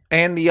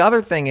 And the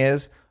other thing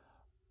is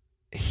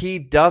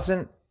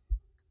none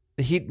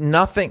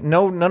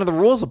of the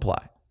rules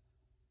apply.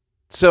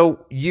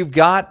 So you've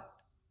got,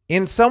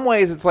 in some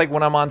ways, it's like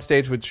when I'm on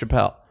stage with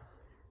Chappelle.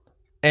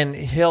 And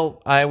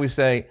I always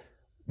say,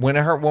 when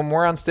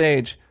we're on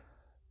stage,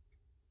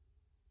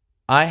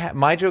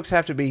 my jokes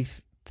have to be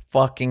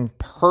fucking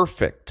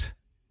perfect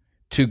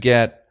to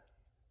get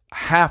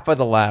half of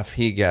the laugh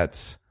he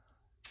gets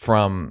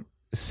from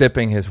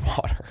sipping his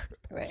water.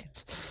 Right.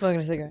 Smoking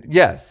a cigarette.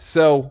 Yes.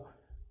 So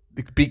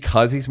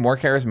because he's more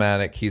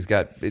charismatic, he's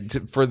got,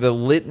 for the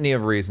litany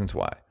of reasons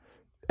why.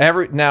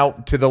 Now,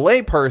 to the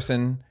lay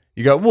person,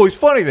 you go, well, he's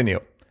funnier than you.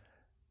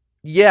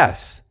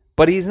 Yes,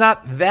 but he's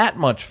not that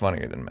much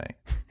funnier than me.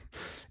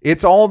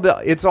 It's all the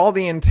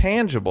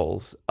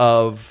intangibles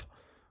of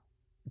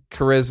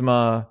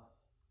charisma.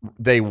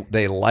 They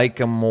like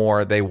him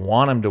more. They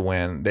want him to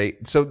win.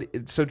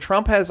 So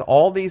Trump has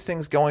all these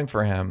things going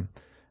for him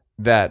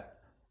that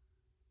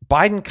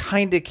Biden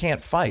kind of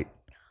can't fight.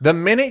 The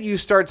minute you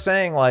start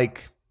saying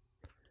like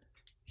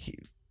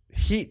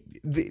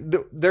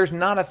there's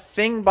not a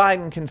thing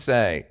Biden can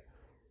say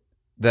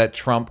that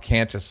Trump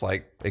can't just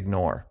like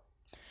ignore.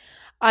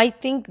 I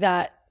think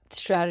that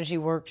strategy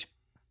worked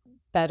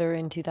better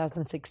in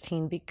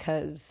 2016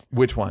 because...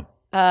 Which one?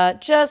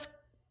 Just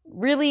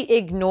really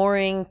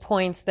ignoring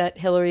points that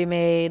Hillary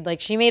made.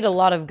 Like, she made a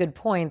lot of good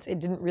points. It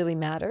didn't really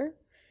matter.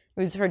 It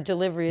was her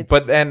delivery.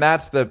 And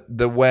that's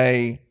the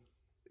way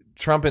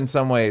Trump, in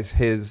some ways,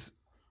 his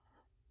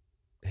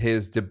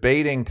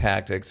debating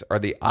tactics are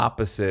the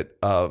opposite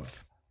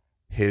of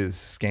his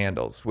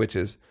scandals, which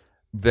is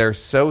they're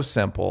so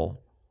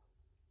simple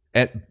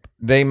and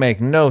they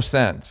make no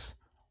sense.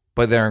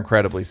 But they're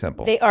incredibly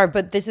simple. They are,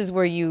 but this is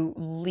where you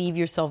leave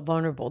yourself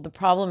vulnerable. The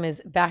problem is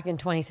back in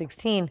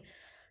 2016,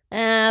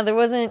 there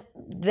wasn't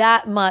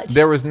that much.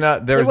 There was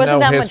no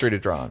history to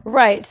draw on.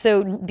 Right.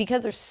 So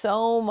because there's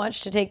so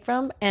much to take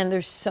from and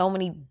there's so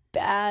many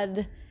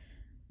bad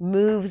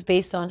moves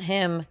based on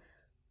him,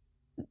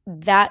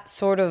 that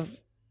sort of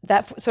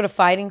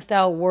fighting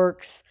style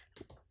works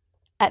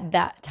at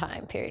that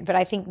time period. But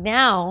I think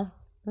now,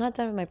 I'm not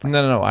done with my point.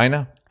 No, I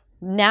know.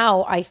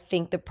 Now I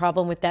think the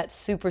problem with that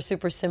super,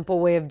 super simple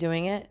way of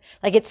doing it,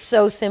 like it's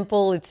so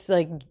simple, it's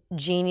like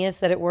genius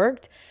that it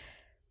worked.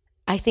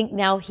 I think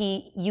now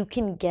you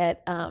can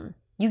get a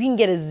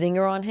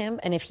zinger on him,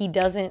 and if he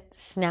doesn't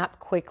snap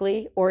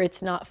quickly or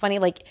it's not funny,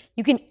 like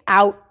you can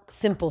out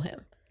simple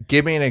him.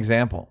 Give me an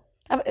example.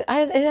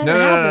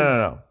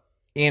 No.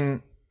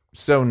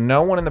 So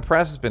no one in the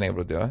press has been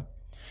able to do it.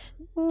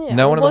 Yeah,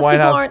 no one in the White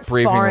House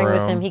briefing room.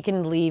 With him. He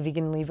can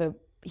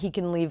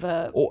leave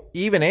a. Or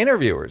even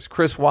interviewers,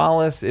 Chris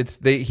Wallace.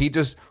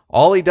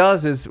 All he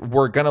does is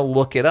we're gonna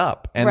look it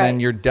up, and then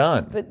you're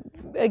done. But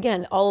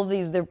again, all of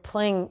these, they're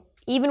playing.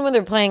 Even when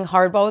they're playing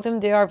hardball with him,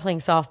 they are playing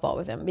softball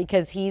with him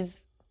because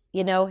he's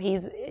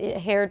a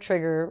hair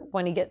trigger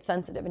when he gets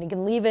sensitive, and he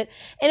can leave it.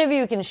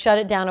 Interview can shut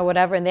it down or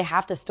whatever, and they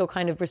have to still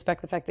kind of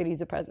respect the fact that he's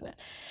the president.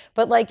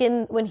 But like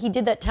when he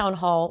did that town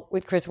hall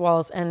with Chris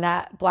Wallace, and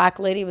that black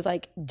lady was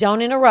like,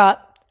 "Don't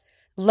interrupt."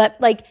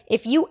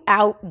 If you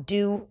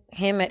outdo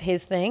him at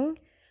his thing,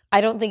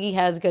 I don't think he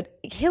has good.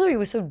 Hillary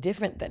was so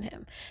different than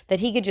him that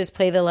he could just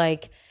play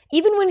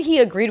even when he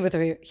agreed with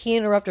her, he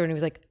interrupted her and he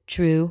was like,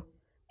 "True."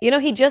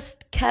 He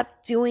just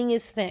kept doing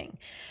his thing.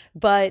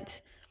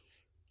 But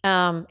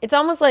it's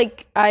almost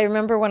like I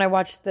remember when I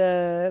watched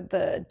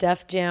the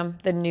Def Jam,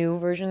 the new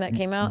version that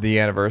came out. The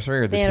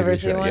anniversary or the TV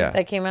anniversary show? one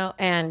that came out,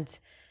 and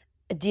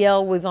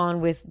DL was on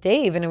with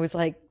Dave, and it was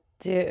like,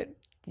 dude.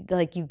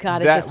 Like, you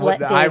gotta just let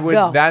Dave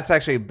go. That's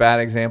actually a bad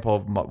example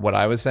of what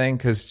I was saying,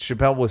 because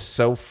Chappelle was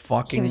so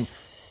fucking...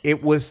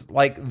 It was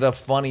like the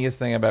funniest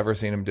thing I've ever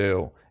seen him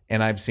do,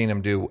 and I've seen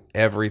him do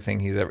everything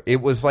he's ever...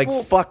 It was like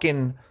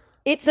fucking...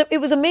 It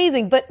was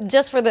amazing, but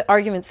just for the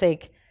argument's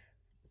sake,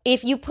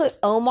 if you put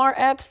Omar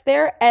Epps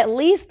there, at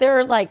least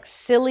they're like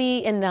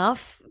silly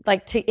enough,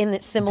 like in the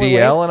similar ways.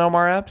 DL and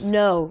Omar Epps?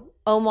 No,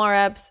 Omar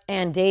Epps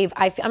and Dave.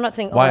 I'm not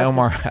saying Why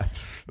Omar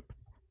Epps?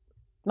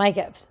 Mike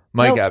Epps.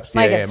 Mike Epps.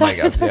 Mike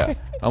Epps. Yeah.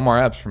 Omar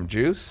Epps from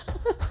Juice.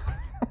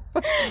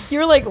 You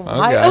were like,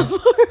 why Omar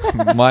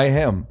Epps? My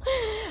him.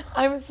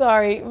 I'm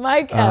sorry.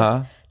 Mike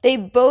Epps. they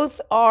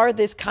both are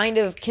this kind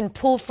of can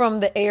pull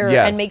from the air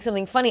and make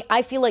something funny.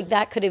 I feel like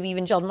that could have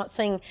even gelled. I'm not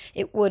saying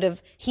it would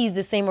have. He's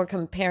the same or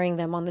comparing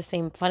them on the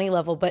same funny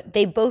level, but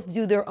they both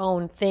do their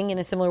own thing in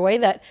a similar way.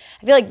 That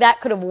I feel like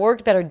that could have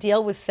worked better.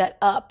 Dale was set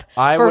up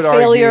for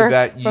failure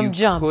that from you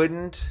jump.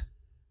 Couldn't.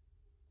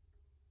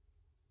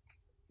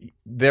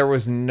 There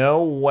was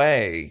no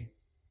way.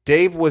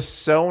 Dave was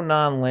so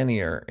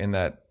nonlinear in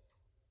that.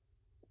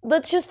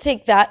 Let's just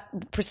take that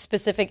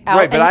specific out.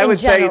 Right, but I would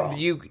general.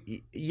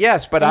 say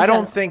yes, but I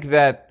don't think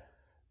that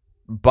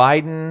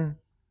Biden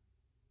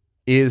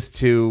is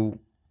to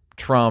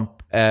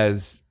Trump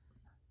as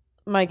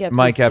Mike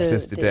Epps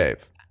is to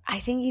Dave. I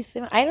think he's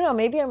similar. I don't know.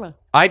 Maybe I'm wrong.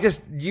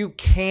 You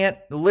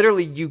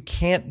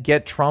can't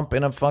get Trump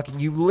in a fucking,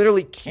 you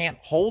literally can't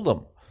hold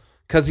him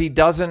because he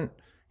doesn't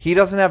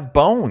have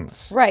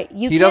bones. Right.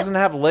 He doesn't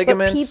have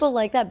ligaments. But people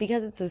like that,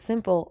 because it's so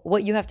simple,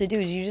 what you have to do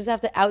is you just have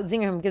to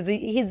out-zinger him because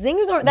his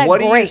zingers aren't that great.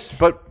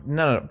 But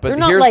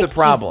here's the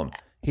problem.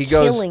 He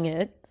goes, killing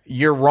it.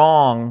 You're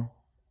wrong.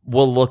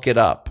 We'll look it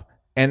up.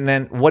 And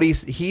then what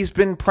he's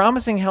been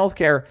promising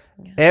healthcare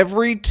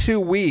every 2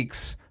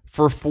 weeks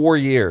for 4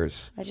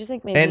 years. I just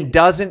think maybe. And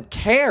doesn't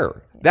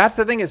care. That's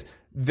the thing is,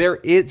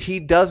 he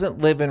doesn't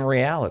live in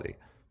reality.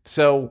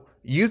 So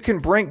you're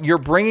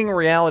bringing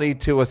reality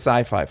to a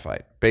sci-fi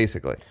fight,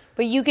 basically.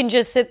 But you can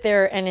just sit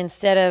there and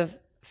instead of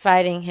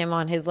fighting him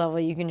on his level,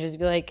 you can just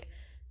be like,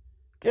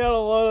 get a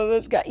load of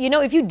this guy.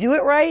 If you do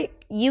it right,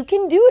 you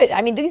can do it.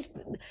 I mean, these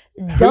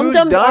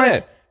dum-dums aren't.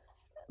 It?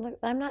 Look,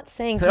 I'm not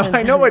saying. No,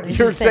 I know what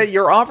you're saying.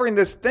 You're offering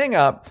this thing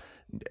up.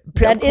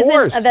 That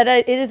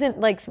it isn't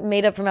like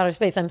made up from outer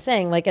space. I'm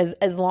saying like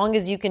as long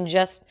as you can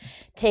just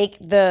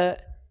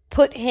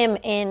put him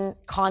in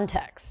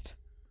context.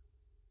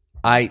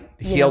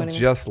 He'll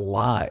just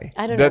lie.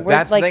 I don't know.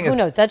 That's the thing. Who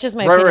knows? That's just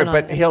my opinion.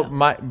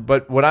 Right,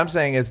 but what I'm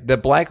saying is the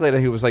black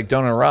lady who was like,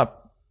 "Don't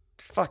interrupt,"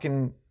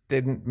 fucking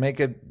didn't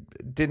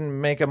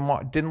leave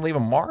a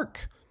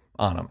mark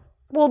on him.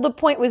 Well, the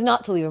point was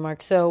not to leave a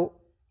mark. So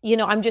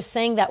I'm just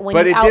saying that when.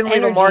 But it didn't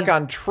leave a mark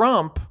on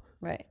Trump.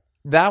 Right.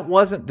 That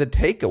wasn't the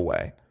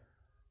takeaway.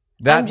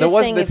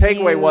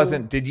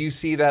 Wasn't. Did you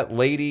see that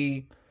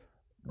lady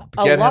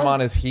get him on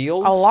his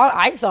heels? A lot.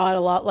 I saw it a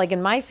lot. Like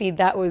in my feed,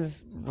 that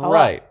was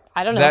right. Lot.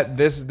 I don't know.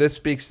 This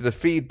speaks to the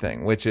feed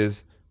thing, which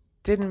is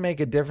didn't make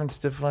a difference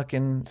to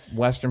fucking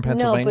Western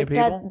Pennsylvania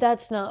people.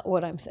 That's not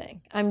what I'm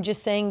saying. I'm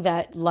just saying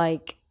that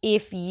like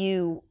if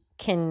you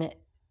can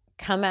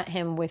come at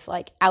him with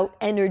like out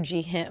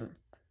energy him,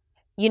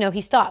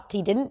 he stopped.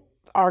 He didn't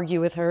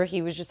argue with her.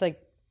 He was just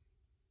like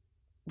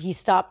he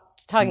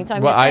stopped talking to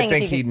him. Well, I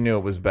think he knew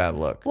it was bad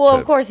luck. Well,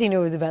 of course he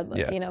knew it was a bad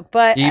look.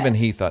 But even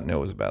he thought it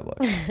was a bad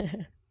luck.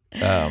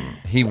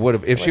 He would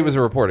have, if she was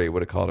a reporter, he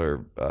would have called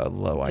her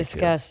low IQ.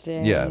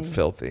 Disgusting. Yeah,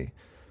 filthy.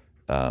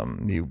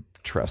 You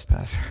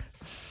trespasser.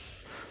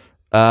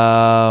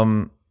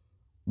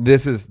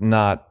 This is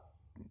not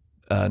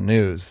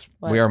news.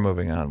 What? We are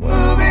moving on. Moving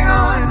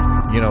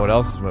on. You know what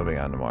else is moving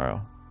on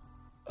tomorrow?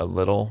 A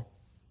little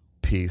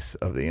piece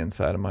of the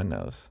inside of my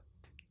nose.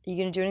 Are you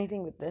going to do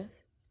anything with this?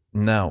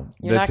 No,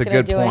 You're that's not a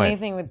good do point.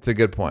 Anything with it's a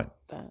good point.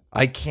 That.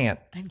 I can't.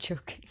 I'm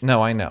joking.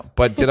 No, I know.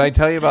 But did I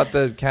tell you about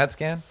the CAT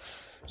scan?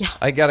 Yeah.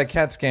 I got a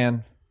CAT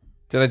scan.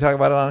 Did I talk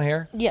about it on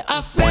here? Yeah.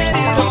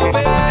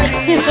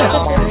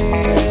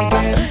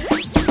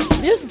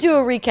 Just do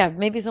a recap.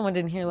 Maybe someone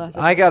didn't hear last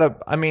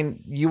episode.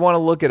 You want to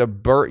look at a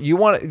bird. You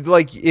want to,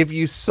 like, if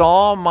you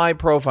saw my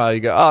profile, you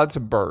go, oh, it's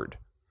a bird.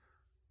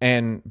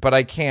 But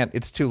I can't.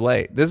 It's too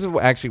late. This is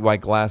actually why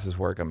glasses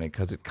work on me,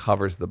 because it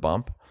covers the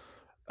bump.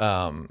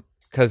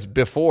 Because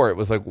before it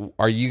was like,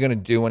 are you going to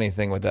do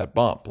anything with that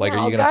bump? Like,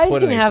 are you going to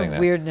put anything there? Guys can have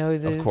weird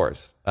noses. Of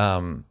course.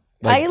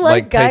 I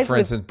like guys take, for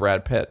instance,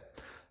 Brad Pitt.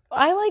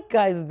 I like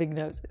guys with big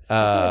noses.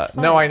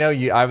 No, I know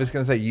you. I was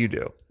going to say you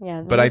do.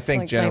 Yeah, but I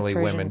think generally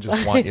women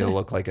just want you to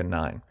look like a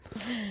 9.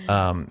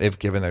 If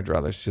given their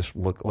druthers, just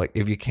look like,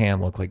 if you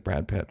can, look like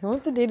Brad Pitt. Who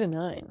wants to date a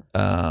 9?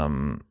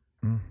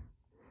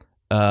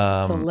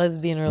 It's a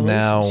lesbian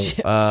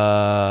relationship.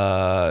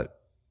 Now,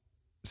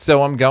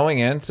 so I'm going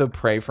in. So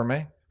pray for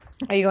me.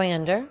 Are you going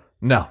under?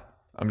 No,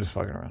 I'm just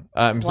fucking around.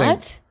 I'm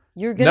saying,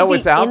 you're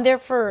going to be in there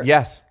for?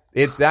 Yes,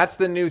 that's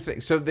the new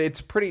thing. So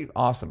it's pretty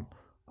awesome.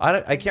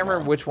 I can't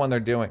remember which one they're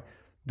doing.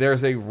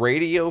 There's a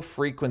radio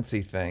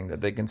frequency thing that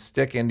they can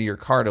stick into your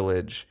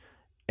cartilage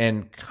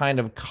and kind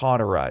of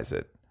cauterize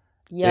it.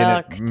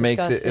 Yuck, and it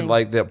makes it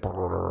like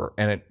the,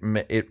 and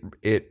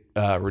it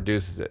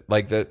reduces it.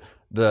 Like the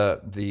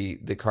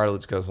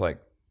cartilage goes like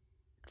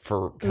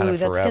for kind of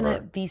forever. That's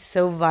gonna be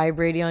so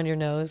vibrating on your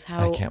nose.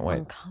 How I can't wait.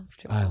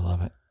 Uncomfortable. I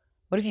love it.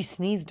 What if you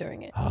sneeze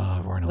during it?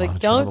 Oh, we're in a lot of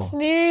trouble. Don't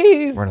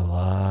sneeze. We're in a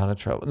lot of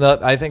trouble. No,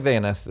 I think they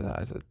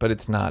anesthetize it, but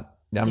it's not.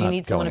 Do you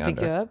need someone to pick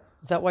you up?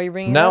 Is that why you're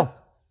bringing it up? No.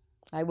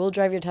 I will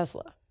drive your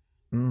Tesla.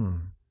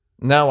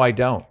 No, I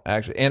don't,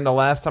 actually. And the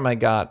last time I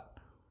got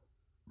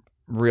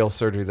real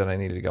surgery that I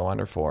needed to go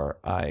under for,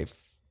 I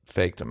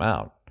faked them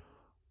out,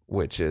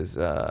 which is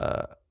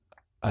I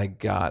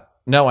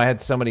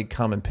had somebody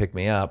come and pick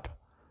me up,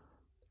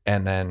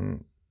 and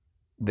then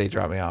they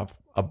dropped me off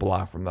a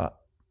block from the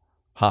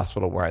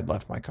hospital where I'd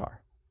left my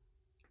car.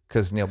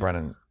 Because Neil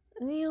Brennan,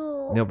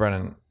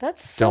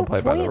 that's so don't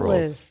play pointless. by the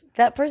rules.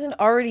 That person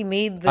already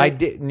made the. I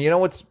did. You know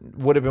what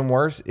would have been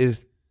worse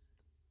is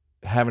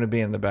having to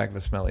be in the back of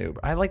a smelly Uber.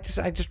 I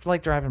just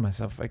like driving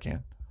myself if I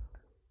can.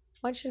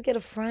 Why don't you just get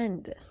a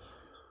friend?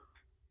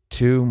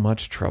 Too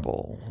much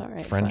trouble. All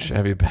right, French. fine.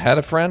 Have you had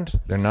a friend?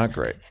 They're not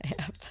great.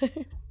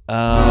 Moving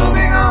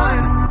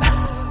on.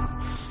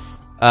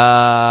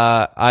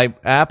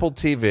 Apple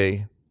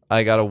TV.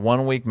 I got a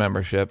 1-week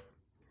membership.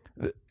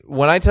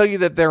 When I tell you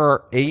that there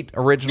are 8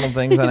 original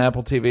things on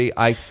Apple TV,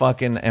 I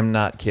fucking am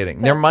not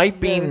kidding. There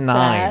might be 9.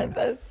 Sad.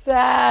 That's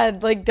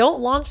sad. Like, don't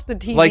launch the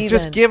TV. Like,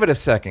 just then. give it a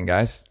second,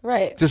 guys.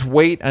 Right. Just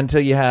wait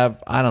until you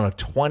have, I don't know,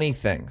 20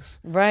 things.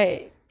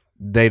 Right.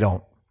 They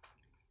don't.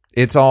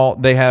 It's all,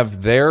 they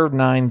have their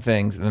 9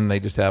 things, and then they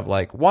just have,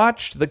 like,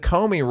 watch the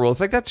Comey rules.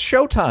 Like, that's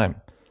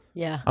Showtime.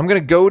 Yeah. I'm going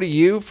to go to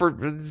you for,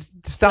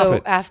 stop so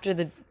it. After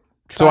the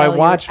So I trial,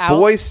 watched you're out?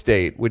 Boys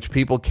State, which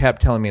people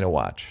kept telling me to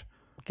watch.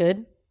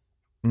 Good.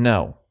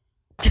 No.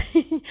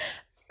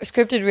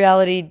 Scripted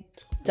reality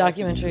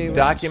documentary.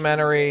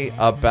 Documentary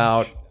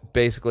about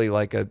basically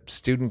like a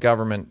student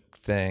government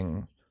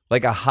thing,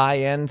 like a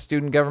high-end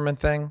student government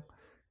thing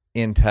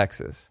in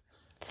Texas.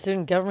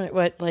 Student government,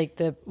 what, like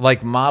the...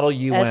 Like Model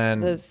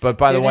UN, the but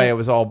by the way, student- it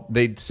was all,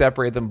 they'd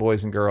separate them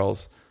boys and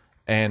girls,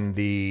 and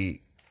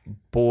the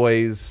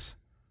boys,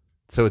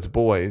 so it's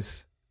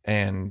boys,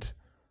 and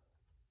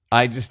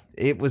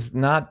it was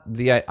not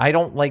I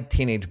don't like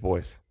teenage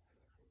boys.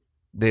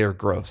 They are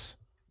gross.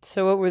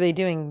 So what were they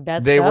doing?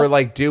 Bad They stuff? were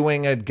like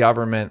doing a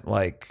government,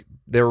 like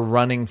they were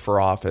running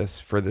for office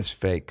for this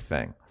fake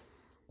thing.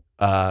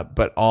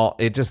 But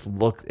it just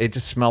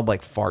smelled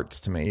like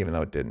farts to me, even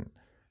though it didn't.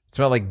 It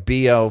smelled like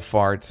BO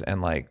farts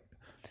and like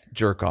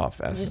jerk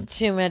off essence. Just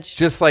too much.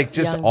 Just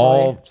young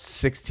all boy.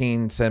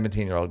 16,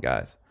 17-year-old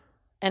guys.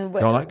 And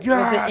Going like,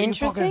 yeah, was it you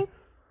interesting?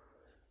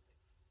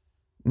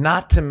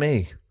 Not to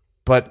me,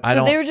 but I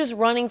don't. So they were just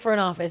running for an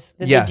office.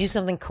 Did Yes. they do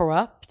something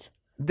corrupt?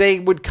 They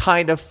would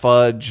kind of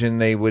fudge, and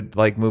they would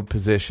like move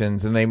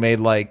positions, and they made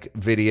like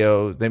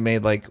videos. They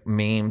made like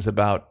memes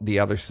about the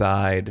other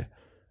side,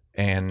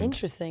 and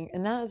Interesting.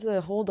 And that was the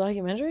whole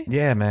documentary?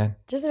 yeah, man.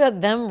 Just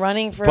about them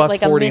running for Buck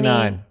like 49,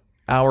 a mini...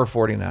 hour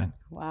 49.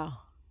 Wow.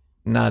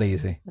 Not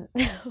easy.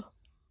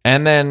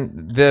 And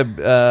then there's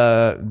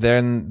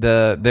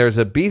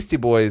a Beastie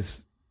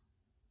Boys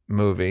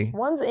movie.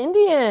 One's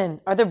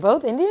Indian. Are they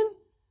both Indian?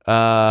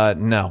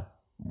 No,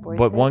 Boys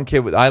but State? one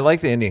kid. I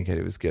like the Indian kid.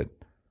 He was good.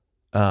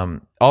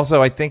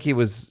 Also, I think he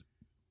was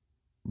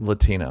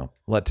Latino,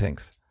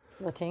 Latinx.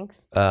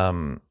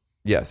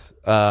 Yes.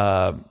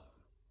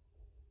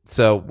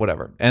 So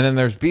whatever. And then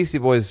there's Beastie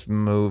Boys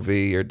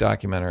movie or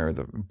documentary, or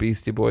the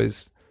Beastie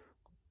Boys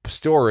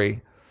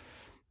story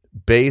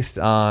based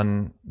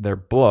on their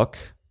book.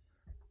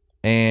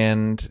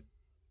 And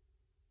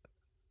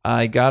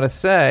I gotta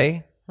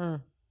say,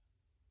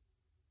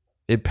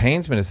 it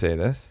pains me to say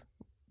this,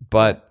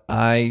 but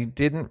I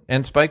didn't,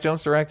 and Spike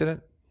Jonze directed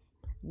it.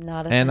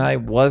 Not a And fan. I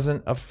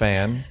wasn't a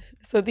fan.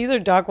 So these are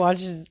doc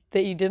watches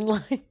that you didn't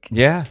like?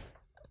 Yeah.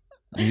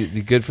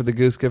 You good for the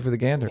goose, good for the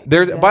gander.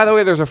 By the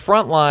way, there's a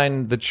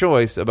Frontline, The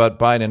Choice, about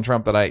Biden and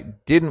Trump that I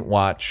didn't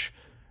watch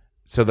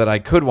so that I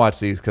could watch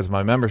these because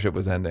my membership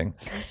was ending.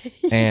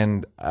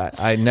 And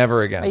I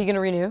never again. Are you going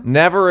to renew?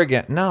 Never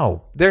again.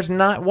 No. There's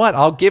not. What?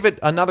 I'll give it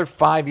another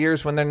 5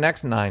 years when their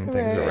next 9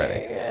 things are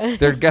ready.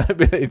 They're going to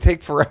be, they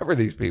take forever,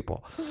 these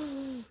people.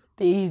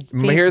 These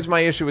people. Here's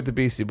my issue with the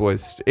Beastie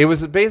Boys. It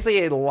was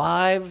basically a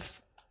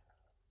live,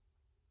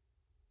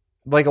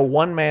 like a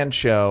one-man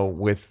show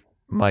with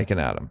Mike and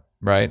Adam,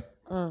 right?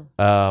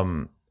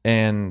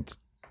 And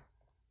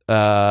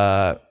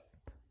a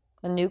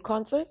new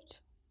concert?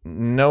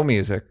 no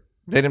music.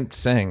 They didn't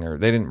sing or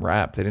they didn't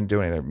rap. They didn't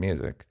do any of their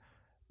music.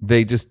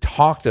 They just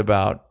talked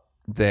about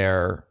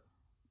their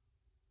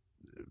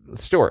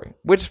story,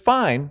 which is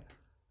fine.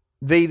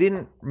 They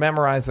didn't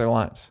memorize their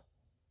lines.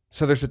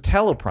 So there's a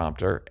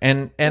teleprompter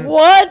and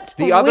what?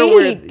 the other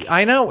weird,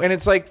 I know, and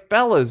it's like,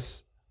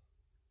 fellas.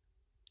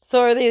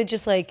 So are they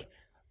just like,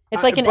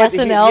 it's like an But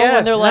SNL yes,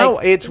 when they're no,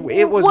 like,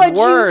 it was "What'd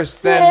you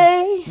worse than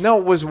say?" no,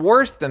 it was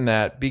worse than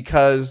that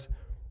because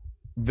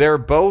they're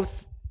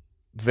both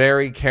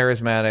very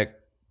charismatic,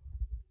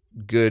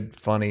 good,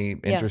 funny,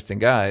 interesting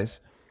guys,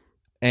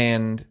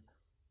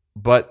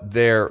 but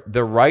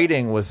the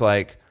writing was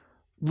like,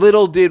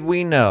 little did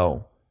we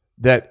know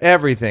that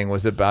everything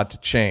was about to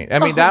change. I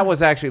mean, that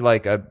was actually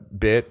like a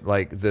bit,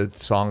 like the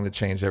song that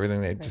changed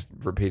everything. They just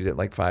repeated it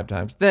like 5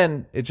 times.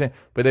 Then it changed.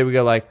 But they would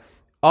go like,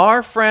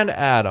 our friend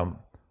Adam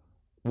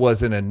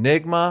was an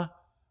enigma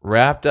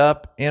wrapped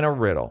up in a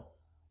riddle.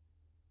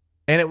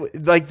 And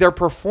it like their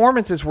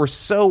performances were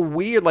so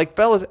weird. Like,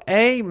 fellas,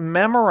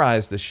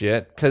 memorize the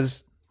shit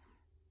because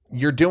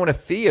you're doing a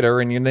theater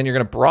and then you're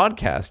going to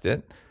broadcast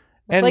it. It's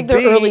and like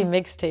their early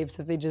mixtapes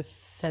if they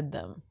just said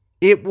them.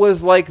 It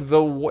was like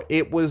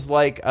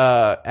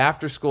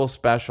after school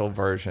special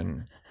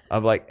version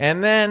of like,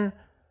 and then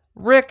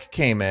Rick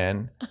came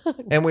in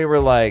and we were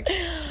like,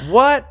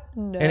 what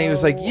No. And he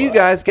was like, you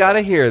guys got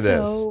to hear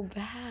this. So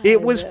bad.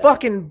 It was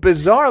fucking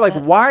bizarre. Like,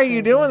 That's why are so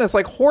you doing this?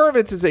 Like,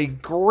 Horowitz is a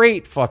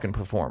great fucking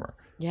performer.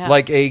 Yeah.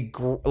 Like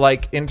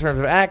in terms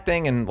of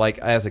acting and like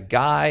as a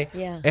guy.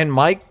 Yeah. And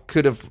Mike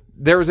could have.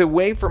 There was a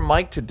way for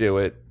Mike to do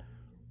it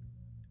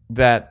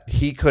that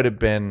he could have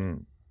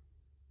been.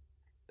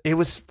 It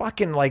was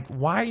fucking like,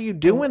 why are you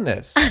doing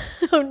this?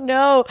 Oh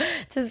no!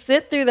 To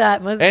sit through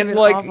that must have been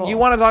like awful. you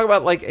want to talk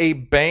about like a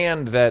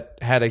band that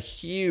had a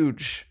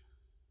huge,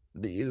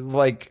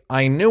 like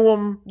I knew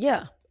them.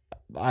 Yeah.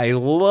 I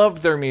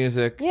loved their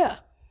music. Yeah.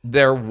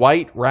 They're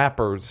white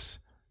rappers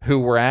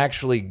who were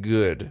actually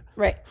good.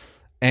 Right.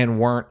 And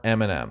weren't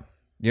Eminem.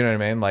 You know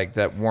what I mean? Like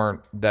they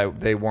weren't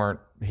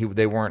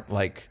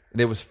like,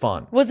 it was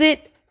fun. Was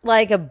it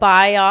like a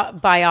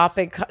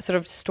biopic sort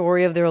of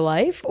story of their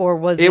life, or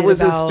was it? It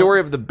was about... a story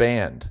of the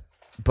band.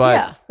 But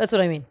yeah, that's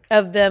what I mean.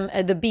 Of them,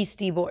 the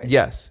Beastie Boys.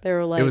 Yes. They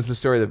were like, it was the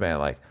story of the band.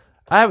 Like,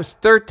 I was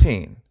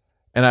 13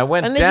 and I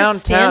went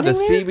downtown to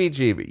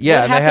CBGB.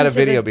 Yeah, and they had a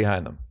video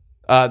behind them.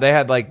 They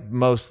had like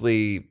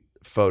mostly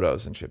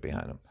photos and shit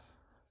behind them.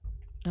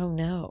 Oh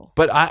no!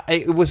 But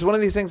it was one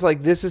of these things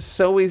like, this is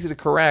so easy to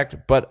correct,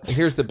 but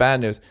here's the bad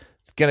news.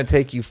 It's going to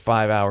take you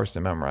 5 hours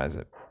to memorize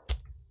it.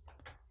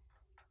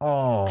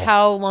 Oh.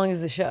 How long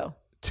is the show?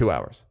 2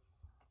 hours.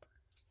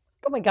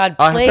 Oh my God.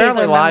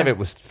 Apparently live it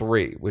was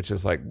 3, which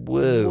is like,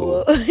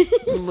 whoa.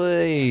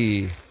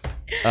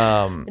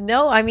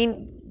 No, I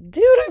mean,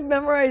 dude,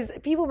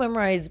 people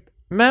memorize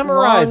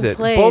it.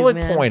 plays, bullet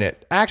man. point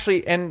it.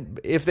 Actually, and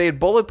if they had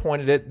bullet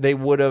pointed it, it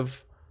would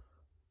have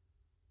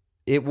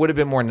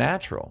been more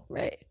natural.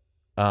 Right.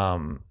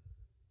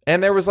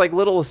 And there was like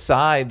little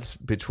asides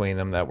between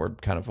them that were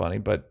kind of funny,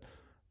 but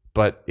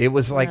it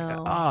was like,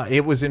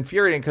 it was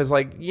infuriating because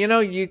like,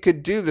 you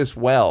could do this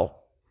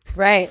well.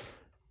 Right.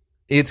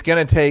 It's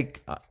going to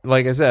take,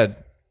 like I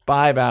said,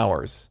 5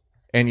 hours,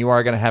 and you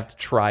are going to have to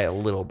try a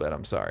little bit.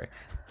 I'm sorry.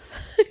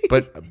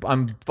 But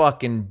I'm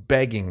fucking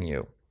begging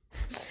you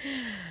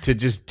to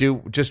just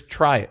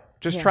try it.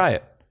 Try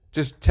it.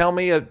 Just tell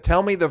me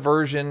the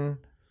version.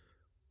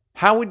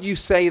 How would you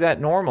say that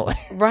normally?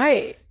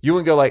 Right. You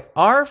would go like,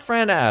 our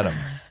friend Adam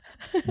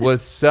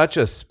was such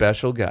a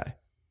special guy.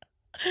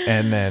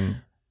 And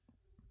then,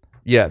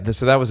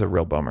 so that was a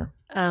real bummer.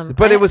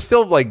 But it was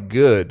still like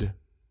good.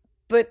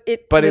 But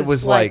it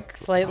was like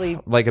slightly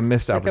like a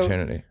missed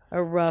opportunity.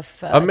 A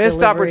rough a missed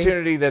delivery.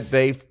 opportunity that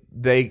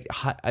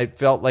I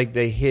felt like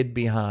they hid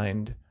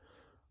behind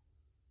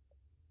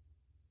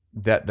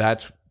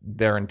that's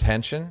their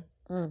intention.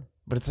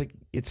 But it's like,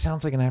 it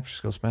sounds like an after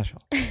school special.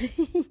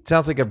 It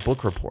sounds like a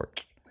book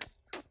report.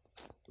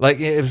 Like,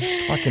 it was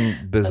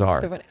fucking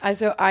bizarre. So funny. I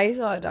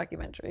saw a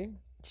documentary.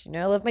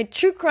 I love my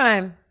true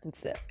crime.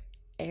 It's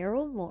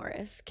Errol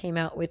Morris came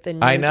out with a new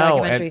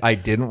documentary. And I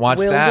didn't watch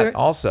that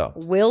also.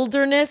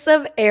 Wilderness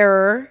of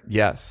Error.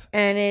 Yes.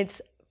 And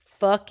it's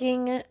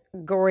fucking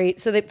great.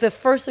 So the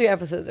first 3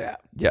 episodes are out.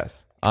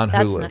 Yes. On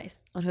Hulu. That's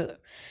nice. On Hulu.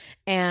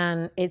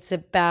 And it's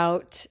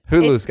about...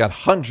 Hulu's got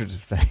hundreds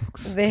of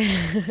things.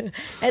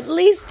 At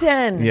least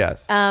 10.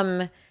 Yes.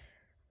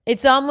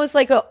 It's almost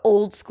like an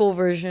old school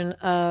version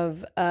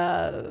of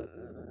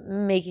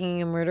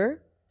Making a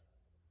Murder.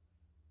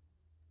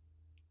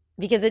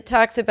 Because it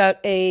talks about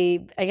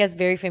a, I guess,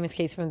 very famous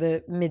case from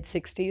the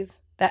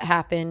mid-'60s that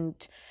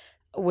happened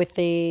with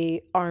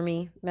a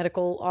Army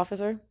medical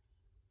officer.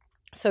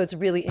 So it's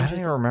really interesting.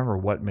 I don't even remember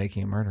what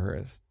Making a Murder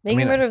is.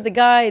 Making a Murder of the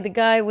guy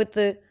with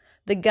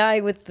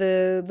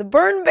the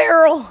burn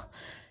barrel.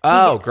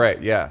 Oh,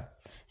 great. Yeah.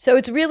 So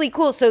it's really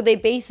cool. So they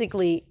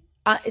basically,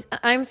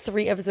 I'm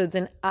 3 episodes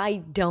and I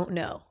don't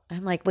know.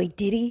 I'm like, wait,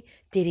 did he?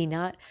 Did he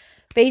not?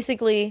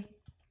 Basically,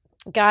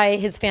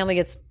 his family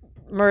gets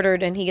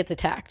murdered and he gets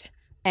attacked.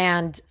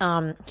 And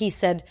he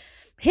said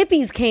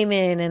hippies came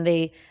in and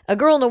a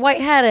girl in a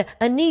white hat,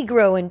 a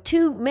Negro, and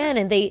 2 men,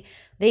 and they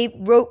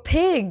wrote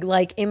pig,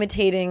 like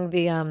imitating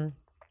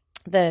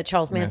the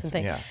Charles Manson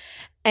thing. Yeah.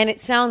 And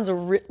it sounds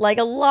like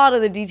a lot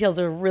of the details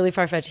are really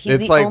far-fetched.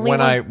 It's like when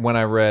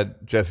I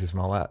read Jussie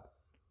Smollett.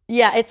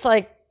 Yeah, it's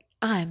like,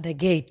 I'm the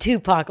gay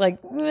Tupac. Like,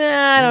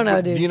 I don't know,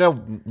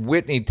 dude.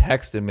 Whitney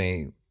texted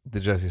me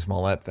the Jussie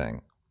Smollett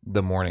thing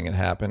the morning it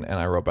happened, and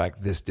I wrote back,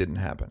 this didn't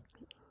happen.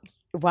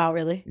 Wow,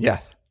 really?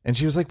 Yes. And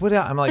she was like, what?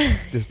 I'm like,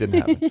 this didn't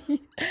happen.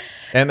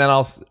 And then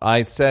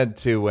I said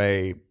to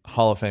a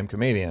Hall of Fame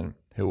comedian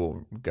who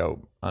will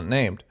go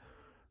unnamed,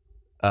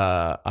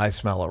 I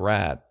smell a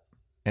rat.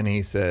 And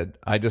he said,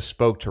 I just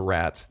spoke to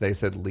rats. They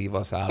said, leave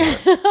us out of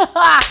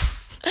it.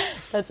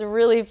 That's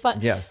really fun.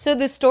 Yes. So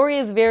the story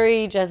is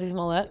very Jussie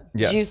Smollett,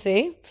 yes.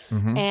 Juicy.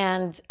 Mm-hmm.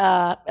 And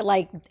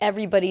like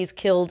everybody's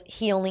killed.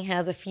 He only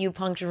has a few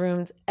puncture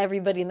wounds.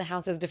 Everybody in the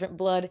house has different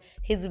blood.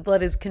 His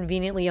blood is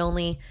conveniently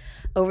only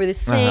over the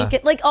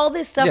sink. Like all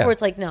this stuff where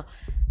it's like, no.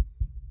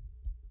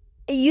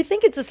 You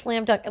think it's a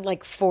slam dunk,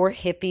 like 4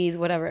 hippies,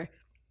 whatever.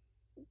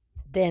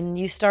 Then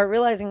you start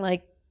realizing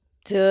like,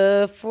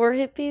 4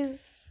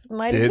 hippies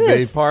might exist.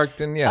 They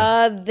parked and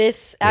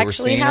this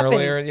actually happened.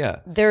 Earlier, yeah.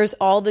 There's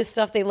all this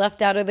stuff they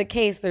left out of the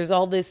case. There's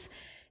all this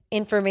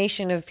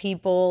information of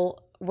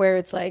people where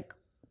it's like,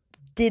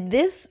 did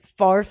this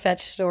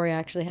far-fetched story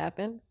actually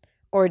happen?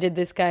 Or did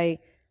this guy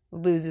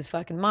lose his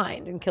fucking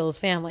mind and kill his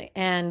family?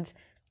 And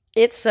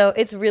it's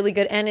really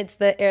good. And it's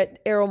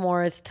the Errol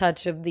Morris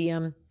touch of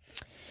the,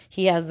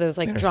 he has those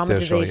like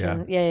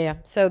dramatization. Yeah.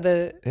 So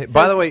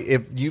by the way,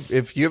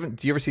 if you haven't,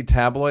 do you ever see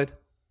Tabloid?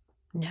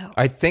 No.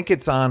 I think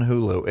it's on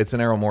Hulu. It's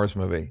an Errol Morris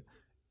movie.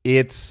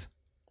 It's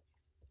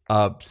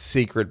a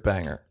secret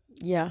banger.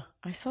 Yeah.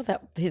 I saw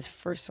that, his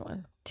first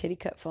one, Titty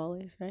Cut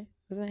Follies, right?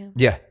 Wasn't it him?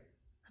 Yeah.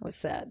 That was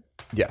sad.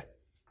 Yeah.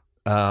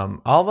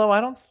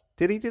 Although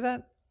did he do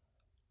that?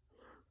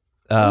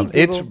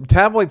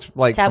 Tabloid's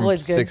like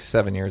Tabloid's from good.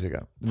 6-7 years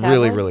ago. Tabloid?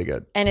 Really, really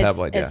good. And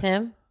Tabloid, it's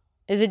him?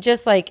 Is it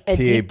just like a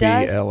deep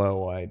dive?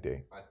 Tabloid. I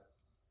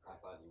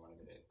thought you wanted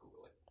me to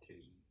Google it.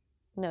 Titty.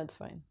 No, it's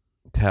fine.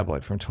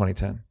 Tabloid from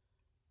 2010.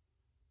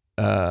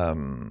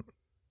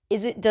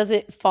 Does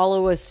it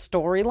follow a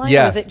storyline?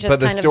 Yes, or is it just but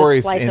the kind of story's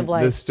a slice of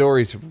life? the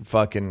story's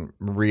fucking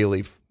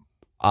really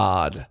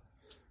odd.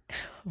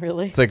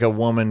 Really? It's like a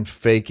woman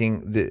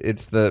faking.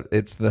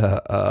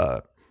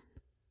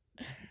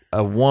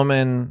 A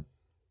woman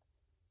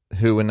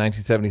who in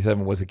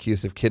 1977 was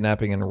accused of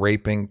kidnapping and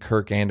raping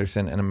Kirk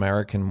Anderson, an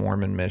American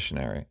Mormon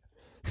missionary.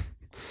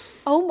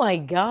 Oh my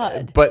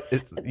God! But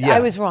I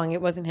was wrong.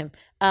 It wasn't him.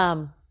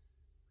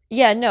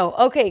 Yeah. No.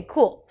 Okay.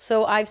 Cool.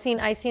 So I've seen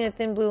A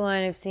Thin Blue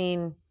Line. I've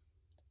seen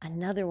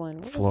another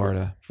one.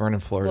 Florida. Vernon,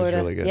 Florida is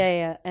really good.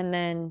 Yeah. And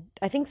then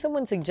I think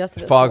someone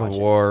suggested Fog of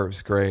War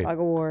is great. Fog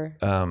of War.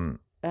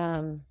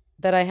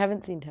 But I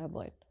haven't seen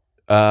Tabloid.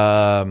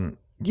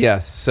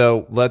 Yes.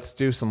 So let's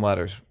do some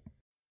letters.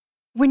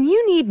 When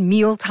you need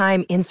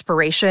mealtime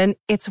inspiration,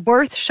 it's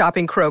worth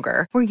shopping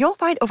Kroger, where you'll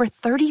find over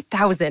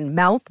 30,000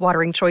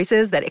 mouth-watering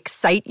choices that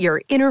excite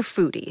your inner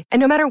foodie. And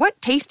no matter what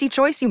tasty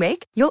choice you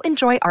make, you'll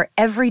enjoy our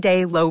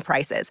everyday low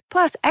prices,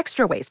 plus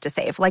extra ways to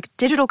save, like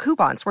digital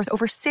coupons worth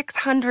over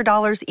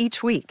 $600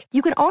 each week.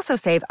 You can also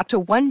save up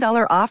to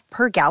 $1 off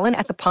per gallon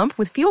at the pump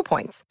with fuel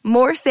points.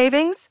 More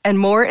savings and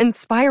more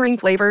inspiring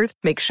flavors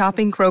make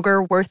shopping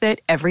Kroger worth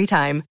it every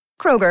time.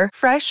 Kroger,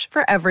 fresh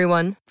for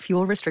everyone.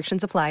 Fuel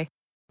restrictions apply.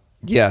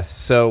 Yes,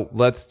 so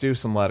let's do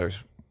some letters.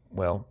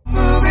 Well,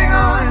 Moving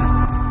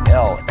on.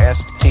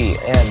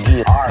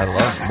 LSTNER. I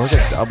love. Look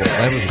at double.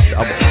 That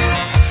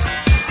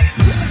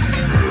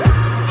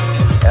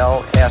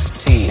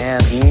LSTNER.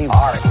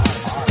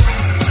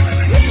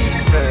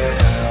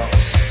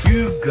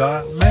 You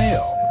got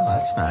mail. Oh,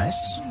 that's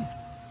nice.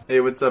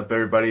 Hey, what's up,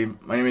 everybody?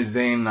 My name is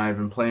Zane, and I've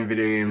been playing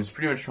video games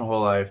pretty much my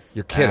whole life.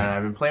 You're kidding. And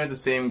I've been playing with the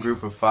same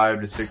group of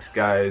 5 to 6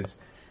 guys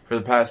for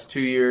the past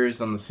 2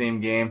 years on the same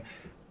game.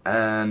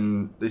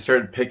 And they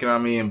started picking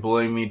on me and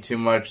bullying me too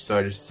much, so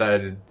I just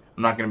decided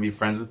I'm not going to be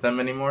friends with them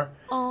anymore.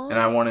 Aww. And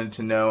I wanted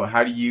to know,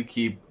 how do you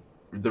keep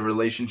the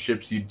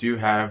relationships you do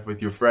have with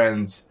your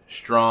friends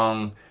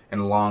strong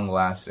and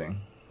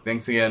long-lasting?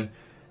 Thanks again,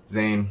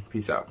 Zane.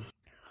 Peace out.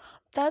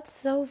 That's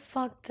so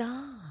fucked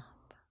up.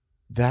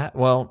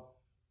 That's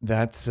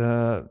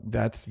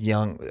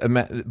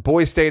young.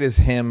 Boy State is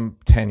him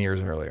 10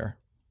 years earlier,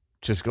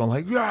 just going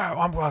like, yeah,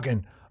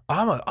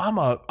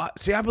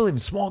 see, I believe in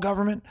small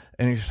government,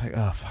 and you're just like,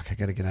 oh fuck, I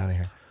gotta get out of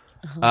here.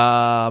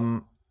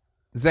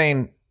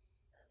 Zane,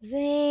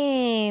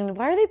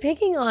 why are they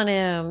picking on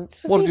him?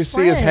 Well, did you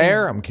see his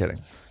hair? I'm kidding.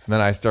 And then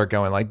I start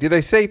going like, do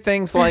they say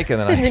things like, and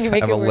then I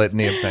have a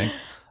litany of things.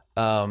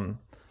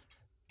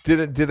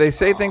 Did they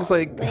say things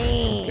like?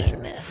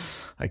 Zane.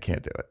 I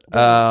can't do it.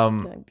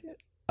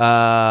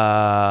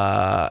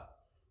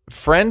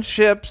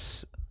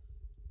 Friendships,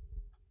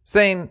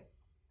 Zane.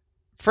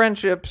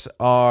 Friendships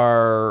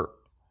are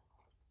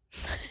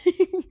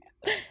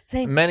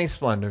many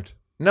splendored.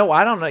 No,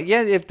 I don't know.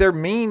 Yeah, if they're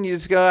mean, you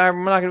just go,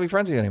 I'm not going to be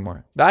friends with you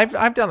anymore.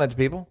 I've done that to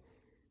people.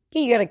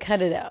 You got to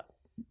cut it out.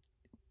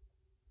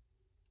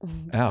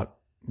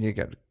 You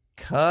got to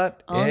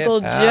cut Uncle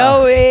it out.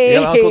 Joey.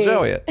 Yeah, Uncle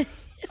Joey.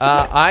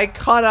 I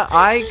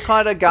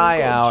cut a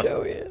guy out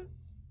Joey.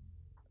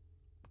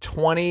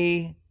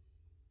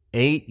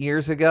 28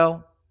 years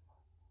ago,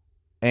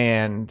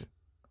 and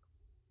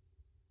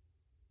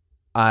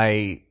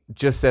I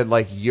just said,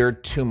 like, you're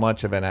too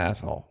much of an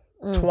asshole.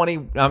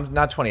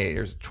 not 28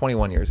 years,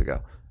 21 years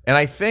ago. And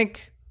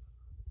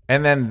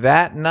then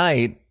that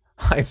night,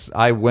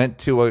 I went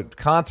to a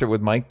concert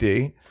with Mike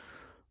D.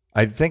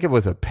 I think it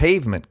was a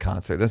Pavement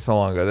concert. That's how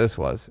long ago this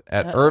was.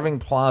 At Irving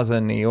Plaza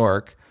in New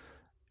York.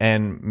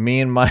 And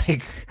me and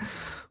Mike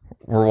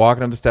were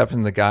walking up the steps,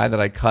 and the guy that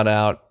I cut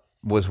out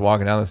was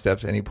walking down the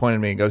steps, and he pointed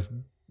at me and goes,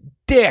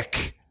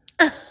 Dick!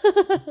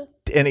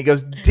 And he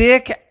goes,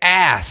 Dick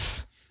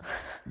ass!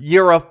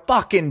 You're a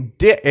fucking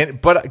dick.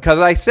 But because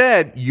I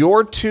said,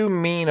 you're too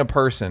mean a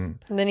person.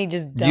 And then he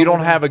just you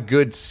don't have a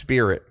good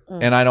spirit,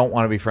 and I don't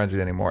want to be friends with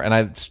you anymore. And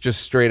I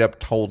just straight up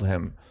told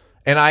him.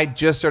 And I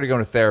just started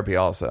going to therapy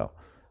also.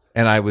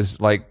 And I was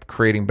like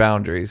creating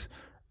boundaries.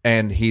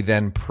 And he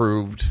then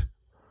proved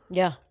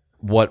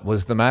what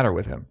was the matter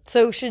with him.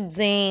 So should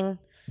Zane,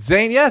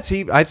 yes,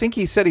 I think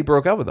he said he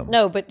broke up with him.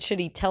 No, but should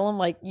he tell him,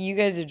 like, you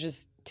guys are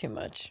just too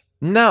much?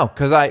 No,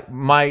 because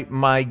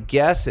my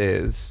guess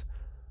is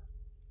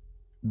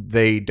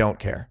they don't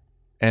care.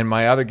 And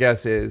my other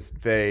guess is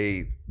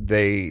they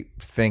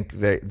think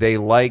they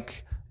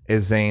like a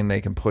Zayn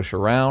they can push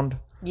around.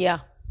 Yeah.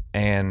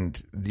 And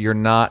you're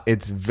not.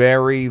 It's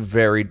very,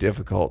 very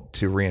difficult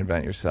to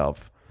reinvent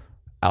yourself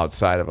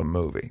outside of a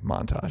movie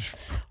montage.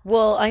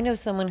 Well, I know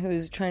someone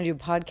who's trying to do a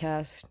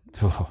podcast.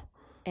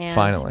 And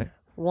finally,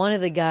 one of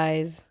the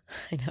guys,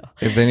 I know.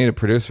 If they need a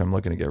producer, I'm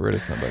looking to get rid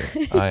of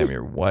somebody. I'm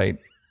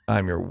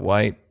your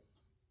white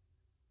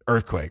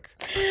earthquake.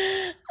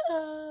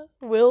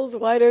 Will's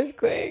white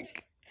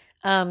earthquake.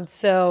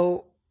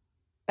 So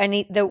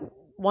the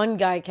one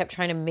guy kept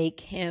trying to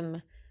make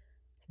him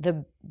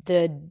the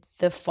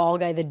fall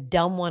guy, the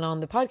dumb one on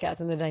the podcast,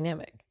 and the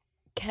dynamic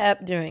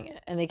kept doing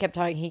it, and they kept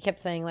talking. He kept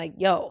saying like,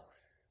 "Yo,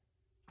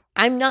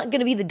 I'm not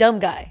gonna be the dumb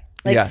guy.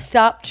 Like,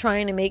 stop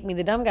trying to make me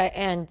the dumb guy."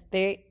 And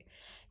they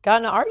got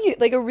in an argument,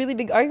 like a really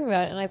big argument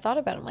about it. And I thought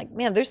about it. I'm like,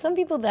 man, there's some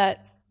people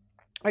that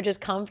are just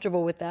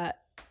comfortable with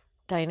that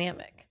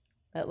dynamic.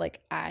 That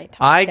like I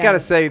gotta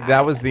say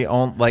that was the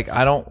only like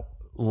I don't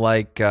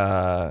like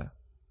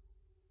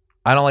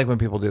when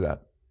people do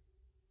that.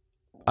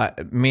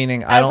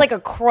 Meaning, as like a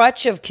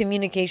crutch of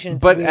communication.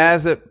 But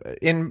as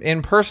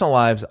in personal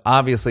lives,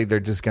 obviously they're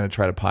just going to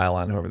try to pile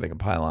on whoever they can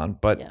pile on.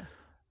 But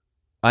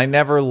I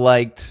never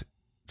liked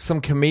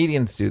some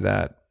comedians do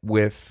that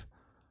with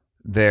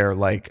their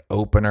like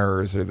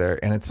openers or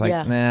their, and it's like,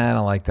 nah, I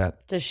don't like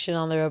that. Just shit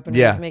on their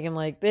openers, make him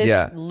like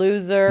this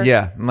loser.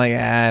 Yeah, I'm like,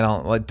 I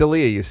don't like.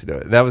 Dalia used to do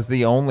it. That was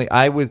the only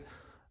I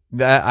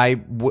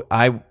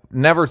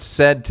never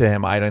said to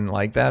him I didn't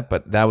like that,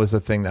 but that was the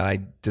thing that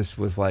I just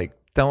was like,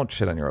 don't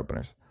shit on your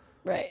openers.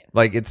 Right.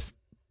 Like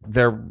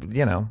they're.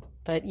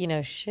 But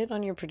shit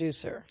on your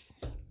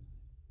producers.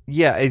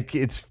 Yeah,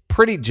 it's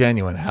pretty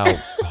genuine how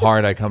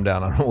hard I come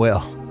down on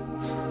Will.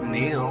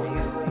 Neil.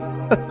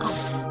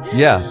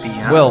 Yeah,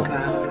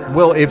 Bianca.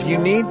 Will, if you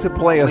need to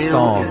play a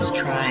song, is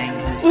trying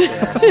his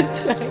best.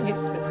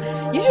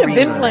 You should have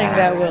been playing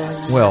that,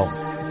 Will.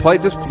 Will, play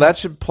just that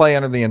should play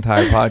under the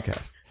entire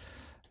podcast.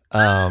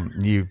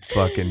 You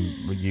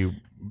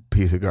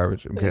piece of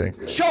garbage. I'm kidding.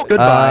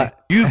 Goodbye.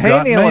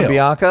 Hey, Neil and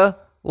Bianca,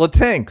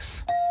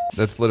 Latinx.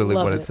 That's literally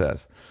what it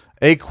says.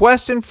 A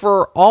question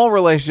for all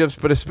relationships,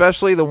 but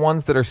especially the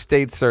ones that are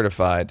state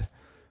certified.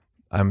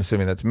 I'm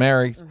assuming that's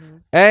married. Mm-hmm.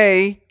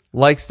 A,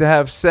 likes to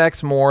have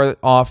sex more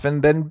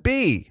often than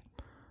B.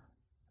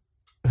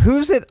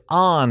 Who's it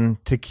on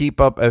to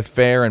keep up a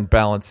fair and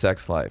balanced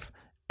sex life?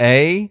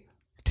 A,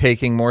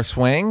 taking more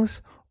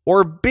swings,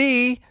 or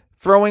B,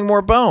 throwing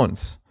more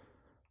bones?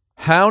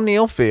 How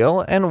Neil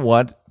feel and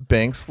what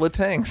Binks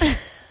Latinx?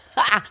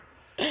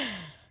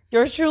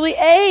 Yours truly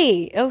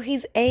A. Oh,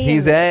 he's A.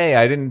 He's A.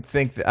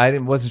 I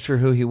wasn't sure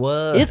who he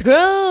was. It's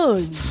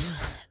grown.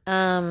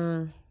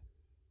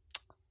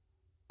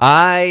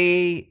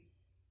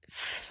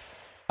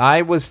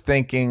 I was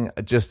thinking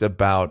just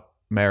about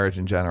marriage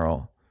in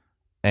general,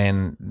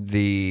 and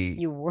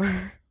you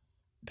were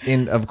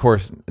of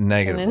course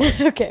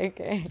negative.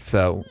 Okay.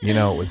 So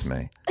it was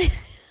me.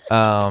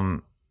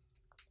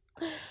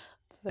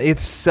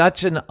 It's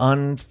such an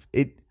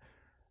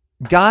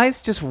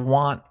guys just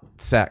want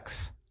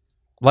sex,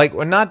 like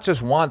or not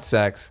just want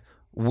sex.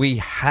 We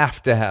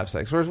have to have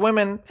sex, whereas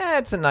women,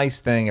 it's a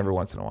nice thing every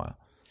once in a while.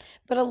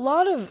 But a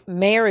lot of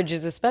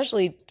marriages,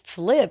 especially,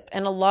 flip,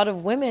 and a lot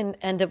of women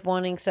end up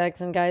wanting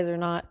sex, and guys are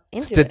not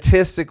into it.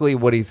 Statistically,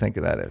 what do you think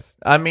of that is?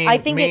 I mean, I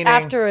think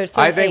after a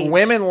certain I think age.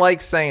 Women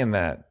like saying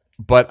that,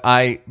 but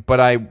I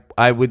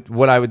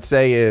would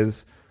say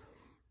is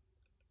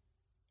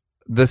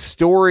the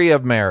story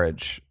of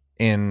marriage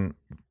in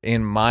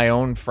my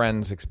own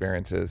friends'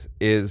 experiences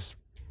is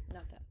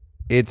not that.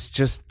 It's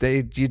just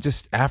you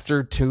just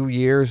after 2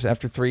 years,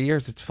 after 3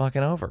 years, it's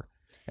fucking over,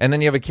 and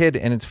then you have a kid,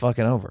 and it's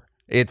fucking over.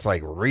 It's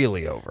like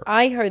really over.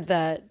 I heard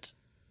that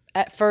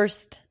at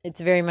first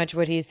it's very much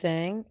what he's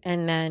saying,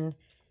 and then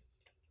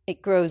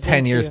it grows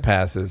 10 years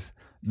passes.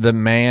 The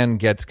man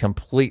gets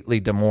completely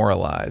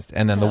demoralized,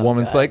 and then the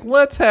woman's like,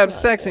 let's have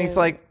sex. And he's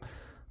like,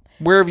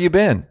 where have you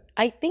been?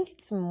 I think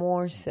it's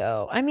more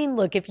so. I mean,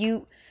 look, if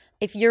you're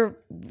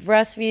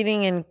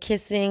breastfeeding and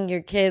kissing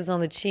your kids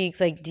on the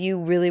cheeks, like, do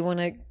you really want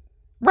to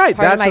right,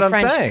 pardon that's my what I'm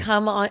French, saying.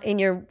 come on in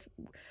your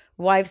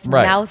wife's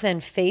mouth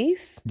and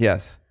face?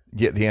 Yes.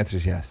 Yeah, the answer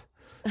is yes.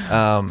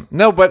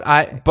 No,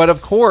 but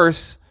of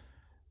course,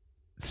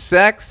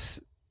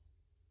 sex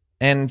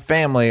and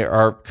family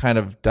are kind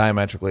of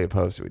diametrically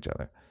opposed to each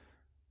other.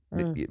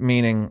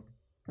 Meaning,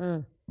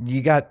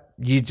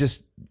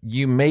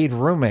 you made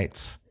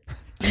roommates.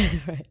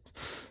 Right.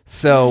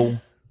 So,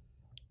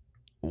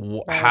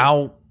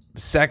 how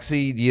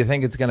sexy do you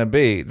think it's going to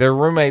be? They're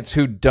roommates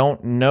who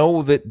don't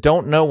know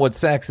what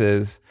sex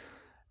is,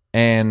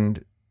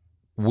 and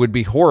would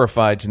be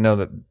horrified to know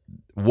that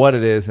what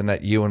it is and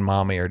that you and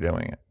mommy are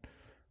doing it.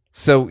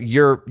 So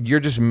you're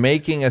just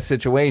making a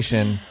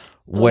situation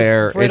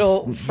where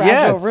brittle,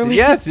 fragile roommates.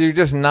 Yes, you're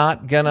just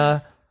not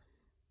gonna.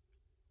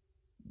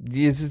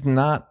 This is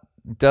not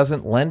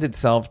doesn't lend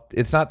itself.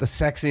 It's not the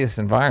sexiest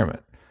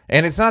environment,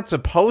 and it's not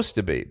supposed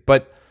to be.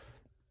 But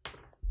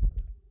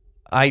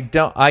of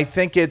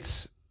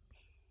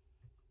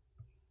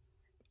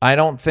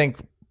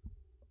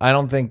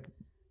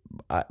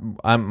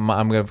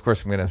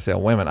course I'm going to say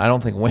women. I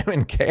don't think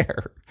women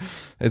care.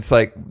 It's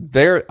like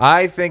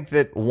I think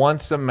that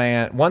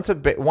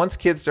once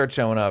kids start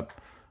showing up,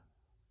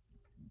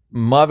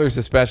 mothers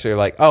especially are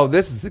like, oh,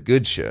 this is the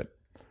good shit.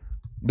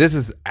 This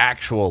is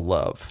actual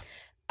love.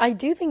 I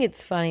do think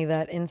it's funny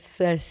that in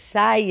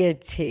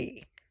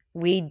society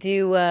we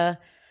do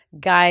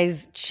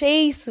guys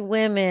chase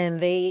women,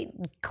 they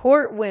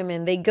court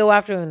women, they go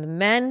after women. The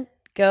men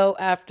go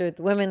after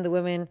the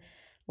women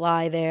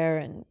lie there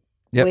and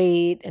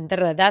wait and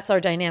da-da-da. That's our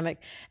dynamic.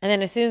 And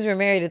then as soon as we're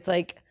married, it's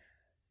like,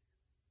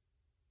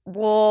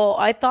 well,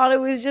 I thought it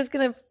was just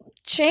gonna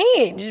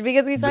change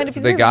because we signed a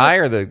piece of paper. The guy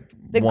or the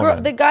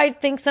woman? The guy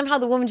thinks somehow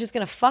the woman's just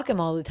gonna fuck him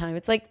all the time.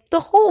 It's like the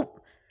whole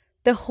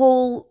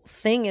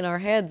thing in our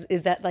heads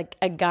is that like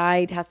a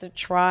guy has to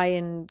try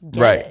and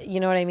get it. You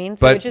know what I mean?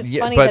 So it's just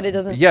funny that it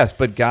doesn't. Yes,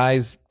 but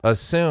guys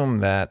assume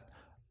that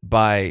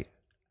by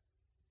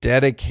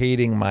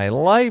dedicating my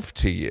life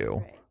to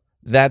you,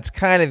 that's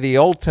kind of the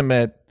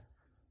ultimate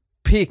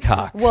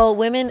peacock. Well,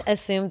 women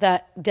assume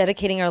that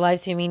dedicating our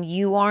lives to you mean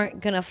you aren't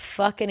going to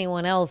fuck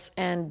anyone else.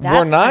 And that's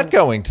we're not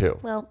going to.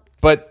 Well,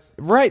 but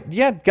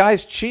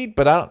guys cheat,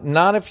 but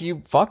not if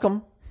you fuck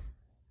them.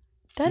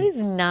 That is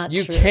not true.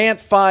 You can't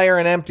fire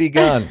an empty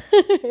gun.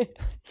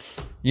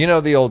 You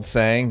know the old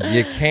saying,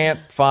 you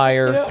can't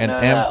fire an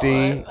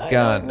empty gun.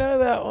 I don't know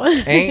that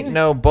one. Ain't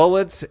no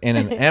bullets in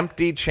an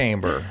empty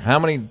chamber. How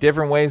many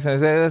different ways can I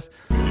say this?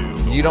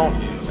 You don't.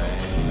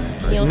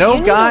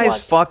 No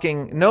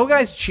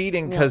guy's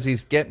cheating because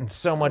he's getting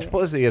so much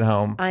pussy at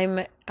home. I'm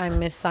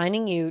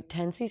assigning you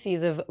 10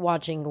 cc's of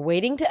watching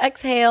Waiting to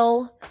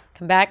Exhale.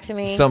 Come back to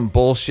me. Some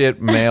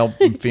bullshit male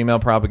female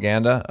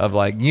propaganda of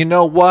like, you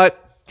know what?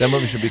 That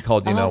movie should be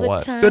called You Know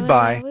What.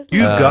 Goodbye.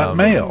 You've got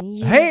mail.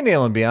 Hey,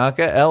 Neil and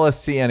Bianca,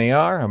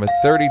 LSCNER. I'm a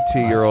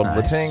 32-year-old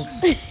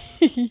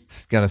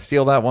Latinx. Gonna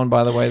steal that one,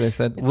 by the way, they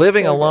said.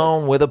 Living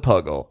alone with a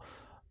puggle.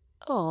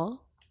 Aw.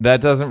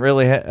 That doesn't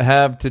really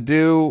have to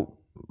do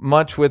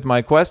much with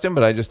my question,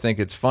 but I just think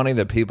it's funny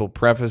that people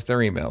preface their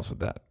emails with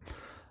that.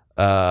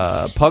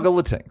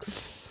 Puggle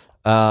Latinx.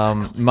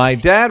 My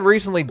dad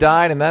recently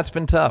died, and that's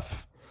been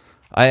tough.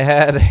 I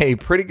had a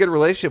pretty good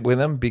relationship with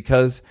him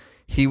because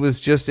he was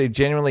just a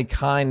genuinely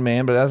kind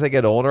man, but as I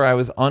get older, I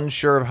was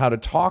unsure of how to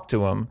talk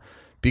to him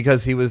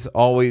because he was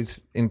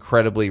always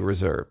incredibly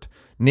reserved.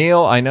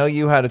 Neil, I know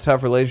you had a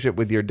tough relationship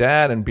with your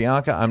dad, and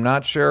Bianca, I'm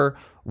not sure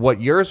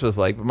what yours was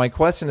like, but my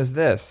question is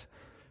this.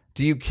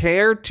 Do you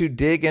care to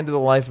dig into the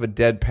life of a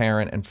dead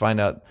parent and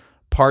find out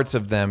parts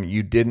of them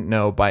you didn't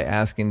know by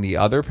asking the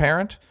other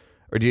parent?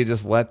 Or do you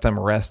just let them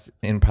rest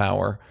in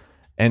power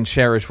and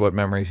cherish what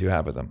memories you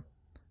have of them?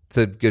 It's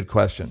a good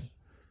question.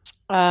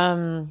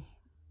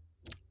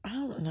 I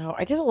don't know.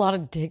 I did a lot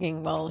of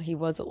digging while he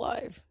was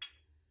alive.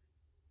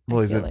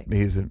 Well, he's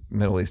a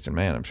Middle Eastern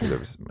man. I'm sure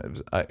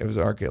it was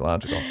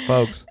archaeological,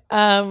 folks.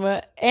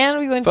 And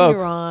we went to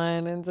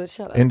Iran, and so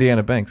shut up.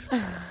 Indiana Banks.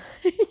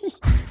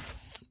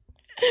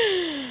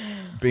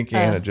 Binky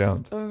Anna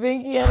Jones.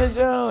 Binky Anna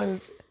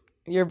Jones.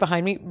 You're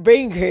behind me.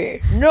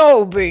 Binky.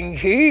 No,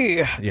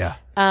 Binky. Yeah.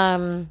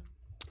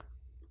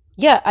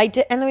 Yeah, I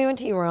did. And then we went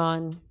to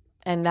Iran,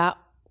 and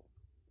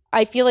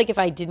I feel like if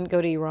I didn't go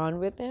to Iran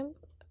with him,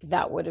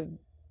 that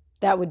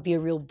would be a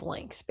real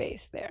blank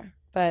space there.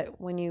 But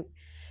when you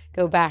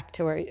go back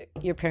to where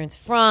your parents are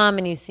from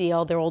and you see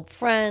all their old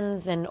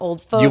friends and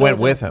old photos. You went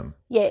with him?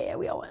 Yeah,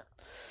 we all went.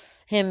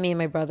 Him, me, and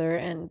my brother,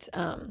 and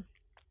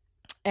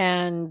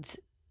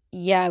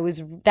yeah,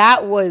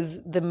 that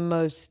was the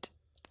most,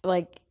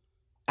 like,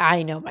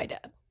 I know my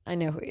dad. I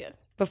know who he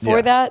is.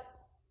 Before that,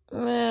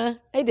 I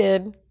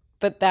did.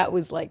 But that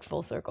was like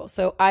full circle.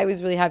 So I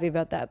was really happy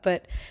about that.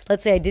 But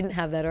let's say I didn't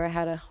have that, or I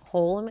had a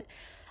hole in it.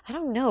 I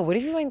don't know. What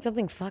if you find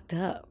something fucked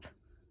up?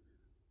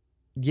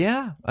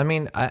 Yeah. I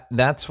mean,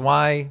 that's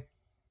why.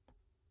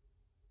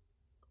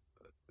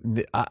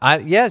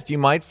 Yes, you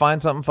might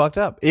find something fucked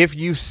up. If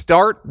you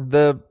start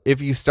the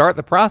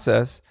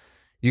process,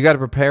 you got to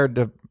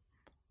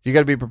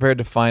be prepared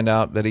to find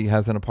out that he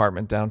has an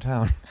apartment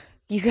downtown.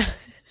 You got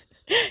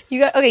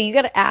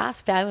to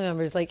ask family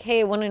members, like,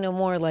 hey, I want to know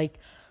more. Like,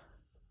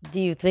 do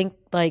you think,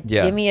 like,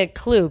 give me a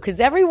clue? Because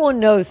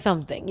everyone knows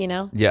something, you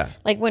know? Yeah.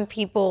 Like when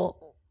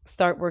people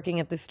start working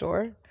at the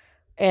store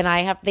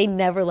and they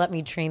never let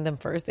me train them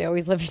first. They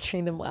always let me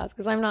train them last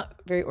because I'm not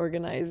very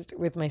organized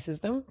with my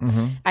system.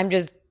 Mm-hmm. I'm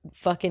just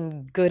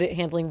fucking good at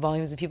handling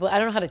volumes of people. I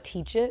don't know how to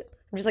teach it.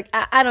 I'm just like,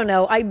 I don't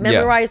know. I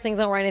memorize things.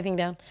 I don't write anything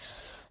down.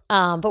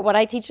 But what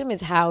I teach them is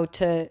how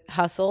to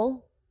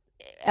hustle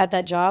at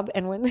that job.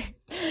 And when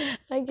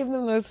I give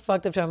them those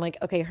fucked up time, I'm like,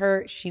 okay,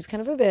 she's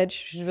kind of a bitch.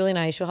 She's really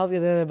nice. She'll help you.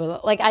 Blah, blah,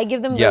 blah. Like, I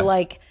give them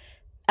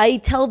I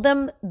tell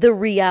them the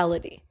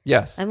reality.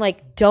 Yes. I'm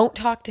like, don't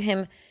talk to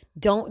him.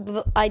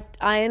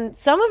 And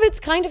some of it's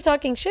kind of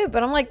talking shit,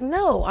 but I'm like,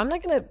 no, I'm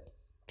not going to,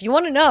 if you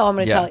want to know, I'm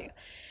going to tell you.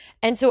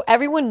 And so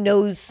everyone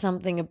knows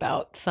something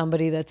about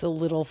somebody that's a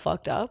little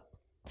fucked up.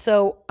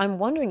 So I'm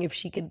wondering if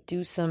she could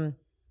do some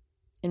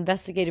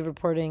investigative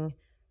reporting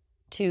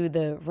to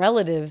the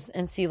relatives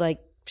and see, like,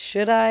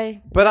 should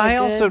I? But I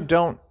also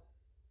don't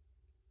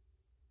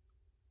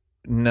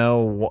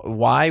know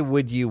why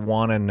would you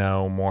want to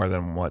know more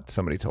than what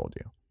somebody told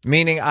you?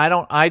 Meaning, I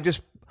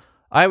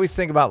always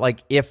think about,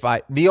 like,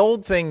 the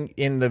old thing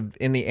in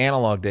the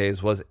analog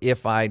days was,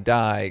 if I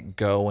die,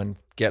 go and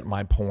get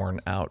my porn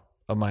out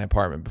of my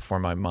apartment before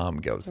my mom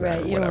goes there.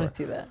 Right, you don't want to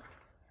see that.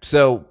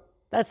 So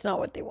that's not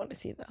what they want to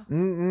see, though.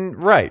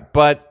 Right,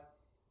 but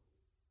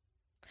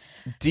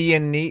do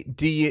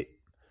you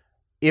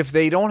if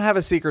they don't have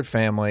a secret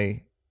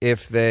family,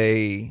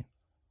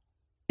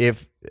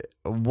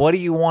 what do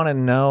you want to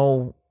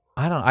know?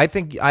 I don't know.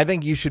 I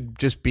think you should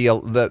just be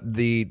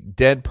the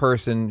dead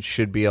person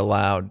should be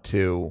allowed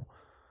to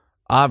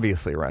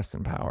obviously rest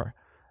in power,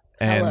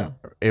 and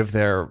if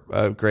they're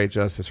a great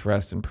justice,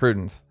 rest in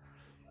prudence.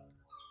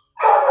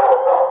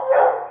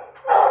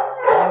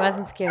 I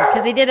wasn't scared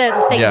because he did a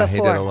thing before. Yeah, he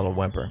did a little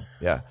whimper.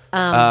 Yeah,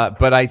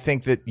 but I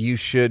think that you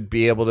should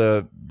be able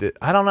to.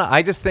 I don't know.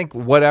 I just think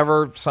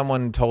whatever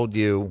someone told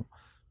you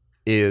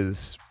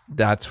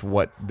that's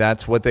what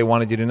they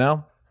wanted you to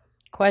know.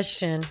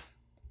 Question.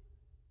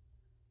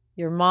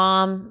 Your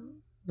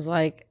mom was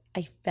like,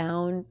 I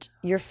found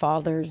your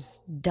father's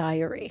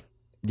diary.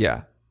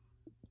 Yeah.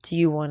 Do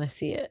you want to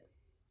see it?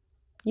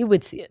 You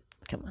would see it.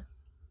 Come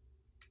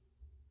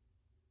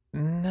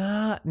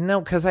on.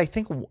 No, because I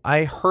think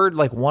I heard,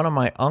 like, one of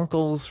my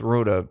uncles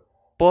wrote a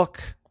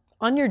book.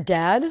 On your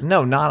dad?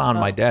 No, not on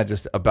my dad,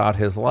 just about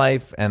his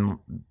life. And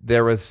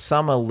there was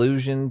some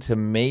allusion to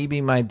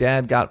maybe my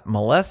dad got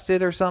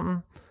molested or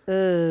something.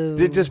 Ooh.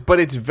 But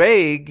it's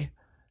vague,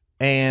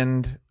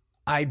 and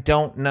I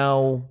don't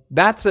know.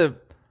 That's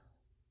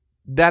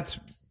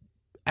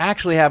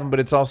actually happened, but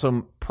it's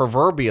also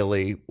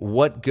proverbially,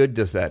 what good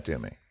does that do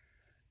me?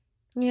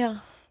 Yeah.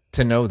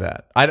 To know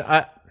that.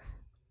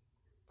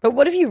 But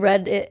what if you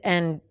read it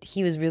and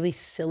he was really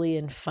silly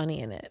and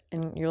funny in it,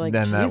 and you're like,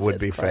 then that would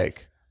be Christ.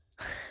 fake.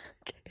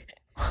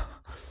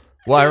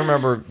 Well, I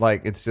remember,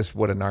 like, it's just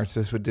what a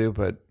narcissist would do,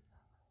 but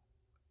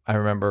I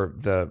remember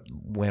the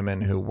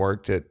women who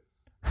worked in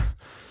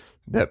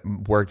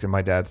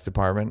my dad's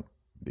department.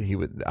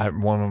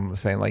 One of them was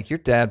saying, like, your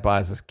dad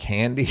buys us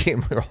candy,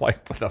 and we were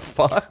like, what the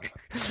fuck?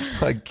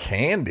 Like,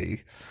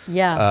 candy?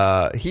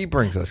 Yeah. He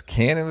brings us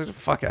candy.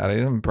 Fuck out! He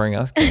didn't bring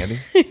us candy.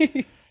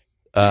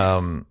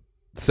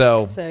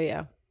 So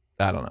yeah.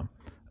 I don't know.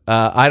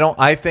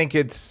 I think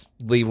it's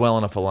leave well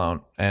enough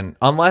alone, and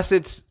unless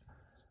I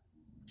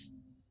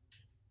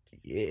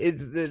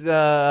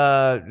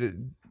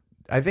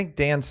think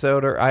Dan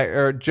Soder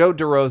or Joe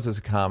DeRosa is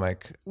a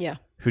comic. Yeah.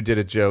 Who did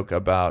a joke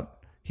about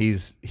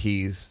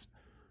he's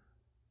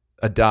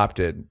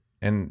adopted,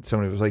 and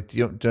somebody was like,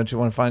 don't you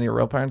want to find your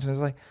real parents? And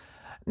he's like,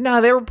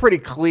 no, they were pretty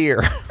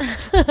clear.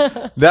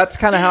 That's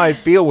kind of how I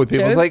feel with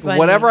people. It's like, funny.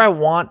 Whatever I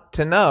want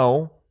to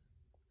know,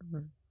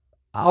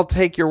 I'll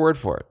take your word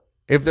for it.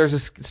 If there's a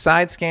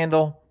side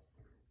scandal,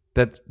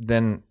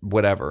 then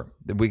whatever.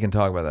 We can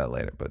talk about that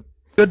later. But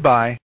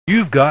goodbye.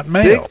 You've got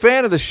mail. Big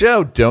fan of the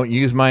show. Don't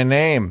use my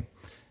name.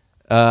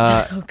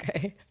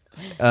 Okay.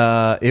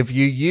 If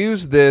you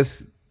use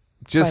this,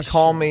 just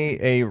call me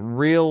a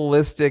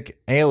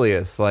realistic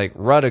alias like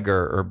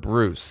Rudiger or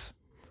Bruce.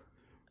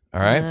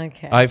 All right?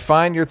 Okay. I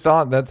find your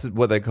thought. That's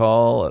what they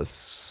call a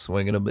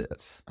swinging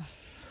abyss.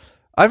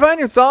 I find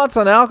your thoughts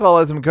on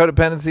alcoholism and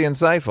codependency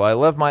insightful. I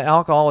left my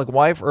alcoholic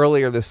wife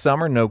earlier this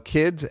summer, no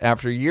kids,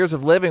 after years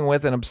of living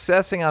with and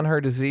obsessing on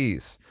her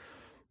disease.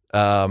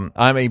 I'm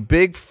a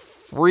big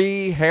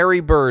free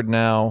hairy bird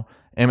now.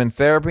 I'm in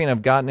therapy and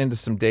I've gotten into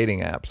some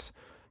dating apps.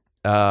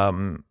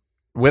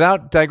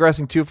 Without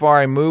digressing too far,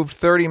 I moved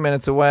 30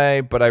 minutes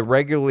away, but I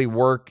regularly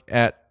work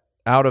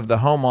out of the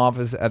home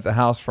office at the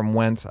house from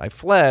whence I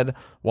fled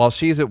while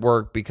she's at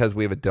work because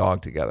we have a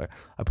dog together.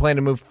 I plan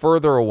to move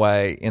further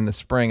away in the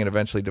spring and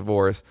eventually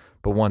divorce,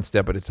 but one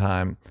step at a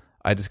time.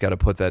 I just got to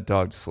put that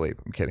dog to sleep.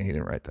 I'm kidding. He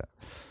didn't write that.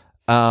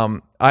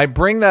 I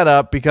bring that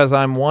up because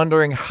I'm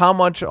wondering how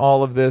much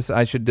all of this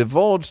I should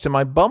divulge to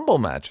my Bumble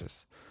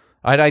matches.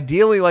 I'd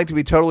ideally like to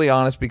be totally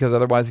honest because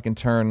otherwise it can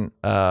turn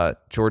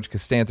George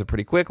Costanza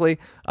pretty quickly.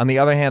 On the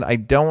other hand, I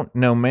don't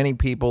know many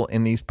people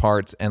in these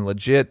parts and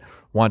legit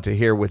want to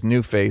hang with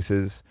new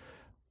faces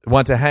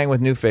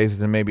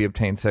and maybe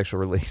obtain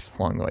sexual release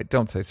along the way.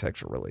 Don't say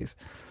sexual release.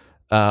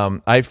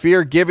 I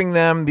fear giving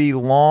them the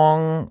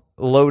long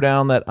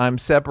lowdown that I'm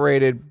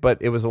separated, but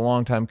it was a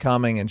long time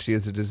coming and she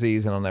has a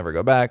disease and I'll never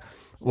go back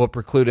will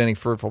preclude any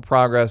fruitful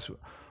progress.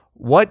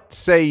 What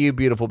say you,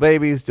 beautiful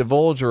babies?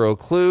 Divulge or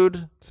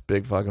occlude? It's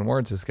big fucking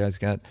words this guy's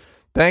got.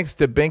 Thanks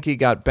to Binky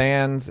Got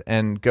Bands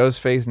and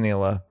Ghostface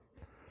Neela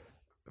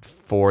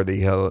for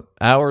the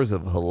hours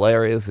of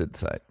hilarious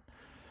insight.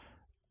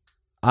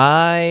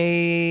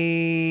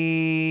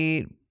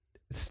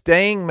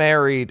 Being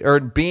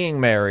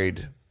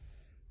married.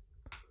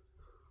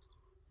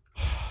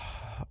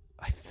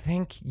 I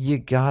think you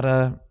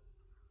gotta.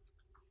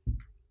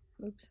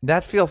 Oops.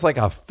 That feels like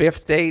a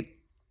fifth date.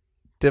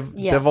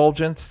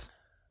 Divulgence?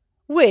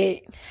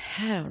 Wait,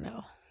 I don't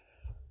know.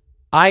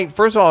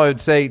 First of all, I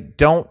would say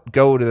don't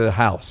go to the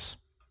house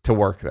to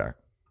work there.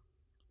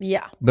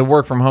 Yeah. The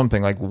work from home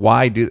thing, like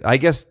why do, I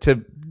guess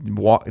to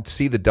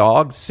see the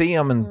dog, see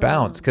him and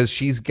bounce, because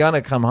she's going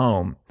to come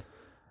home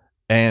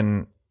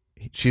and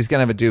she's going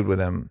to have a dude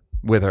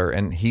with her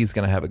and he's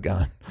going to have a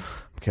gun.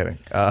 I'm kidding.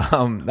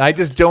 I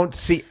just don't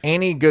see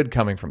any good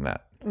coming from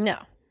that. No.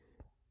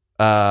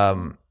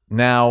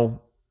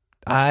 Now,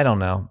 I don't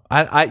know.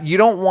 You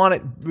don't want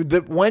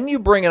it. When you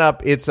bring it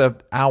up, it's an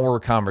hour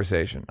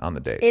conversation on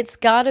the date. It's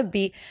got to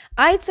be,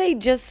 I'd say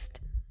just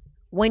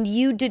when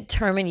you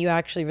determine you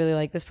actually really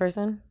like this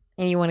person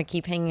and you want to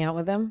keep hanging out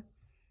with them,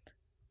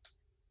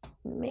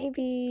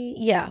 maybe,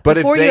 yeah. But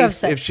before you have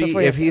sex,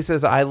 if he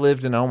says, I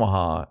lived in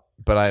Omaha,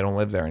 but I don't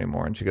live there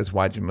anymore, and she goes,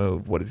 why'd you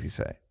move? What does he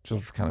say?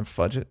 Just kind of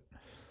fudge it?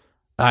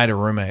 I had a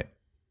roommate.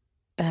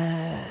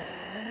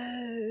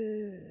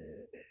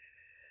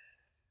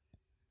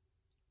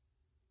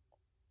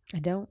 I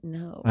don't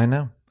know. I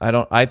know.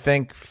 I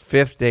think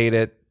fifth date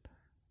it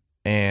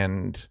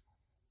and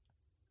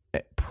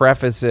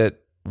preface it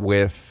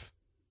with,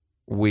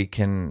 we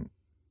can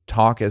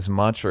talk as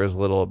much or as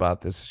little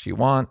about this as you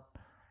want.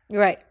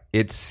 Right.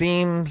 It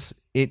seems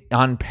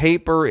on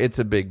paper it's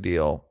a big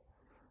deal,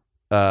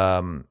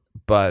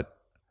 but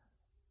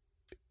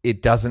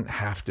it doesn't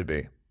have to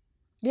be.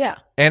 Yeah.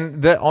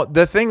 And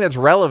the thing that's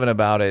relevant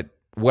about it,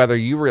 whether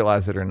you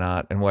realize it or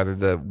not, and whether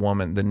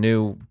the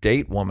new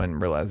date woman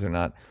realizes it or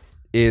not,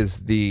 is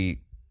the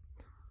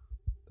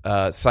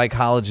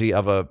psychology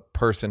of a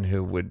person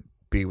who would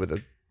be with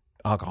an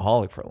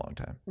alcoholic for a long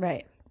time.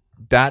 Right.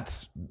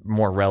 That's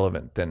more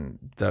relevant than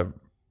the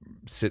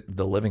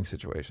living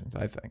situations,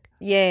 I think.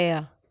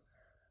 Yeah.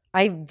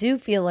 I do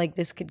feel like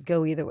this could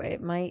go either way.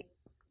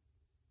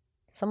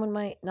 Someone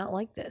might not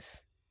like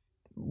this.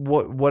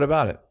 What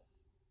about it?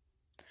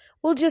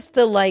 Well, just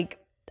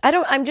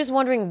I'm just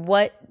wondering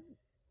what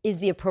is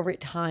the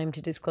appropriate time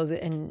to disclose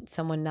it and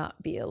someone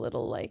not be a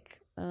little like,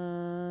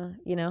 You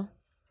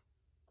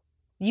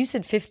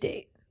said fifth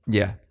date.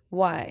 Yeah.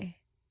 Why?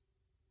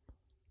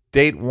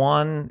 Date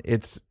one,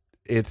 it's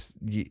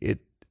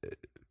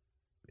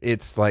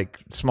like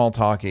small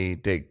talky.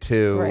 Date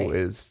two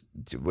is,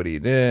 what do you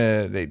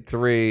do? Date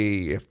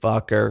three, you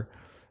fucker.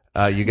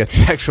 You get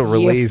sexual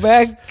release.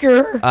 Yeah,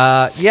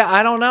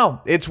 I don't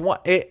know.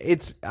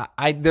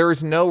 There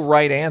is no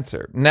right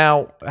answer.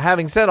 Now,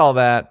 having said all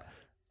that,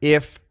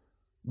 if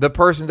the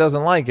person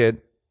doesn't like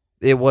it,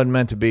 it wasn't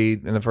meant to be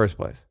in the first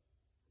place.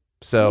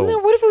 So no,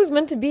 what if it was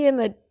meant to be in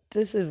the,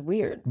 this is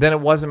weird. Then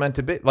it wasn't meant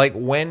to be. Like,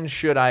 when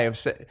should I have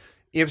said,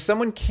 if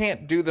someone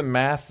can't do the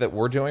math that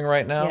we're doing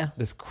right now,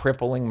 this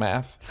crippling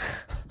math,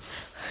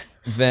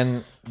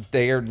 then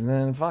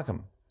fuck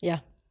them. Yeah.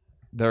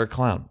 They're a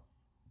clown.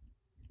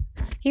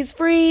 He's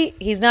free.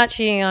 He's not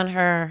cheating on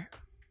her.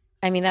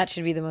 I mean, that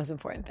should be the most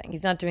important thing.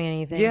 He's not doing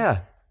anything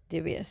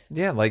dubious.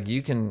 Yeah, like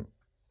you can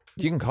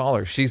call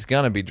her. She's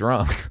going to be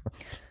drunk.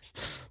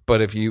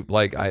 But if you,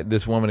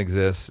 this woman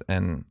exists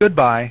and...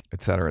 Goodbye.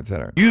 Et cetera, et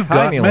cetera. You've Hi,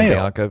 got Neil mail.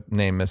 and Bianca,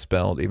 name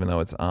misspelled, even though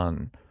it's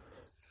on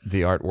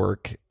the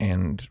artwork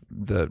and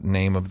the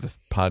name of the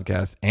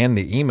podcast and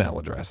the email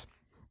address.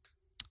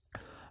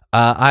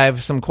 I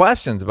have some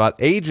questions about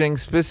aging,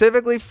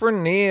 specifically for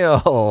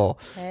Neil.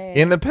 Hey.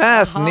 In the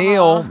past,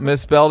 Neil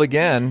misspelled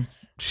again.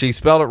 She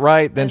spelled it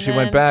right, then she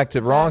went back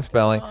to wrong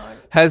spelling.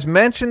 Has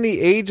mentioned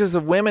the ages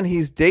of women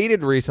he's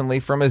dated recently,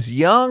 from as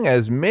young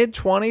as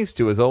mid-20s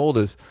to as old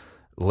as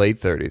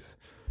late 30s.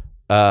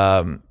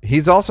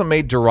 He's also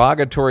made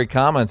derogatory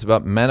comments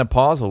about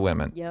menopausal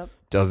women. Yep.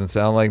 Doesn't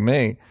sound like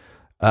me.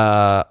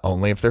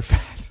 Only if they're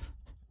fat.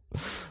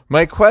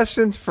 My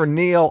questions for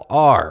Neil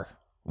are: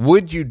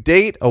 would you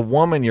date a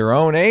woman your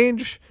own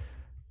age?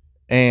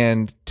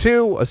 And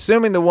two,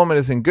 assuming the woman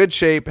is in good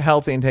shape,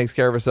 healthy, and takes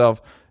care of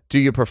herself, do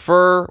you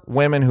prefer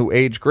women who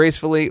age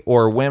gracefully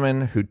or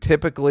women who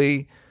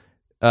typically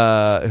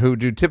who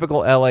do typical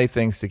LA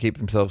things to keep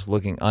themselves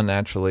looking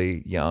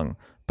unnaturally young,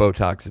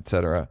 Botox,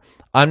 etc.?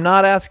 I'm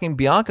not asking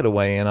Bianca to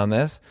weigh in on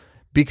this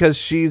because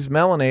she's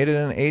melanated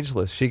and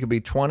ageless. She could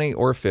be 20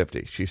 or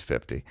 50. She's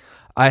 50.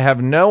 I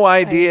have no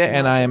idea,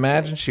 and I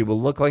imagine she will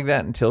look like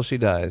that until she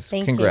dies.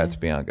 Congrats,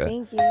 Bianca.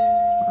 Thank you.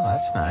 Oh,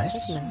 that's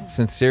nice.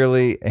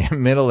 Sincerely, a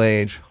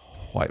middle-aged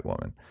white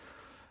woman.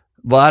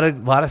 Lot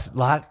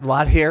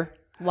here.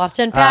 Lot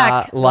to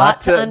unpack.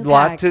 Lot to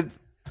unpack.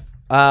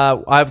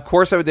 Of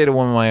course, I would date a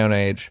woman my own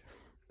age.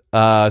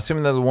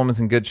 Assuming that the woman's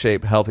in good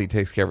shape, healthy,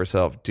 takes care of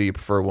herself. Do you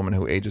prefer a woman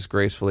who ages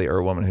gracefully or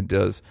a woman who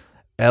does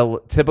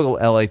typical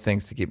LA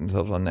things to keep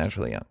themselves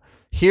unnaturally young?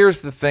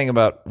 Here's the thing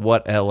about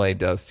what LA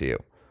does to you.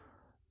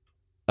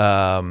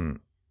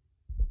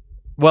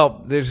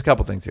 Well, there's a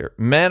couple things here.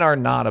 Men are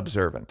not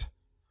observant.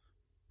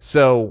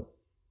 So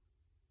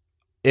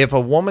if a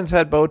woman's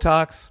had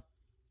Botox,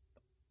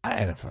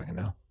 I don't fucking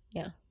know.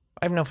 Yeah.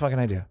 I have no fucking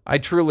idea. I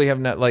truly have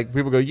not. Like,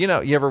 people go, you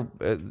ever,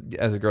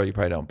 as a girl, you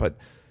probably don't, but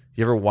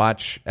you ever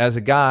watch, as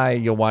a guy,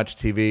 you'll watch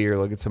TV or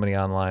look at somebody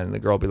online and the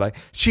girl will be like,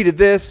 she did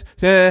this.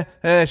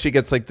 She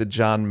gets like the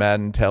John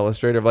Madden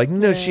telestrator of like,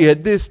 no, she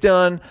had this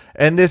done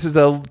and this is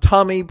a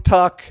tummy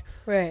tuck.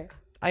 Right.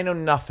 I know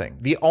nothing.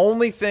 The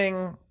only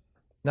thing,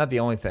 not the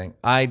only thing,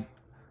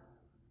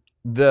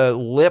 the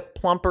lip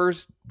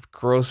plumpers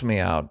gross me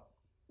out.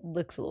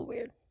 Looks a little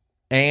weird.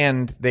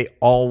 And they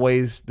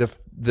always,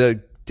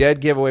 the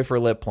dead giveaway for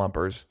lip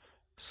plumpers,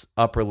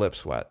 upper lip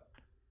sweat.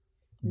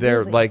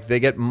 They're like, they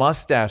get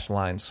mustache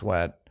line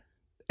sweat,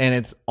 and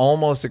it's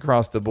almost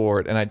across the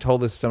board. And I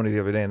told this to somebody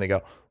the other day, and they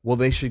go, well,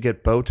 they should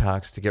get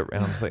Botox to get,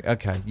 and I was like,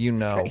 okay, you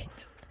know.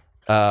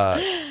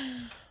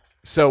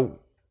 So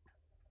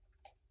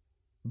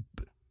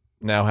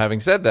now, having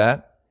said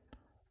that,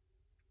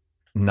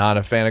 not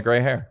a fan of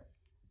gray hair.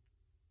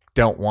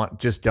 I hope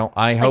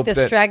the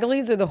that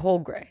stragglies or the whole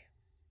gray.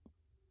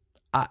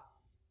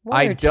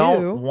 I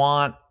don't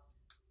want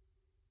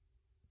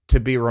to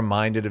be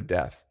reminded of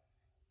death.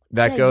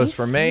 That goes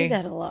for me. You say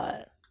that a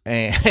lot.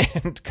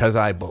 And because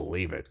I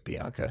believe it,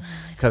 Bianca.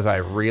 Because I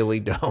really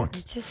don't.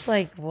 It's just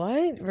like,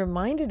 what?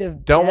 Reminded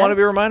of Don't death? want to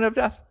be reminded of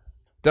death.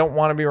 Don't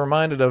want to be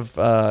reminded of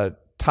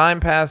time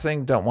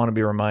passing. Don't want to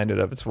be reminded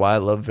of. It's why I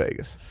love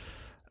Vegas.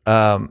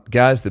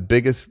 Guys, the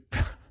biggest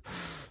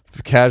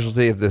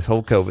casualty of this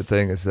whole COVID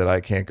thing is that I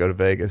can't go to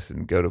Vegas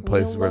and go to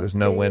places where there's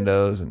no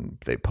windows and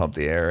they pump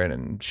the air in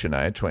and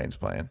Shania Twain's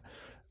playing.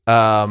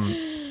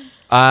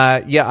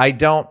 I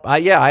don't.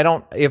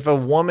 If a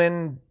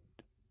woman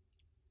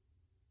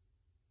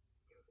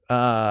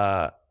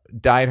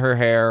dyed her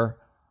hair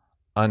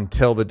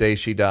until the day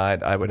she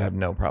died, I would have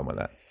no problem with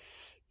that.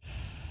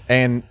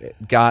 And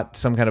got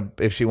some kind of,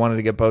 if she wanted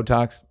to get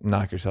Botox,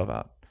 knock yourself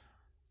out.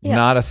 Yeah.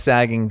 Not a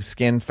sagging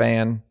skin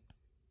fan.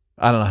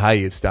 I don't know how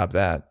you'd stop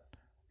that.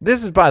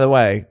 This is, by the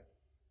way,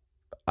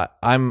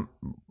 I'm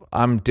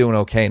doing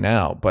okay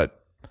now,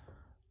 but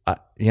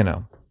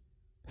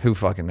who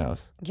fucking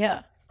knows?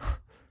 Yeah.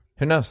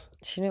 Who knows?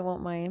 She didn't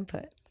want my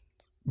input.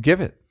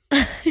 Give it.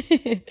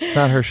 It's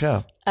not her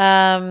show.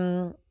 I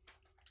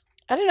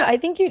don't know. I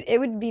think it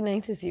would be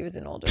nice to see you with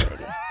an older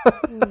lady.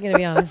 I'm going to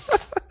be honest.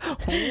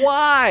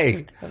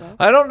 Why?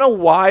 I don't know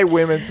why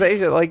women say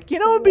shit. Like,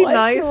 it'd be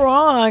nice. What's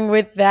wrong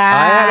with that?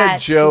 I had a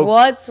joke.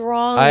 What's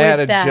wrong with that? I had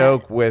a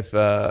joke with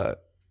a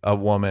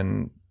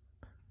woman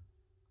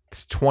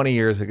 20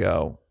 years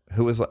ago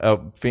who was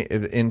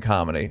in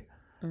comedy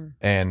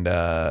and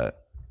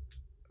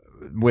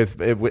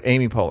with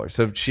Amy Poehler.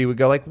 So she would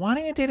go like, why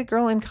don't you date a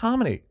girl in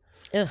comedy?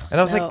 Ugh, and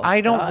I was like, I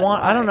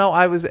don't know.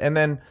 And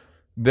then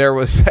there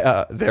was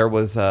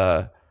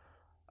a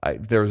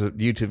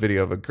YouTube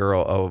video of a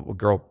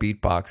girl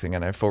beatboxing,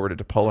 and I forwarded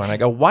to Poehler, and I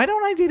go, why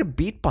don't I date a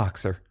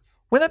beatboxer?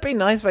 Wouldn't that be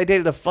nice if I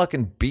dated a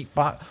fucking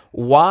beatbox?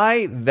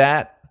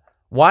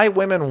 Why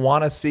women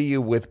want to see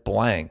you with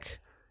blank?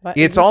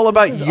 It's all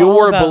about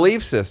your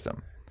belief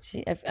system.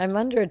 I'm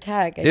under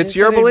attack. It's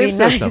your belief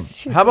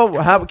system.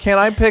 How can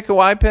I pick who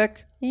I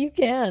pick? You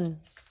can.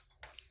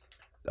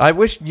 I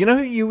wish,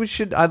 who you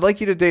should, I'd like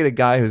you to date a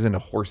guy who's into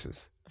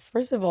horses.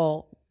 First of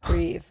all,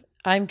 breathe.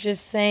 I'm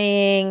just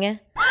saying that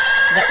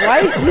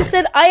why you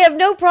said I have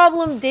no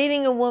problem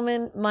dating a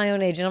woman my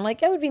own age, and I'm like,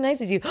 that would be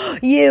nice as you.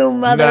 You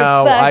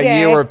motherfucker. No,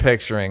 you were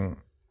picturing.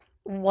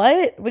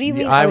 What? What do you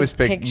mean? I was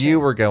picturing. You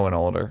were going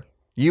older.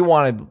 You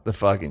wanted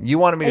you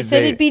wanted me to date. I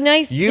said it'd be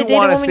nice to date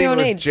a woman your own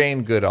age.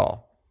 Jane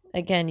Goodall.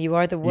 Again, you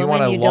are the woman you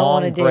want a you don't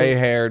want to date.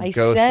 Gray-haired,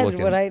 ghost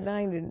looking. I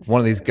didn't say one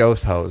of these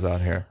ghost hoes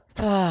out here.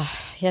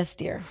 Yes,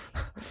 dear.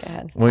 Go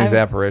ahead. One of these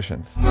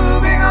apparitions.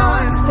 Moving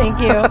on. Thank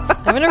you.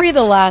 I'm going to read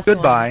the last one.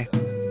 Goodbye.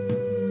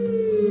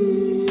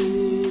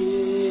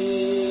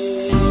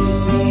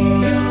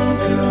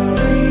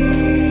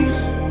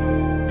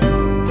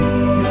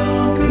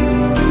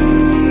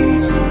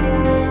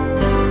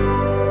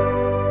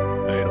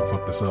 Hey, don't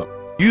fuck this up.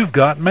 You've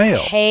got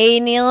mail. Hey,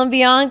 Neil and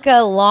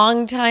Bianca,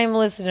 long-time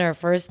listener,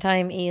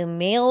 first-time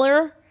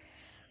emailer. A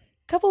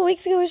couple of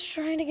weeks ago, I was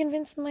trying to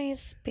convince my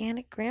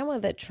Hispanic grandma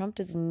that Trump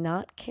does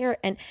not care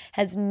and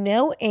has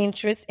no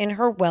interest in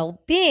her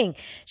well-being.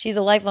 She's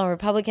a lifelong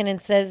Republican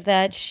and says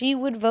that she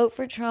would vote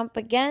for Trump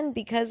again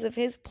because of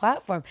his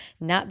platform,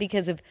 not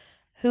because of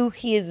who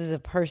he is as a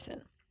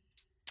person.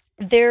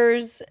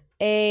 There's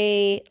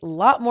a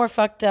lot more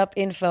fucked up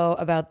info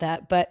about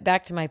that, but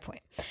back to my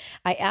point.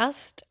 I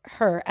asked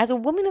her, as a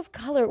woman of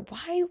color,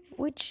 why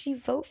would she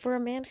vote for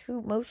a man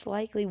who most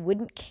likely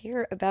wouldn't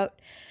care about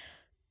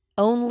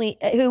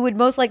who would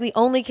most likely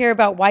only care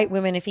about white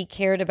women if he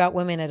cared about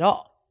women at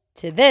all?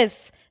 To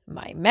this,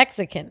 my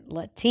Mexican,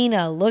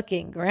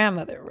 Latina-looking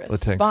grandmother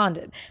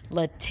responded.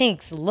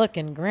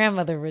 Latinx-looking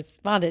grandmother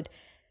responded,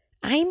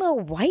 I'm a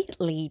white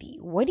lady.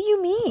 What do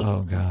you mean?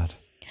 Oh, God.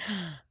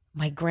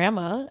 My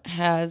grandma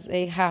has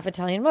a half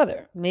Italian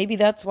mother. Maybe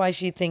that's why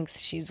she thinks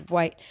she's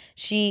white.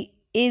 She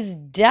is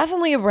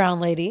definitely a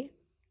brown lady.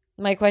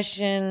 My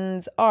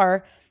questions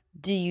are,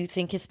 do you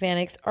think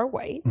Hispanics are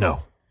white?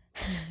 No.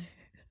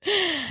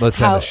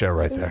 Let's end the show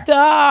right there.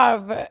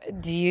 Stop.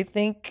 Do you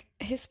think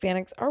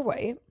Hispanics are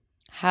white?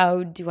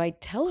 How do I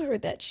tell her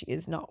that she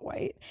is not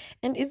white?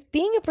 And is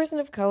being a person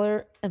of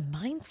color a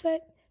mindset?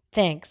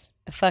 Thanks.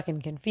 A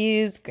fucking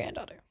confused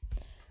granddaughter.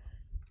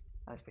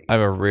 I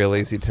have a real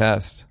easy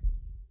test.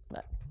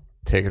 What?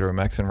 Take her to a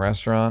Mexican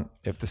restaurant.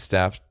 If the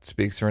staff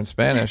speaks her in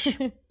Spanish,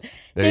 there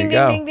ding, you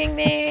go. Ding, ding,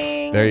 ding,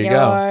 ding. There you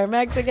go. You're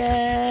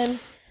Mexican.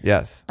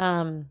 Yes.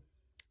 Well,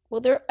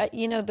 there,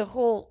 the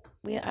whole,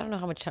 I don't know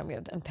how much time we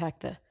have to unpack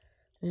the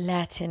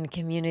Latin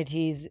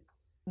community's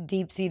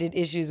deep-seated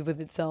issues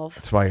with itself.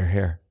 That's why you're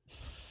here.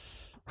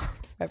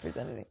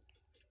 Representative.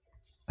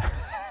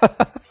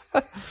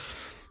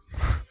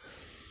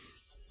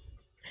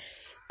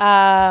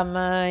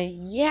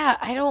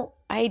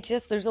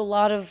 There's a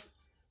lot of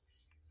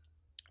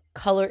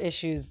color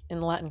issues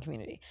in the Latin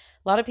community.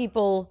 A lot of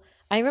people,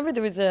 I remember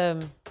there was a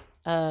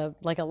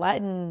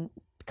Latin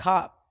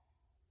cop.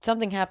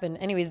 Something happened.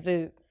 Anyways,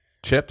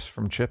 Chips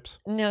from Chips.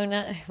 No,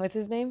 not, what's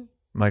his name?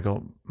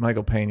 Michael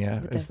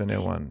Pena is the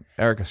new one.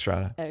 Eric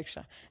Estrada.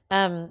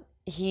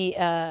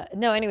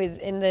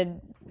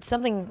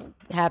 Something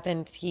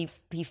happened. He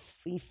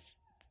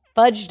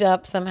fudged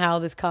up somehow,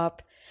 this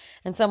cop,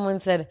 and someone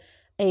said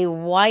a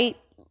white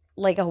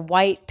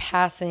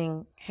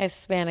passing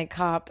Hispanic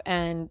cop,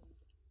 and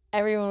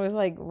everyone was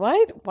like,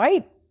 "What?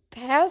 White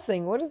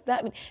passing? What does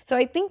that mean?" So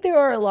I think there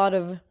are a lot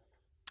of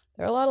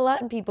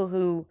Latin people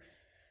who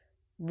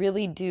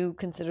really do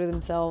consider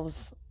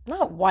themselves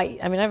not white.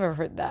 I mean, I've never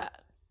heard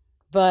that,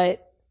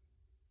 but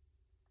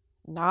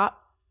not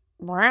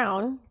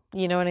brown.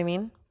 You know what I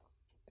mean?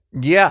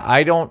 Yeah,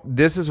 I don't.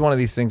 This is one of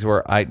these things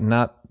where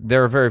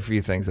there are very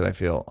few things that I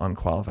feel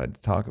unqualified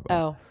to talk about.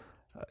 Oh.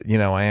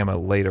 I am a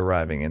late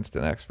arriving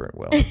instant expert,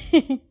 Will.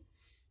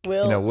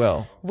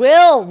 Will.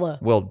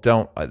 Will,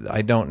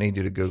 I don't need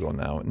you to Google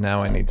now.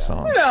 Now I need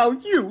songs. Now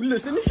you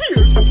listen here.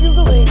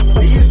 Googling.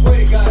 Just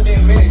wait a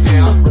goddamn minute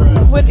now.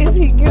 What is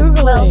he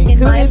Googling? Well, in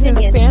Who my is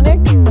opinion,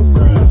 Hispanic? Do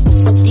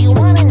you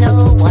want to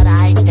know what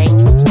I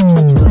think?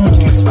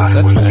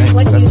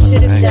 What you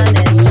should have done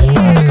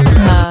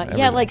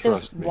is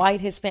those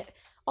white Hispanic.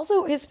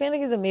 Also, Hispanic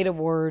is a made-up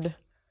word.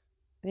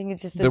 I think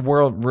it's just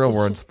real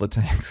word's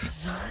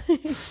Latinx.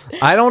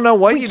 I don't know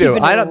what you do.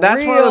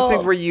 That's one of those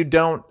things where you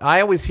don't.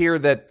 I always hear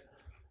that.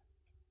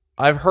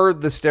 I've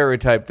heard the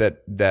stereotype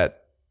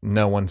that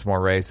no one's more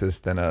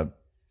racist than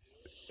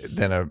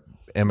a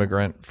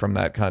immigrant from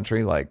that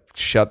country. Like,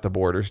 shut the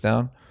borders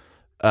down.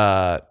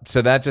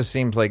 So that just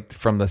seems like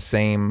from the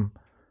same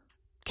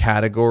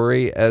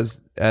category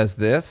as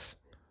this.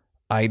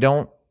 I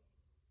don't.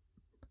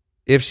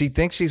 If she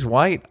thinks she's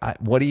white,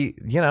 what do you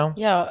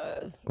Yeah.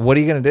 What are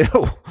you gonna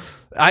do?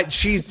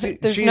 She's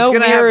no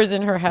mirrors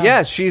in her house.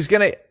 Yeah,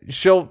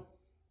 she'll.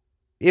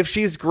 If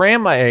she's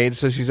grandma age,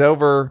 so she's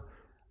over.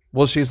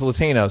 Well, she's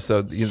Latino,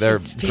 so their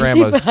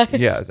grandma's.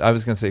 Yeah, I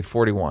was gonna say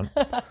 41.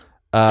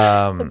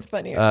 That's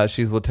funny.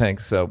 She's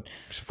Latinx, so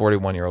she's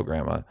 41-year-old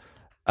grandma,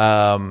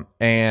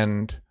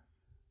 and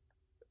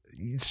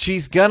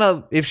she's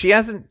gonna. If she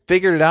hasn't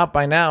figured it out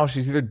by now,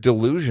 she's either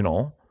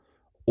delusional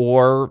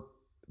or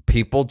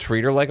people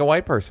treat her like a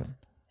white person.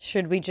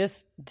 Should we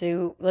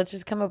let's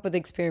just come up with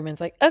experiments.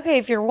 Like, okay,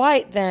 if you're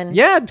white, then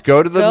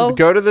go to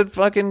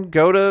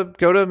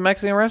a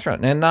Mexican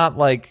restaurant and not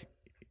like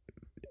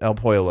El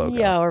Pollo Loco.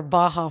 Yeah, or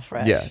Baja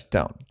Fresh. Yeah,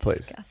 don't,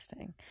 please.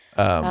 Disgusting.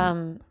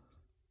 I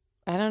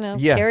don't know.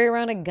 Yeah. Carry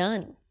around a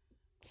gun.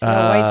 See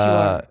how white you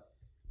are.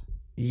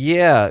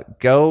 Yeah,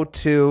 go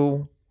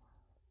to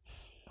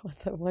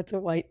what's a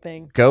white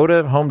thing? Go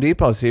to Home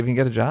Depot, see if you can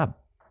get a job.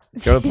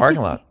 Go to the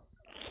parking lot.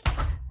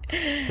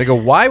 They go,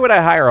 why would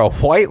I hire a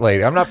white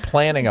lady? I'm not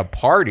planning a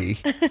party.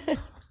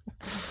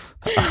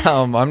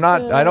 I'm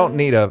not. I don't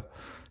need an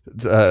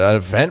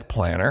event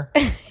planner.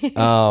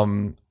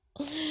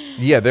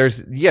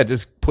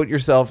 Just put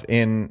yourself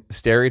in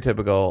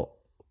stereotypical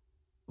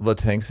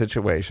Latinx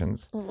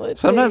situations.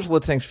 Sometimes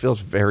Latinx feels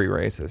very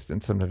racist,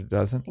 and sometimes it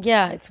doesn't.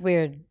 Yeah, it's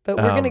weird, but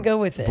we're gonna go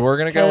with it. We're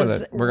gonna go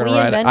with it. We're gonna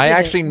ride it. I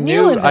actually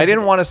knew. I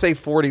didn't want to say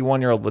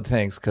 41-year-old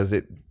Latinx because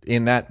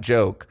in that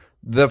joke.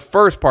 The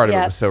first part of it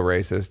was so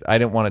racist. I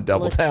didn't want to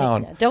double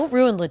down. Yeah. Don't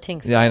ruin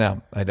Latinx. Yeah, I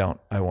know. I don't.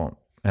 I won't.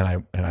 And I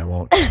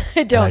won't.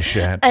 I don't. And I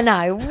shan't. And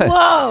I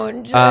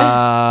won't.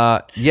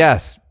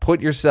 Yes.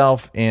 Put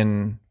yourself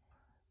in.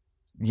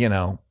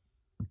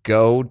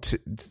 Go to.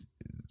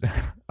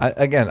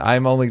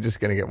 I'm only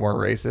just going to get more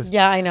racist.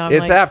 Yeah, I know.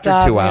 It's like,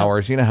 after 2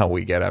 hours. You know how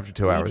we get after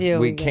 2 hours.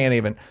 We can't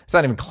even. It's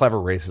not even clever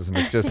racism.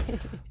 It's just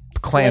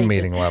clan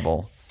meeting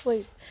level.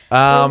 We're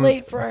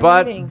late for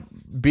our meeting.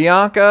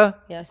 Bianca.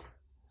 Yes.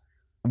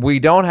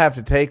 We don't have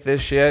to take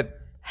this shit,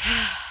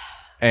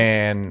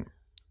 and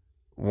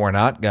we're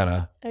not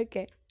gonna.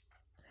 Okay.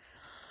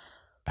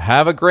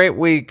 Have a great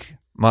week,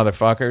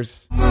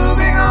 motherfuckers.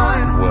 Moving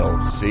on.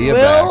 We'll see you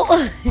back.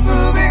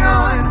 Moving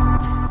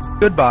on.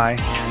 Goodbye.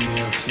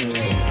 Tell me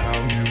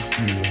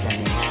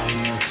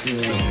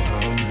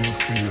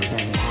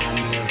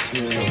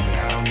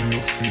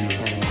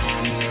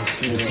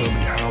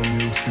how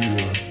you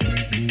feel.